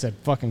 dang. And I said,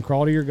 fucking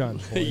crawl to your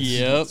guns, boys.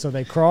 Yep. So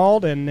they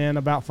crawled, and then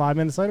about 5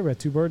 minutes later, we had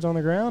 2 birds on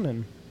the ground,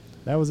 and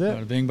that was it.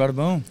 Bada bing, bada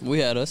boom. We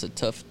had us a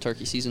tough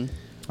turkey season.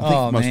 I think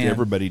Oh, most man.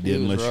 everybody did, It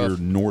was unless rough.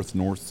 you're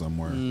north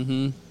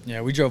somewhere.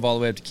 Yeah, we drove all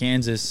the way up to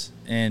Kansas,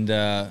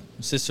 and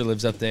sister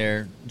lives up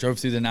there. Drove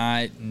through the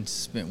night and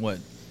spent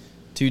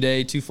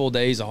 2 full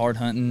days of hard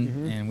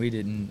hunting, and we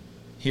didn't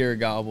hear a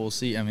gobble.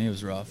 It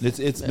was rough.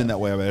 It's been that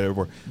way about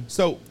everywhere.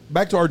 So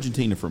back to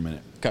Argentina for a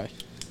minute. Okay.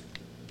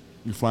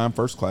 You're flying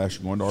first class.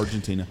 You're going to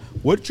Argentina.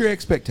 What's your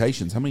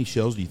expectations? How many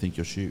shells do you think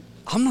you'll shoot?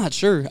 I'm not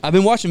sure. I've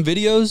been watching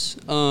videos,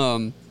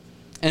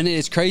 and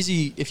it's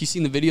crazy. If you've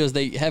seen the videos,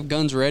 they have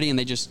guns ready, and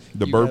they just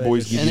The bird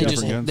boys just- give and you they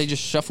different guns. they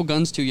just shuffle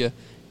guns to you,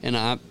 and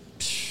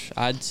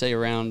I'd say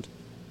around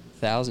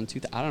 1,000,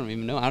 2,000. I don't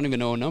even know. I don't even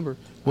know a number.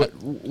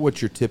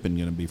 What's your tipping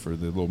going to be for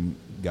the little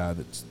guy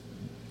that's?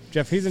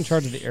 Jeff, he's in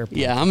charge of the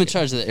airplane. Yeah, I'm in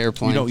charge of the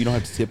airplane. You don't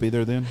have to tip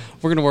either. Then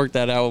We're gonna work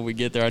that out when we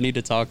get there. I need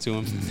to talk to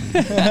him.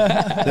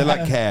 they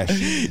like cash.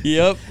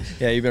 Yep.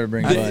 Yeah, you better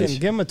bring a Listen, bunch.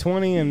 give him a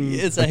 20 and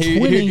It's a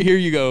here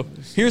you go.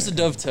 Here's a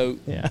dove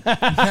tote. yeah.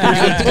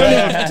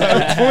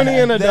 a 20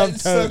 and a That dove tote.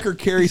 sucker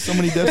carries so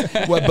many doves.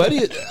 Well,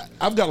 buddy,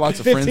 I've got lots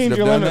of friends that 15's have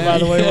your done limit, that. by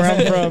the way,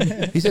 where I'm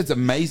from. He said it's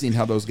amazing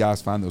how those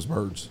guys find those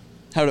birds.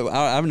 I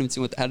haven't even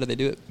seen how do they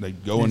do it? They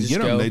go and just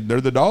get them. go. They're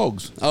the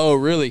dogs. Oh,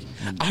 really?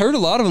 I heard a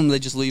lot of them they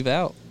just leave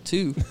out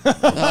too.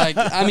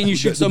 You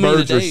shoot so the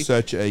many a birds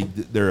are day.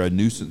 they're a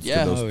nuisance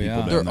Yeah. to those Oh, people yeah.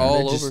 down They're there.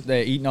 all They're over.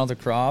 They're eating all the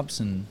crops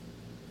and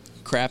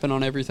Crapping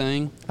on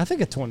everything. I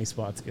think a 20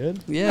 spot's good.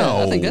 Yeah,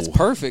 I think that's No.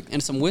 perfect.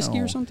 And some whiskey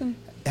No. or something.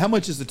 How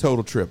much is the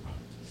total trip?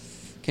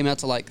 Came out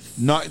to like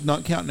Not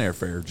counting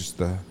airfare, just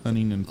the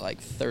hunting and.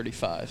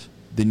 35.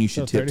 Then you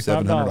should So tip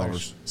 $35.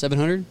 $700.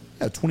 700.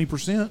 Yeah,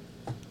 20%.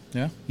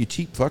 yeah. You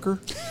cheap fucker.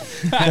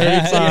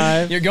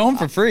 35. You're going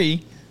for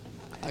free.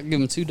 I'll give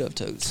them 2 dove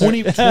totes.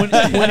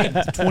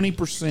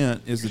 20%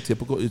 is the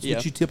typical. It's Yeah.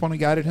 what you tip on a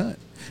guided hunt.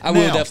 I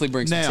will definitely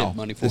bring some tip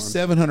money for the him.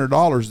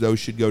 $700 though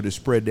should go to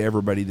spread to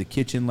everybody, the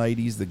kitchen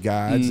ladies, the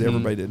guides,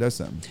 everybody that does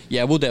something.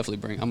 Yeah, we'll definitely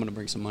bring. I'm gonna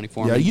bring some money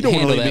for him. Yeah, and you don't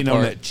want to handle leave me that on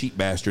part. that cheap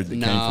bastard that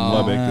came No. from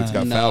Lubbock that's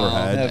got No. Fowler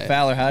Hide. That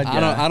Fowler Hide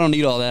guy. I don't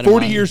need all that.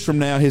 40 in my- years from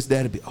now, his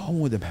dad would be,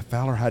 with the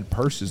Fowler Hide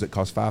purses that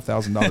cost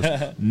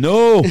 $5,000.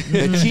 No,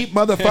 the cheap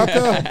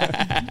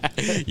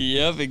motherfucker.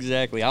 Yep,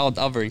 exactly. I'll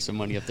bring some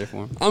money up there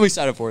for him. I'm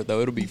excited for it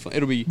though. It'll be fun.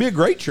 It'll be. Be a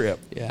great trip.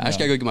 Yeah, I just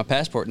gotta go get my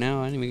passport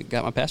now. I didn't even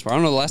got my passport. I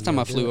don't know the last time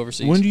I flew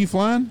overseas. When do you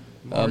flying?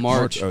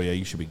 March. Oh yeah,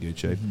 you should be in good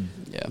shape.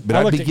 Yeah. But I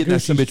I'd looked be at getting that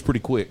some Gucci's- bitch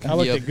pretty quick. I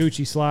looked Yep. at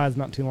Gucci slides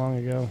not too long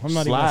ago. I'm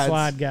not even Slides? a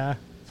slide guy.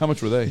 How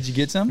much were they? Did you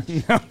get some?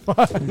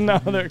 No,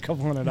 they're a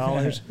couple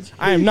 $100.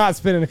 I am not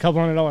spending a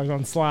couple $100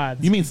 on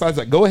slides. You mean slides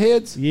like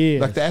go-aheads? Yeah.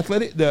 Like the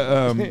athletic,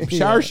 the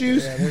shower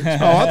shoes? Oh,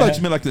 I thought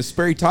you meant like the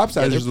Sperry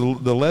topsiders,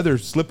 the leather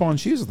slip-on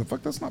shoes. What the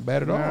fuck? That's not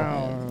bad at all.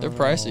 No, They're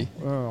pricey.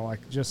 Oh,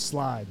 like just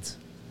slides.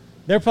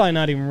 They're probably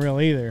not even real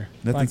either.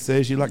 Nothing Like,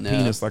 says you like No.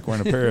 penis like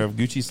wearing a pair of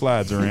Gucci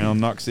slides around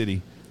Knox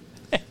City.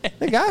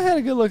 the guy had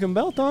a good looking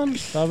belt on.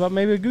 Thought about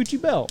maybe a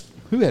Gucci belt.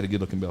 Who had a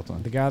good-looking belt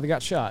on? The guy that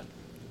got shot.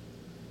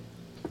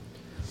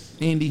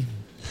 Andy,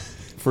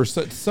 for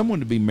someone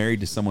to be married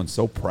to someone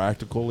so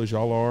practical as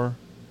y'all are,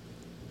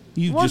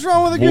 you What's just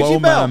wrong with a blow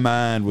Gucci my belt?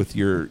 mind with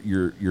your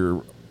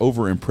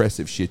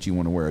over-impressive shit you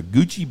want to wear. A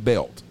Gucci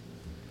belt.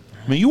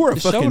 I mean, you wore a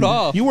Just show fucking it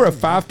off. you wore a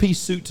 5-piece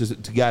suit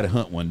to guide a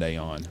hunt one day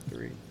on.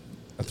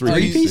 A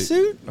three-piece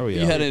suit? Oh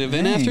yeah. You had an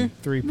event after?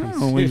 3 piece.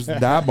 No, when the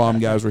dive bomb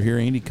guys were here,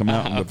 Andy come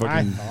out and the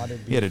fucking. thought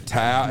it'd be- He had a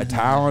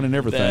tie on and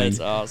everything. That's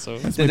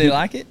awesome. Did they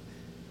like it?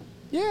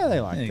 Yeah, they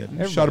liked Yeah, it.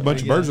 you Shot a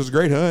bunch of birds. It was a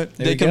great hunt.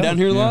 Did they come down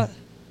here a lot?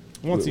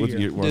 Once a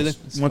year.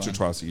 Once or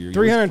twice a year.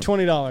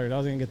 $320. I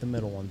was gonna get the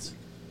middle ones.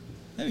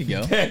 There you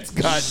go. That's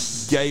got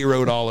gay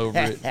road all over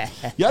it.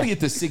 You ought to get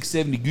the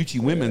 670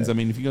 Gucci women's. I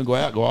mean, if you're going to go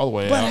out, go all the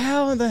way But out.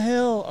 how in the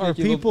hell are you look-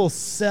 people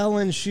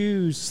selling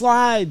shoes?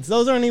 Slides.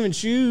 Those aren't even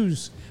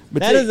shoes.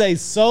 But That is a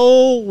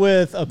sole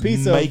with a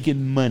piece of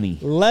making money.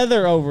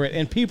 leather over it,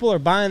 and people are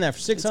buying that for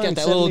It's $670. got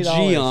that little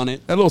G on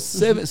it. That little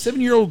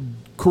 7-year-old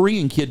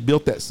Korean kid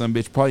built that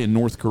sumbitch probably in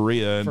North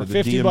Korea into the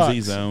 $50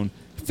 DMZ zone.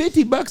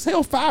 $50,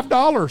 hell,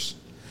 $5.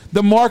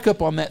 The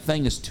markup on that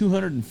thing is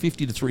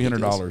 $250 to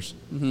 $300.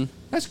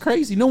 That's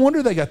crazy. No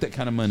wonder they got that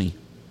kind of money.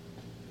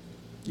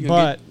 You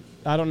gonna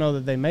But I don't know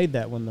that they made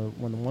that when the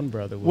one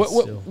brother was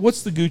still.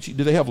 What's the Gucci?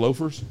 Do they have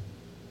loafers?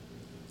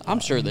 I'm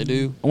sure they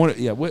do. I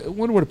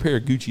wonder what a pair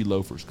of Gucci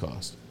loafers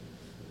cost.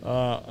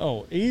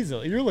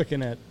 Easily. You're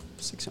looking at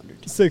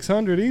 600.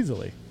 600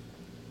 easily.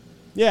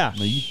 Yeah.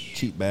 Now, you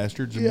cheap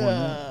bastards. And more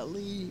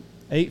than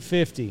that.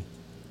 $850.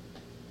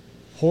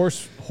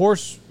 Horse.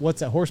 What's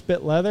that? Horse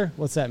bit leather?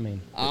 What's that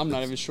mean? I'm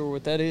not even sure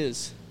what that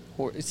is.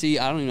 See,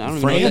 I don't even know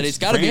what that is. It's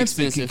got to be France,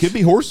 expensive. It could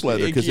be horse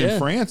leather because Yeah. in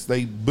France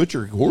they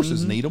butcher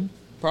horses and eat them.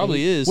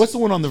 Probably is. What's the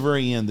one on the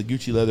very end? The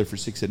Gucci leather for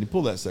 $670.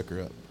 Pull that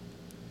sucker up.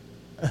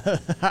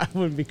 I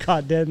wouldn't be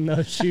caught dead in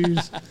those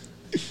shoes.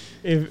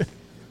 If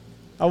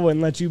I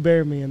wouldn't let you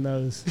bury me in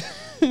those.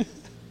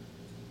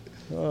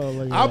 Oh,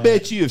 look at I'll that.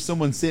 bet you if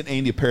someone sent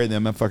Andy a pair of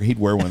them, motherfucker, he'd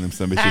wear one of them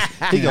some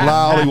bitches. He can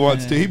lie all he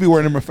wants to. He'd be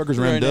wearing them motherfuckers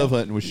around Right dove now.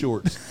 hunting with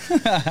shorts.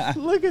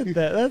 Look at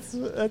that.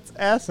 That's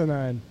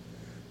asinine.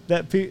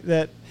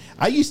 That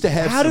I used to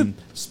have How some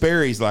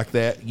Sperry's like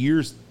that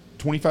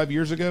 25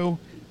 years ago.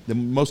 The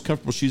most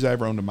comfortable shoes I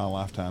ever owned in my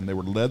lifetime. They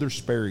were leather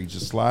Sperry's,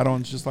 just slide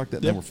on just like that.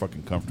 And They were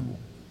fucking comfortable.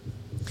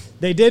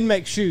 they did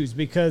make shoes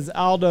because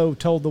Aldo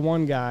told the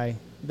one guy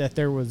that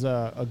there was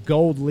a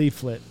gold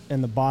leaflet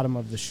in the bottom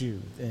of the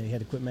shoe, and he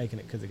had to quit making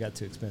it because it got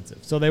too expensive.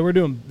 So they were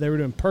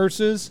doing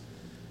purses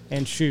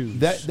and shoes.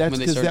 That's When they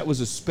because started- that was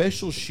a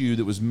special shoe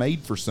that was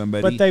made for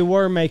somebody. but they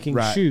were making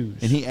right. shoes.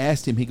 And he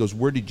asked him, he goes,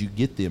 "Where did you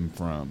get them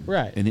from?"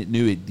 Right. And he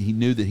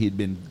knew that he had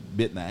been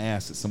bit in the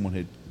ass that someone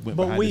had went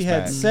But behind we his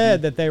had back.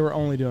 said that they were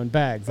only doing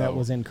bags. That Oh.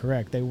 was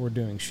incorrect. They were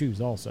doing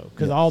shoes also.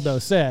 Because Aldo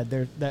said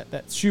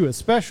that shoe is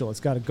special. It's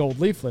got a gold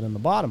leaflet in the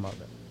bottom of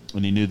it.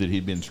 And he knew that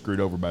he'd been screwed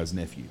over by his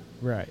nephew.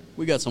 Right.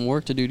 We got some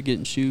work to do to get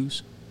in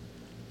shoes.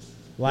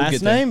 Last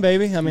get there. name,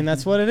 baby. I mean,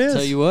 that's what it is.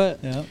 Tell you what,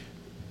 Yeah.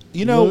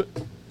 You know, Look-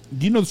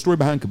 do you know the story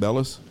behind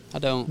Cabela's? I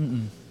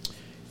don't.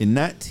 In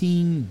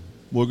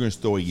we're going to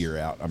throw a year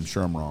out. I'm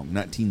sure I'm wrong.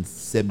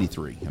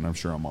 1973, and I'm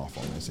sure I'm off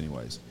on this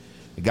anyways.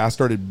 A guy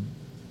started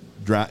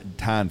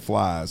tying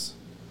flies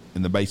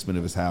in the basement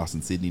of his house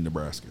in Sidney,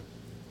 Nebraska.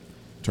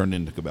 Turned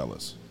into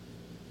Cabela's.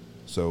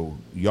 So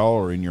y'all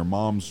are in your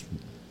mom's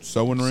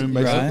sewing room,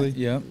 Right,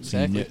 basically. yep.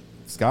 Exactly.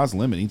 Sky's the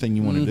limit. Anything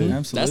you want to do.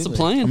 Absolutely. That's the I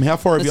plan. mean, how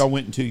far have That's- y'all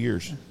went in 2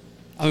 years?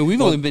 I mean,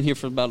 we've only been here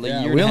for about a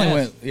Yeah, year we and a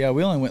only half.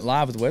 we only went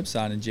live with the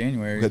website in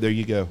January. Okay, there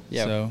you go.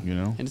 Yeah. So, You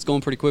know, And it's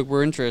going pretty quick.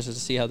 We're interested to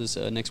see how this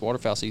next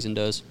waterfowl season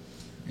does.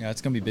 yeah, it's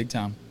gonna be big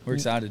time. We're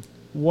excited.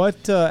 What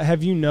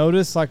have you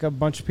noticed? Like a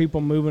bunch of people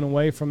moving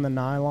away from the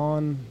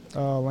nylon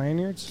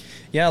lanyards.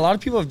 Yeah, a lot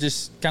of people have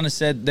just kind of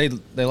said they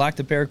like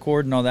the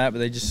paracord and all that, but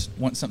they just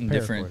want something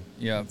different. Paracord.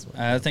 Yeah,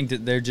 I think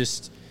that they're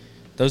just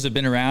those have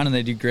been around and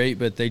they do great,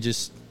 but they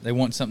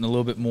want something a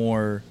little bit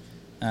more,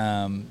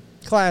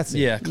 Classy.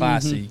 yeah,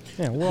 classy.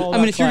 Yeah. We're all I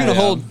mean, if you're going to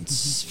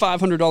classy.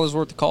 hold $500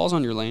 worth of calls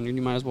on your lanyard,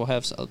 you might as well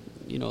have a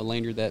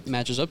lanyard that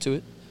matches up to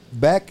it.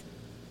 back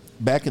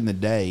in the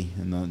day,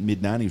 in the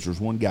mid '90s, there was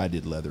one guy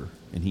did leather,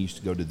 and he used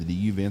to go to the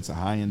DU events, the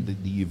high end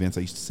DU events.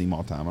 I used to see him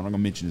all the time. I'm not going to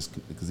mention this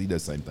because he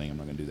does the same thing. I'm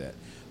not going to do that.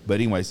 But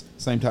anyways,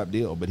 same type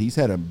deal. But he's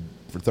had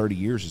for 30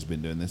 years. Has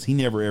been doing this. He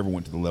never ever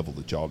went to the level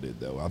that y'all did,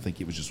 though. I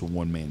think it was just a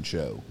one man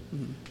show.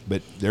 Mm-hmm.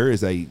 But there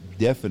is a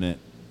definite.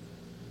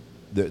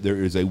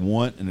 There is a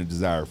want and a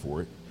desire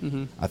for it.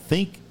 Mm-hmm. I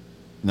think.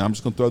 Now I'm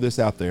just going to throw this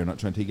out there. I'm not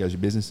trying to tell you guys your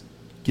business.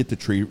 Get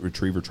the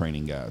retriever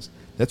training guys.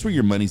 That's where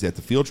your money's at.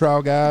 The field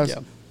trial guys Yeah.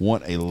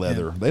 want a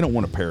leather. Yeah. They don't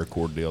want a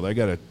paracord deal. They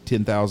got a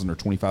 $10,000 or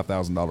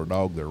 $25,000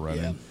 dog they're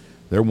running. Yeah.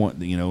 They want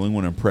they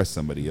want to impress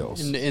somebody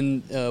else.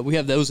 And we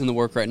have those in the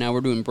work right now.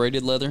 We're doing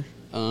braided leather.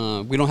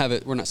 We don't have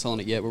it. We're not selling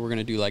it yet, but we're going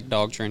to do like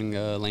dog training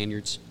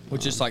lanyards. With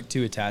just like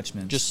 2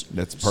 attachments. Just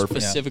That's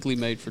perfect. specifically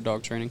made for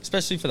dog training.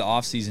 especially for the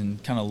off-season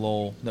kind of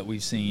lull that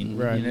we've seen.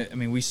 Right. You know, I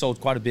mean, we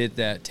sold quite a bit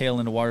that tail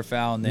into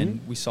waterfowl, and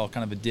then we saw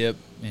kind of a dip,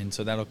 and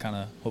so that'll kind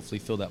of hopefully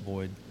fill that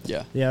void.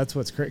 Yeah. Yeah, that's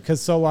what's great.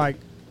 Because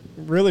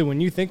really,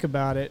 when you think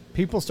about it,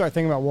 people start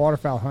thinking about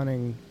waterfowl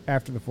hunting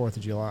after the 4th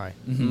of July.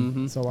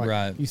 Mm-hmm. So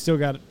Right. you still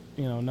got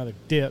another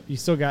dip. You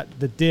still got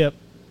the dip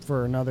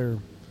for another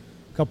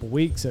couple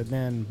weeks,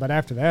 but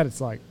after that, it's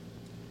like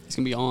It's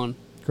going to be on.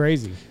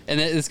 crazy. And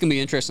it's going to be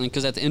interesting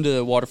because at the end of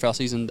the waterfowl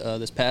season,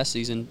 this past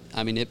season,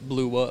 I mean, it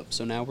blew up.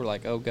 So now we're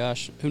like, oh,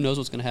 gosh, who knows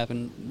what's going to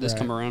happen this Right.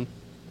 come around.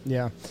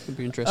 Yeah, it'd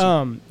be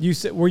interesting. You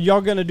said, were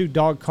y'all going to do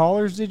dog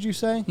collars? Did you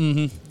say?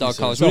 Mm-hmm. Dog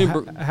collars.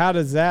 So how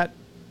does that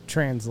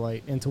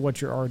translate into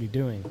what you're already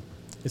doing,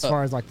 as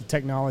far as like the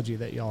technology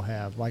that y'all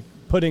have, like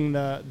putting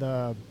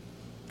the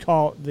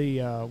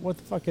what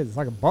the fuck is it? It's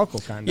like a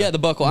buckle kind of. Yeah, the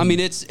buckle. I mean,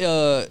 it's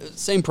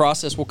same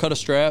process. We'll cut a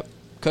strap,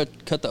 cut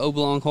the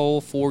oblong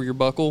hole for your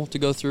buckle to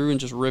go through, and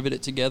just rivet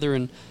it together.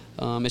 And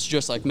it's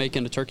just like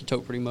making a turkey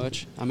tote, pretty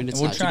much. I mean,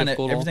 it's not too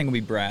difficult. Everything will be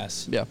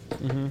brass. Yeah,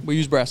 we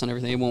use brass on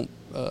everything. It won't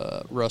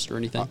rust or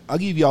anything. I'll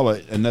give y'all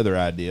another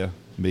idea,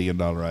 $1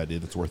 million idea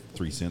that's worth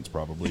 3 cents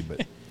probably,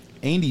 but.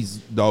 Andy's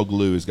dog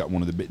Lou has got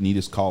one of the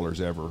neatest collars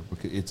ever.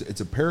 Because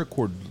it's a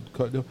paracord,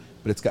 but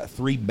it's got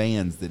 3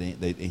 bands that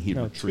he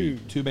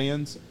retrieved. 2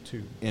 bands,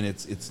 and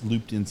it's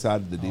looped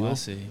inside the deal. I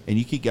see. And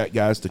you can get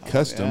guys to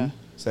custom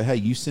say, hey,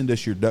 you send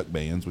us your duck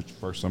bands, which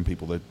for some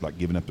people they're like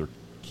giving up their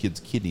kid's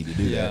kidney to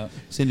do that.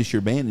 Send us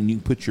your band, and you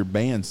can put your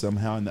band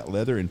somehow in that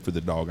leather and for the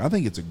dog. I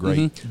think it's a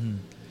great.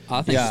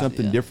 I think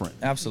something different.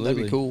 Absolutely,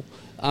 that'd be cool.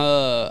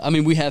 I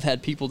mean, we have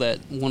had people that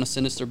want to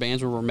send us their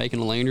bands where we're making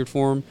a lanyard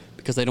for them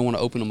because they don't want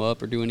to open them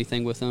up or do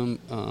anything with them.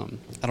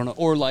 I don't know,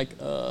 or like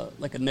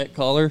a neck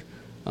collar.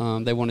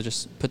 They want to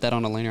just put that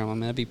on a lanyard. I mean,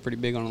 that'd be pretty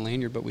big on a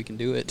lanyard, but we can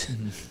do it.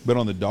 But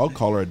on the dog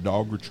collar, a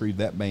dog retrieved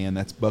that band.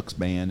 That's Buck's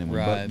band, and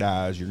when Buck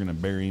dies, you're going to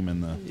bury him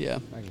in the. Yeah.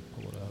 I can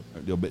pull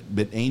it up.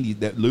 But Andy,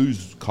 that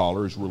Lou's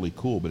collar is really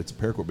cool. But it's a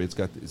paracord, but it's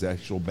got his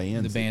actual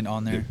band. The band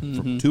on there.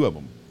 From 2 of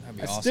them.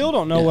 I still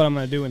don't know what I'm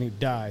going to do when he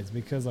dies,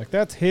 because like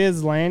that's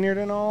his lanyard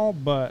and all,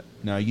 but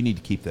no, you need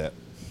to keep that.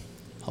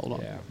 Hold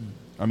on. Yeah.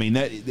 I mean,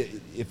 that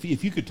if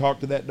you could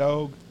talk to that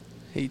dog,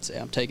 he'd say,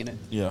 "I'm taking it."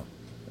 Yeah.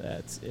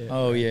 That's it.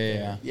 Oh right yeah, there.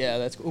 yeah. Yeah,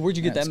 that's cool. Where'd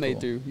you get That's that made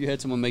cool. through? You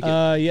had someone make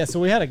it. Yeah, so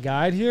we had a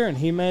guide here, and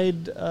he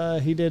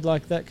did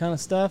like that kind of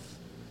stuff,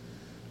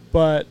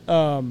 but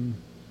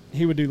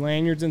he would do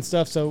lanyards and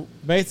stuff. So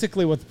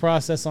basically, what the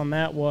process on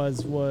that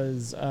was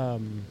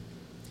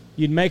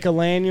you'd make a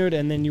lanyard,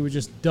 and then you would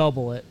just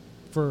double it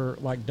for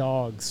like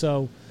dogs.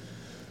 So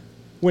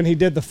when he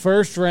did the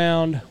first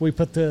round, we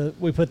put the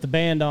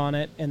band on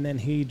it, and then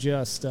he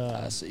just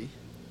I see.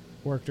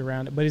 worked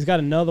around it. But he's got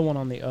another one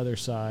on the other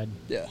side.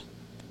 Yeah.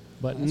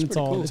 But That's it's pretty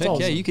all cool. it's Heck all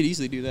yeah, you could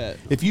easily do that.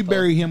 if you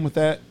bury him with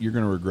that, you're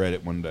going to regret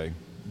it one day.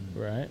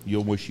 right.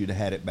 You'll wish you'd have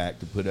had it back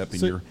to put up in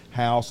your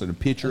house and a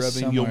picture of him.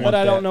 somewhere. You'll But want But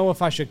I don't that. know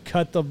if I should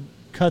cut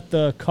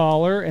the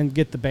collar and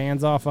get the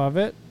bands off of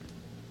it.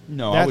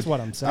 No, That's what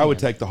I'm saying. I would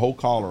take the whole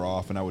collar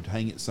off and I would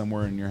hang it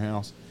somewhere in your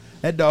house.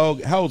 That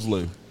dog, how old's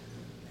Lou?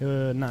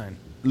 9.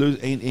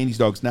 Andy's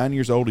dog's 9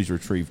 years old. He's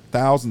retrieved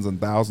thousands and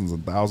thousands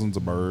and thousands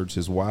of birds.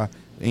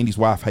 Andy's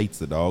wife hates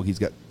the dog. He's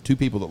got 2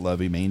 people that love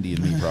him, Andy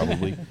and me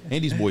probably.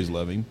 Andy's boys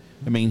love him.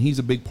 I mean, he's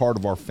a big part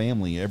of our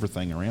family,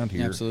 everything around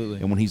here. Absolutely.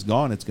 And when he's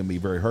gone, it's going to be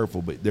very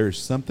hurtful. But there's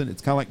something,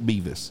 it's kind of like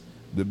Beavis.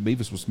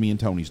 Beavis was me and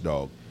Tony's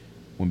dog.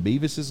 When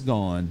Beavis is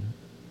gone,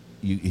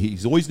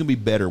 he's always going to be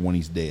better when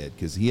he's dead,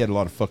 because he had a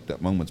lot of fucked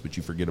up moments, but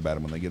you forget about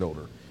him when they get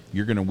older.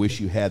 You're going to wish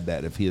you had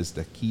that of his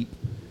to keep,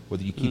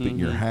 whether you keep it in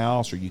your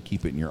house or you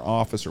keep it in your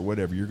office or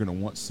whatever. You're going to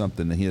want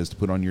something of his to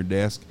put on your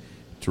desk.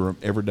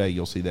 Every day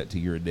you'll see that till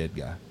you're a dead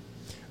guy.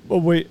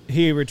 Well,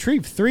 he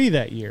retrieved 3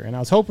 that year, and I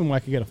was hoping I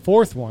could get a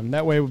 4th one.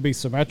 That way it would be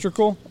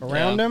symmetrical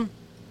around him.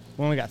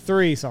 We only got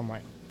 3, so I'm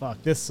like,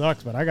 fuck, this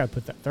sucks, but I got to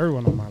put that 3rd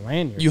one on my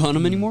lanyard. You hunt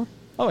them anymore?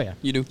 Oh, yeah.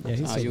 You do? Yeah,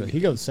 he's so good. He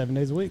goes 7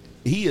 days a week.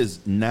 He is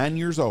 9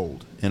 years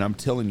old, and I'm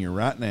telling you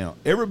right now,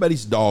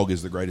 everybody's dog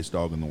is the greatest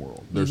dog in the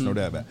world. There's no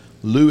doubt about it.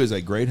 Lou is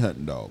a great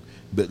hunting dog,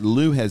 but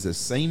Lou has the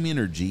same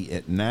energy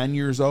at 9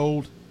 years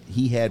old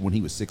he had when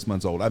he was 6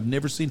 months old. I've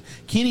never seen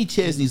Kenny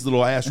Chesney's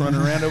little ass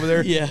running around over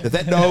there. Yeah. If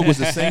that dog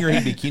was a singer,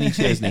 he'd be Kenny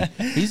Chesney.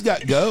 He's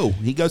got go.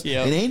 He goes,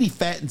 Yep. and Andy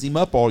fattens him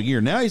up all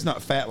year. Now he's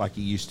not fat like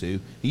he used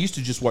to. He used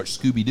to just watch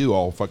Scooby-Doo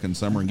all fucking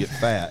summer and get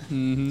fat.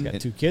 He's got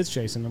 2 kids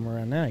chasing him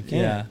around now. He can't.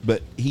 Yeah.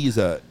 But he's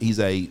a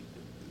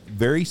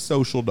very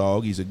social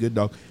dog. He's a good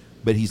dog,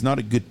 but he's not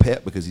a good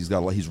pet because he's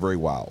very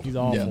wild. He's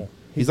awful. Yeah.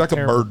 He's like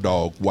terrible. a bird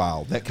dog,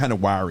 wild. That kind of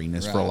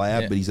wiriness for a Right,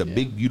 lab, yeah, but he's a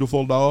big,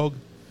 beautiful dog.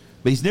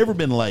 But he's never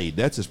been laid.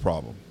 That's his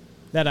problem.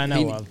 That I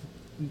know of.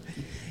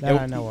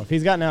 I know of.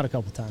 He's gotten out a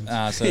couple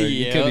times. So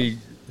you Yep. could be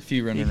a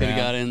few He running could have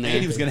around. got in there.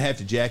 Andy was going to have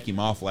to jack him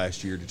off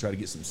last year to try to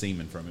get some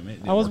semen from him. It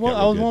didn't I was work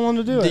out real good. willing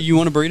to do it. Do you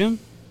want to breed him?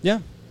 Yeah,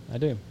 I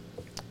do.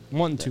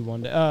 Wanting to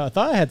one day. I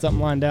thought I had something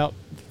lined out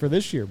for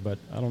this year, but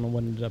I don't know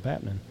what ended up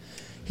happening.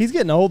 He's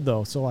getting old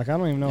though, so like I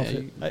don't even know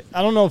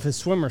I don't know if his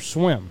swimmers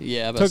swim.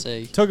 Yeah, I was about to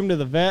say. Took him to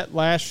the vet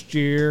last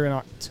year in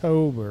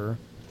October.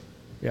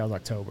 Yeah, it was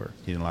October.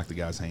 He didn't like the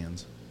guy's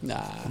hands.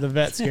 Nah. The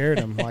vet scared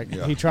him. Like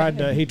Yeah. he tried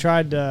to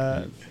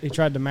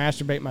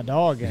masturbate my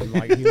dog, and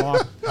like he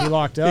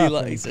locked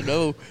up. He said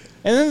no.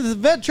 And then the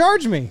vet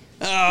charged me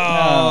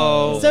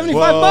Oh.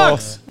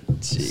 $75.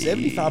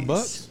 Jeez.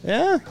 $75?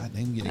 Yeah. God,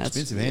 they can get That's-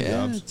 expensive hand yeah,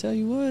 jobs. I tell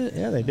you what.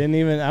 Yeah, they didn't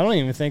even. I don't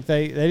even think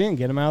they didn't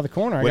get him out of the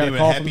corner. I What got do a you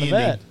call mean, from the happy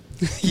vet. ending?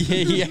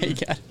 yeah, you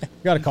got it.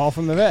 Got a call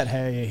from the vet.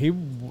 Hey,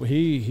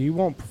 he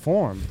won't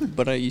perform.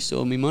 But you still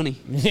owe me money.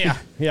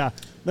 Yeah.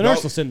 The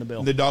nurse will send the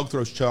bill. The dog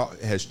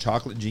has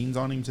chocolate genes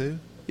on him too.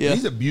 Yeah.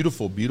 He's a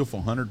beautiful,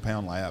 beautiful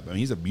 100-pound lab. I mean,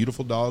 he's a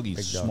beautiful dog. He's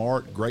Big dog.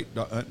 smart, great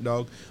hunting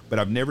dog. But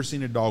I've never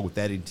seen a dog with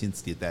that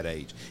intensity at that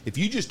age. If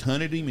you just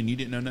hunted him and you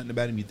didn't know nothing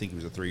about him, you'd think he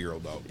was a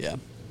 3-year-old dog. Yeah.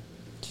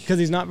 Because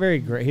he's not very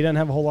gray. He doesn't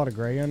have a whole lot of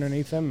gray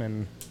underneath him,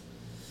 and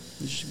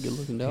He's just a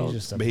good-looking dog. he's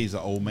just a But he's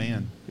an old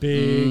man.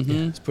 big.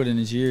 He's put in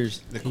his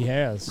years. He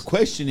has. The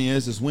question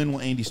is when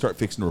will Andy start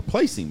fixing to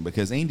replace him?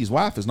 Because Andy's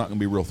wife is not going to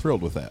be real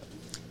thrilled with that.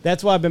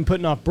 That's why I've been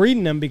putting off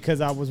breeding him, because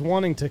I was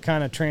wanting to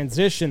kind of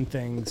transition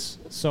things.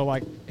 So,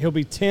 like, he'll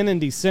be 10 in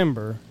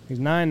December. He's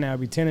 9 now. He'll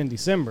be 10 in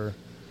December.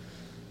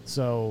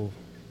 So,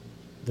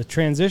 the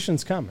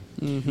transition's coming.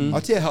 Mm-hmm.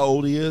 I'll tell you how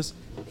old he is.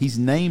 He's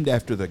named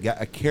after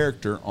a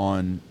character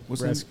on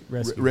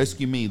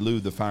Rescue Me, Lou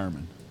the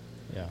Fireman.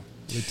 Yeah.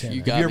 Lieutenant.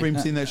 You got Have you ever me.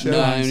 even seen that show? No,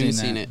 I I haven't haven't even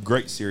seen seen that. it.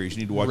 Great series. You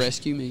need to watch.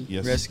 Rescue Me.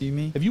 Yes. Rescue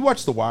Me? Have you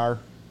watched The Wire?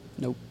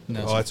 Nope.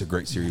 No. Oh, that's a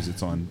great series.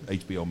 It's on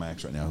HBO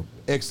Max right now.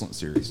 Excellent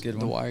series. Good The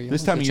one. Wire.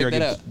 This time of year, I check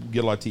that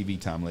get a lot of TV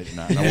time late at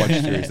night, and I watch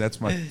series. That's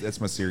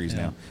my series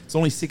now. It's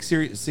only 6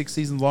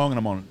 seasons long,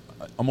 and I'm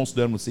almost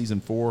done with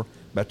season 4.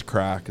 About to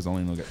cry because I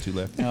only got 2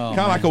 left. Oh, Kind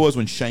of like I was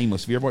when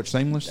Shameless. Have you ever watched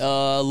Shameless?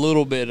 A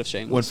little bit of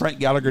Shameless. When Frank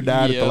Gallagher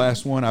died at the Yep.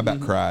 last one, I about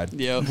cried.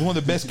 Yep. One of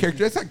the best characters.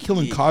 That's like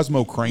killing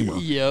Cosmo Kramer.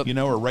 Yep. You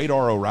know, or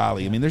Radar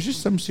O'Reilly. I mean, there's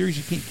just some series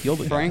you can't kill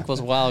the Frank guy.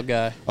 was a wild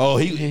guy. Oh,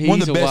 he's one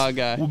of the a best, wild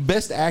guy.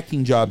 best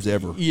acting jobs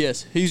ever.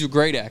 Yes, he's a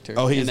great actor.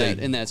 Oh,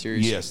 in that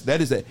series. Yes,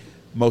 that is a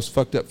most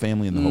fucked up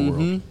family in the whole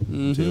world.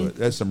 To it.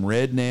 That's some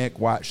redneck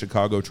white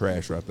Chicago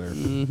trash right there.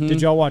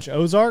 Did y'all watch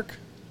Ozark?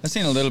 I've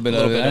seen a little bit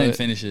of it. I didn't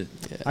finish it.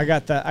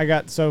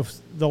 So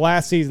the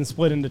last season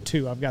split into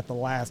 2. I've got the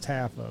last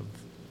half of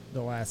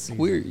the last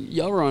season.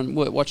 Y'all were on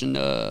what? Watching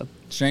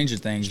Stranger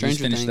Things. Stranger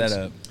Just finished Things.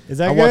 that up. Is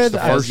that I good? watched the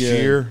first good.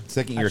 year.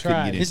 Second year, I couldn't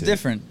tried. get into It's it.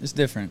 different. It's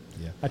different.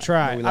 I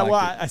tried. We liked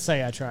it. I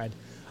say I tried.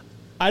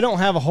 I don't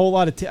have a whole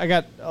lot of. I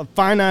got a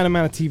finite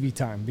amount of TV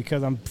time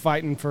because I'm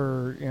fighting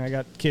for. I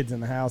got kids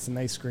in the house and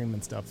they scream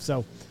and stuff.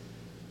 So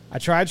I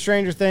tried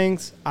Stranger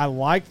Things. I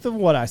liked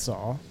what I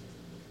saw,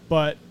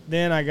 but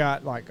then I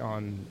got like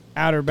on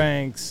Outer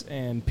Banks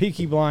and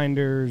Peaky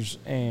Blinders,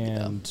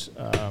 and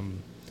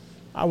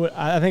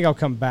I think I'll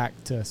come back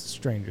to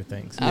Stranger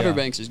Things. Outer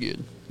Banks is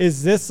good.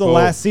 Is this the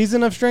last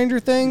season of Stranger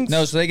Things?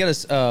 No, so they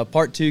got a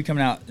part 2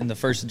 coming out in the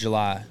 1st of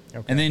July,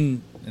 Okay. and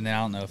then I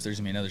don't know if there's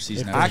gonna be another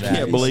season. I after that.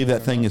 can't believe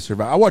that thing has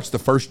survived. I watched the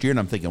first year and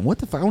I'm thinking, what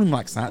the fuck? I don't even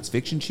like science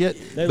fiction shit.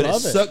 They but it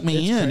love it. sucked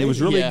me It's in. It was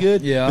crazy. really Yeah.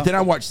 good. Yeah. But then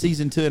I watched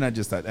season 2 and I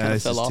just thought,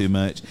 this fell is off. too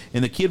much.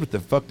 And the kid with the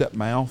fucked up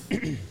mouth,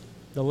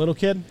 The little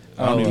kid.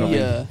 I don't even know.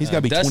 Yeah. He's got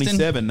to be Dustin?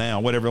 27 now.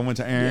 Whatever. I went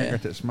to Aaron, Yeah.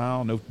 got that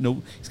smile.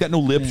 No, he's got no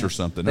lips Yeah. or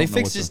something. They I don't know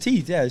fixed what's his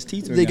teeth. Yeah, his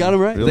teeth. Are They got gone. him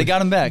right? Really? They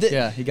got him back. The-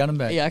 Yeah, he got him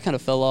back. Yeah, I kind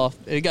of fell off.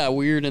 It got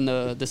weird in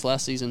this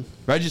last season.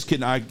 I just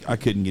couldn't. I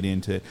couldn't get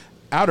into it.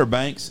 Outer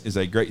Banks is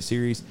a great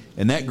series,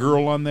 and that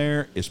girl on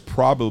there is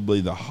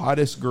probably the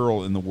hottest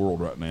girl in the world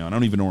right now. I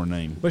don't even know her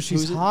name. But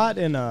she's Who's it? hot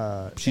in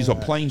a. She's in a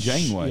plain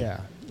Janeway.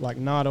 Yeah, like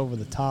not over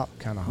the top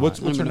kind of hot. What's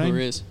I don't her even know who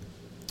name? it is.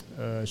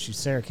 She's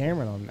Sarah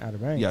Cameron on Outer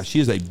Banks. Yeah, she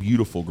is a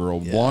beautiful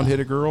girl,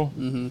 blonde-headed girl.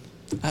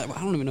 I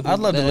don't even know. Who I'd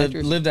love to that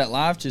actress- live that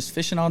life, just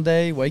fishing all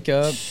day, wake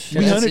up.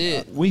 That's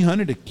it. We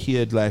hunted a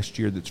kid last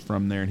year that's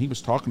from there, and he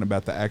was talking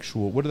about the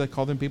actual. What do they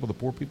call them people? The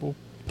poor people.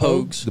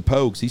 Pogues. The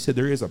Pogues. He said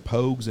there is a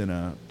Pogues and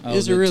a.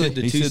 Is there really?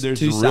 The He two, said there's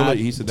two really- sides,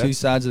 he said two that's-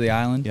 sides of the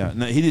island. Yeah,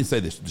 no, he didn't say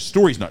this. The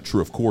story's not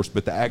true, of course,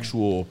 but the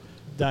actual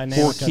Dynamic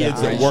poor of the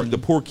kids that island. work, the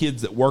poor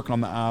kids that work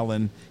on the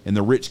island, and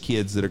the rich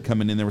kids that are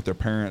coming in there with their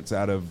parents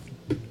out of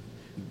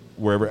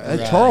wherever.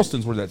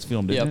 Charleston's where that's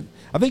filmed, isn't Yep. it?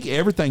 I think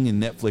everything in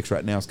Netflix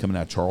right now is coming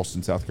out of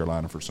Charleston, South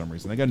Carolina, for some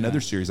reason. They got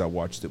another series I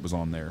watched that was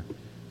on there,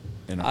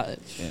 and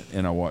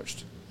I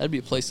watched. That'd be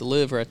a place to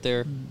live right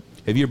there.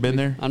 Have you ever been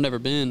there? I've never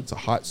been. It's a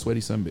hot, sweaty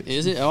sumbitch.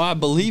 Is it? Oh, I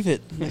believe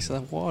it. Next to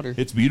that water.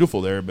 It's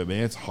beautiful there, but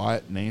man, it's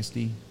hot,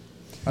 nasty.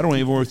 I don't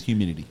even with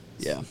humidity.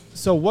 Yeah.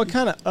 So, what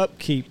kind of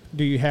upkeep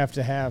do you have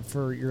to have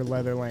for your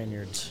leather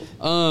lanyards?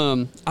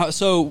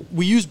 So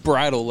we use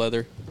bridle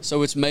leather.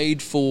 So it's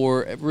made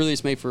for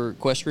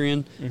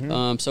equestrian.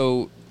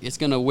 So it's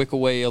gonna wick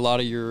away a lot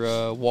of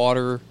your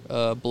water,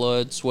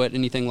 blood, sweat,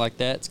 anything like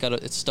that.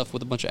 It's stuffed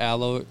with a bunch of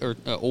aloe or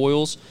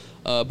oils.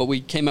 But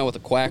we came out with a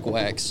quack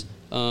wax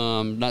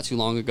not too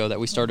long ago that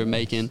we started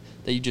making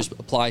that you just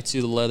apply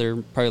to the leather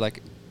probably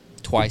like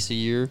twice a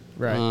year,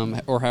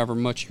 Right. Or however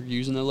much you're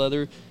using the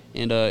leather,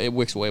 and it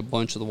wicks away a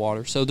bunch of the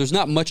water. So there's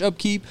not much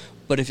upkeep,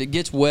 but if it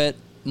gets wet,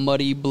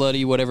 muddy,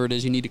 bloody, whatever it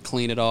is, you need to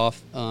clean it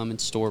off and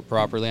store it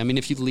properly. I mean,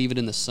 if you leave it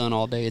in the sun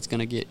all day, it's going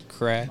to get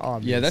cracked.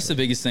 Obviously. Yeah, that's the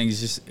biggest thing is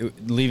just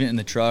leave it in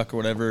the truck or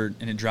whatever,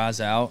 and it dries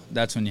out.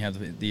 That's when you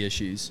have the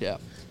issues. Yeah.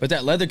 But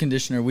that leather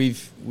conditioner, we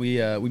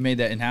made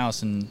that in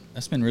house, and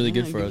that's been really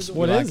good for us.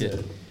 What We is like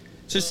it?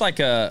 It's just like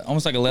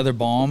almost like a leather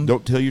balm.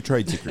 Don't tell your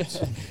trade secrets.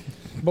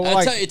 But I'd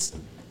like, say it's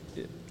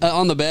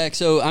on the back.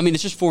 So I mean,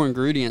 it's just 4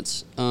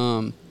 ingredients.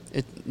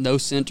 No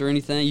scent or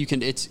anything. You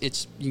can you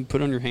can put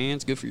it on your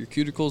hands. Good for your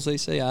cuticles, they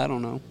say. I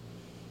don't know.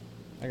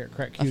 I got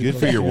cracked. Good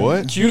for your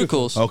what?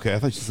 Cuticles. Okay, I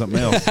thought you said something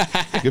else.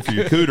 Good for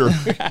your cooter.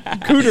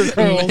 Cooter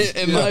curls.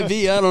 It might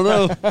be. I don't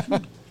know.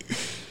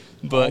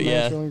 But All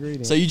yeah, natural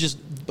ingredients. so you just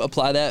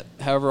apply that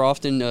however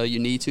often you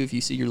need to if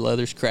you see your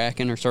leathers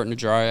cracking or starting to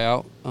dry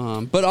out.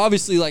 But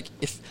obviously, like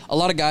if a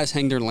lot of guys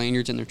hang their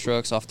lanyards in their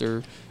trucks off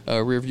their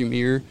rear view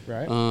mirror.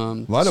 Right.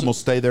 A lot of them will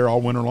stay there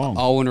all winter long.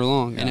 All winter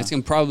long. And it's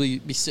going to probably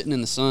be sitting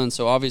in the sun.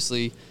 So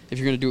obviously, if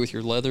you're going to do it with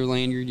your leather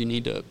lanyard, you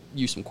need to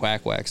use some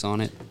quack wax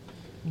on it.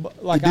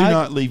 But, like, do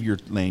not leave your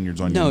lanyards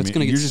on. No, your it's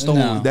going to get you're just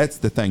stolen. That's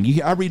the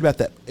thing. I read about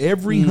that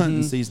every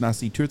hunting season. I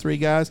see 2 or 3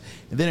 guys,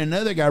 and then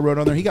another guy wrote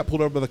on there. He got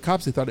pulled over by the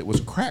cops. They thought it was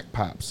crack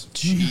pipes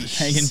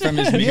hanging from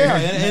his mirror. Yeah,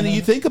 and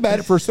you think about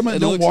it for somebody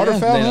that don't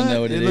waterfowl. They don't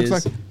know what it looks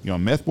is. like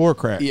meth boy or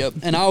crack. Yep.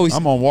 And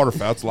I'm on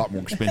waterfowl. It's a lot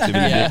more expensive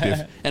and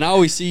addictive. And I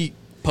always see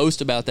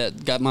post about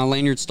that. Got my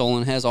lanyard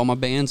stolen. Has all my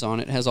bands on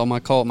it. Has all my my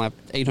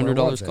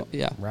 $800 call.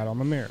 Yeah. Right on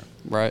my mirror.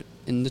 Right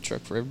in the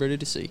truck for everybody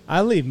to see.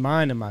 I leave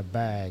mine in my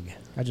bag.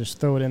 I just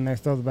throw it in there,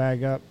 throw the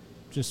bag up,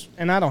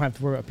 and I don't have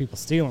to worry about people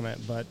stealing it,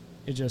 but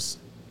it just...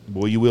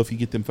 Boy, you will if you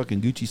get them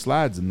fucking Gucci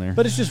slides in there.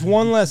 But it's just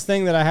one less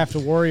thing that I have to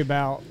worry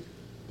about.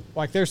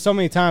 Like, there's so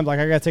many times, like,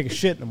 I got to take a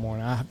shit in the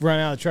morning. I run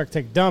out of the truck to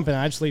take a dump, and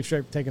I just leave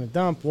straight for taking a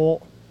dump.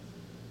 Well,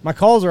 my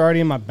calls are already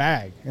in my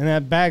bag, and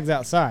that bag's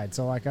outside,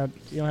 so, like, you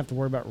don't have to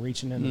worry about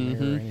reaching in the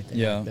mirror or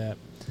anything like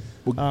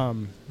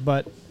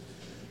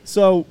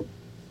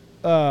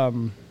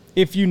that.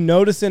 If you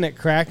noticing it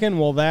cracking,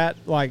 well,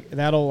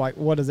 that'll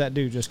what does that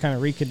do? Just kind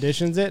of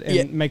reconditions it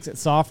and makes it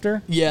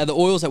softer? Yeah, the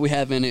oils that we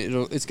have in it,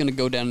 it's going to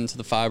go down into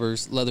the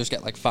fibers. Leather's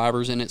got like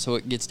fibers in it, so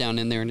it gets down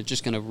in there and it's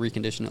just going to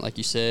recondition it, like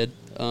you said.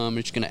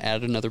 It's going to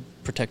add another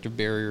protective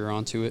barrier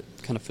onto it,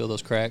 kind of fill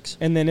those cracks.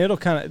 And then it'll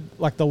kind of,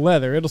 like the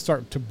leather, it'll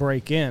start to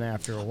break in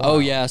after a while. Oh,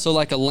 yeah. So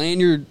like a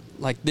lanyard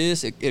like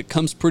this, it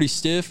comes pretty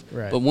stiff.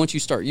 Right. But once you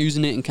start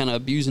using it and kind of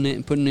abusing it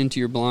and putting it into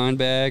your blind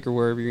bag or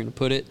wherever you're going to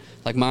put it,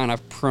 like mine, I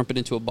crump it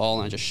into a ball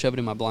and I just shove it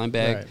in my blind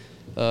bag.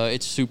 Right.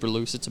 It's super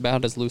loose. It's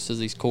about as loose as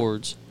these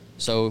cords.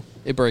 So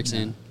it breaks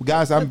in. Well,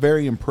 guys, I'm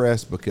very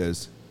impressed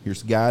because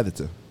here's a guy that's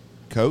a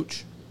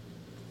coach,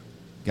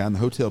 guy in the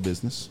hotel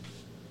business,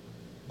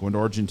 going to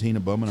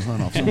Argentina, bumming a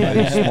hunt off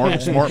somebody.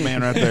 smart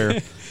man right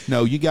there.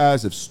 No, you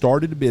guys have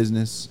started a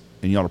business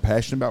and y'all are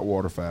passionate about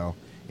waterfowl.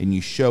 And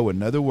you show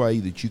another way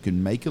that you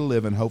can make a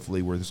living,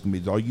 hopefully, where this is going to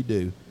be all you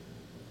do,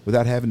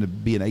 without having to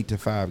be an 8 to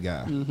 5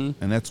 guy. Mm-hmm.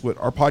 And that's what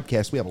our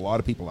podcast. We have a lot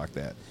of people like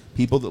that,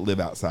 people that live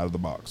outside of the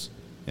box.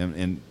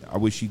 And I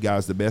wish you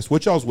guys the best.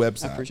 What's y'all's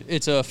website?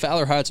 It's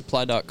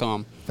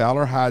FowlerHideSupply.com.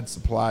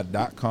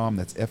 FowlerHideSupply.com.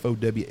 That's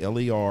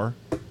FOWLER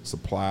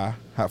supply.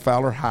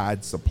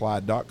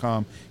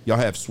 FowlerHideSupply.com. Y'all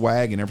have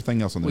swag and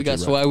everything else on there. We got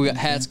swag. We got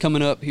hats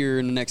coming up here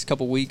in the next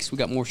couple weeks. We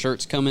got more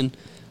shirts coming.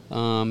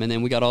 And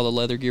then we got all the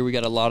leather gear. We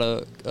got a lot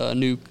of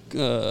new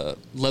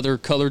leather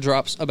color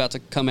drops about to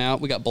come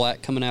out. We got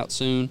black coming out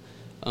soon.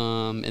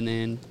 And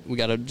then we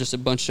got just a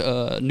bunch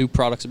of new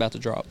products about to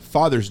drop.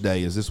 Father's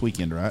Day is this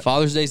weekend, right?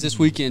 Father's Day is this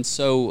weekend.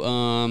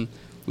 So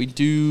we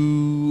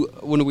do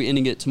 – when are we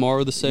ending it?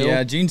 Tomorrow, the sale?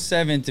 Yeah, June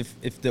 7th.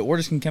 If the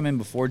orders can come in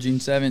before June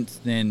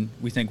 7th, then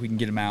we think we can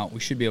get them out. We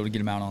should be able to get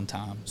them out on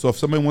time. So if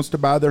somebody wants to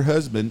buy their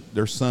husband,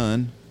 their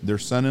son, their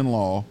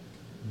son-in-law –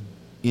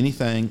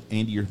 anything,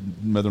 Andy, your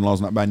mother-in-law's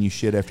not buying you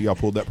shit after y'all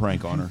pulled that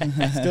prank on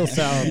her. Still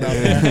sour about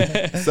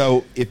that.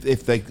 So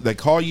if they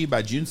call you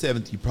by June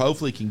 7th, you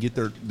hopefully can get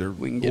their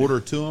order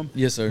to them.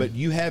 Yes, sir. But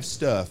you have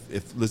stuff.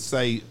 If, let's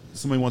say,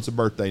 somebody wants a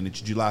birthday and it's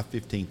July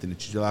 15th and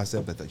it's July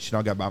 7th, they think,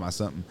 I got to buy my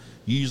something.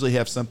 You usually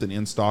have something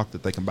in stock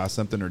that they can buy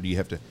something, or do you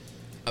have to?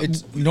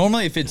 It's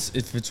normally if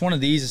it's one of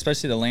these,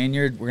 especially the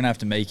lanyard, we're gonna have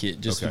to make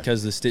it just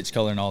because of the stitch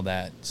color and all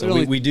that.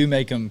 So we do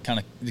make them kind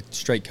of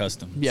straight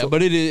custom. Yeah,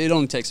 but it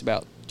only takes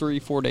about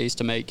 3-4 days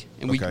to make,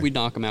 and we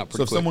knock them out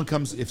pretty quick.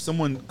 So if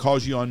someone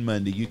calls you on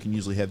Monday, you can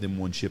usually have them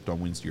one shipped on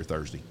Wednesday or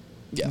Thursday.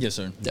 Yeah. Yes,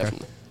 sir.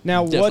 Definitely.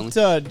 Now, what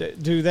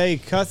do they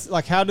cut?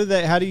 Like, how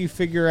do you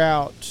figure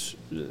out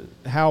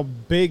how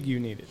big you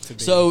need it to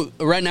be? So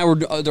right now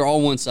they're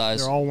all one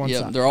size. They're all one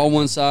size. They're all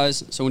one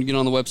size. So when you get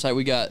on the website,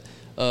 we got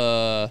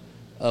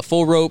a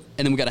full rope,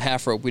 and then we got a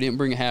half rope. We didn't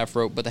bring a half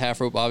rope, but the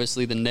half rope,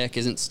 obviously, the neck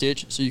isn't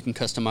stitched, so you can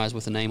customize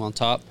with a name on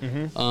top.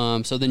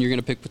 Mm-hmm. So then you're going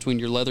to pick between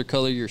your leather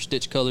color, your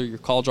stitch color, your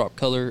call drop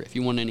color, if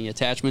you want any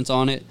attachments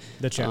on it.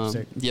 The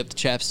chapstick. The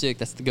chapstick,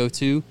 that's the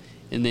go-to.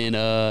 And then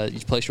you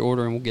place your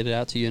order, and we'll get it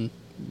out to you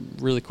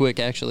really quick,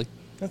 actually.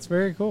 That's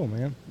very cool,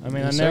 man. I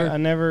mean, Yes, I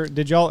never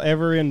did y'all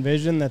ever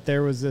envision that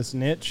there was this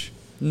niche?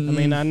 Mm-hmm. I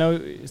mean, I know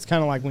it's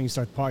kind of like when you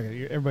start the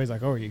podcast, everybody's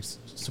like, oh, are you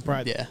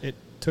surprised it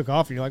took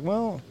off? And you're like,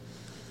 well,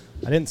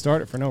 I didn't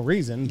start it for no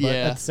reason, but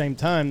at the same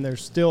time,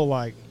 there's still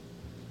like,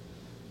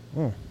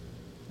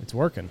 it's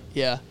working.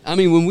 Yeah. I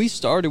mean, when we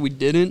started, we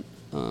didn't.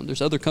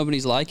 There's other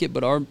companies like it,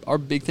 but our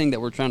big ththing that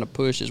we're trying to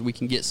push is we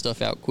can get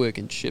stuff out quick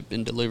and shipped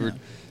and delivered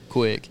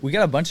quick. We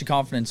got a bunch of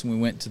confidence when we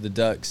went to the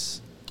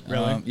Ducks.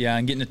 Really?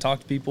 And getting to talk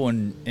to people,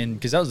 and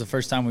because that was the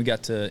first time we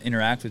got to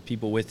interact with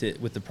people with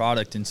the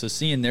product, and so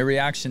seeing their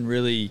reaction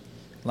really,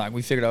 like,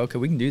 we figured out, okay,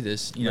 we can do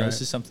this. You know,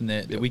 this is something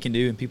that we can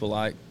do and people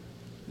like.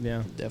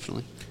 Yeah,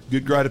 definitely.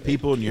 Good crowd of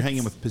people, and you're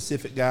hanging with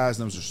Pacific guys.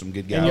 Those are some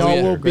good guys. And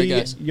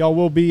y'all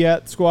will be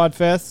at Squad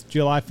Fest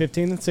July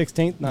 15th and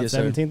 16th, not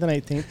 17th and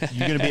 18th. You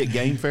going to be at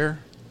Game Fair?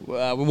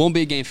 We won't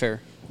be at Game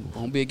Fair.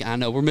 I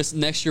know we're missing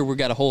next year. We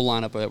got a whole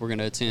lineup that we're going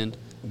to attend.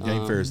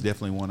 Game Fair is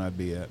definitely one I'd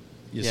be at.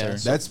 Yes, Yeah.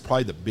 sir. That's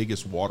probably the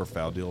biggest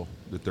waterfowl deal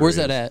that there Where's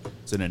is. that at?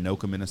 It's in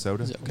Anoka,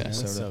 Minnesota. Okay.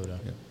 Minnesota.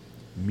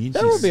 Minnesota.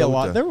 There will be a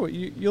lot.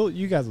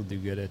 You guys will do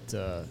good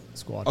at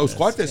Squad Oh, Fest.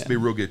 Squad Fest will be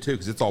real good too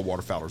because it's all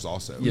waterfowlers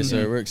also. Yes,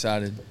 sir. We're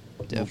excited.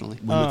 Definitely.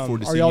 We look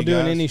forward to Are seeing y'all you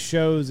doing guys. any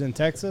shows in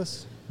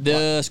Texas?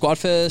 The Squad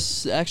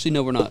Fest, actually,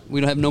 no, we're not. We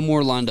don't have no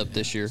more lined up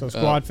this year. So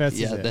Squad Fest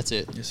is yeah, it. that's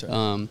it. Yes,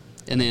 sir.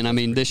 And then, I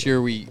mean, this year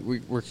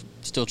we're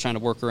still trying to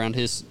work around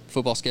his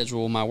football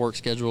schedule, my work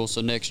schedule.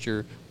 So next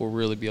year we'll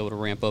really be able to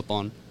ramp up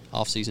on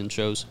off-season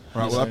shows.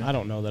 All right, well, I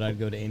don't know that I'd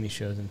go to any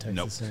shows in Texas.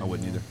 nope, I anymore.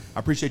 wouldn't either. I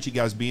appreciate you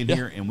guys being Yeah,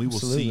 here, and we will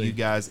see absolutely. you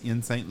guys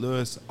in St.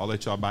 Louis. I'll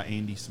let y'all buy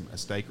Andy a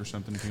steak or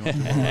something if you want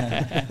to.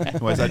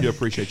 Anyways, I do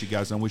appreciate you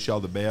guys, and I wish y'all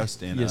the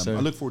best. And Yes, sir.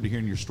 I look forward to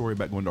hearing your story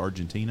about going to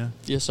Argentina.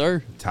 Yes,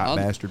 sir. Tight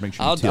bastard, make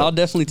sure you tip. I'll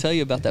definitely tell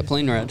you about that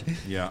plane ride.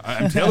 Yeah,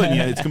 I'm telling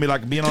you, it's going to be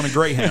like being on a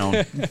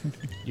Greyhound.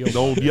 The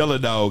old yellow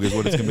dog is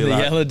what it's going to be The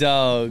like. yellow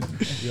dog.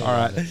 All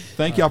right.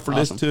 Thank y'all for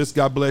listening Awesome. to us.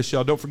 God bless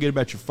y'all. Don't forget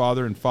about your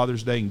father and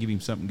Father's Day and give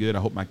him something good. I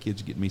hope my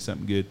kids get me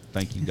something good.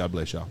 Thank you. God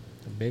bless y'all.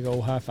 A big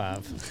old high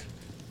five.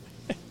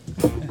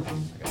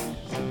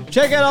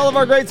 Check out all of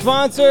our great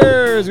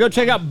sponsors. Go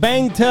check out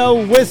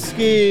Bangtail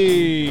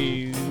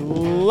Whiskey,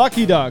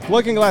 Lucky Duck,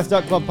 Looking Glass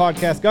Duck Club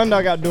Podcast, Gun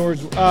Dog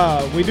Outdoors.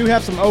 We do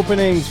have some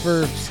openings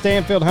for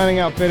Stanfield Hunting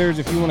Outfitters.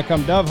 If you want to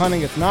come dove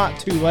hunting, it's not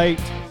too late.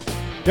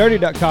 Dirty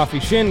Duck Coffee,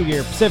 Shin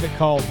Gear, Pacific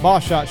Calls,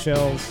 Boss Shot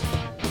Shells,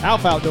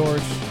 Alpha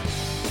Outdoors,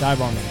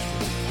 Dive On Ministries.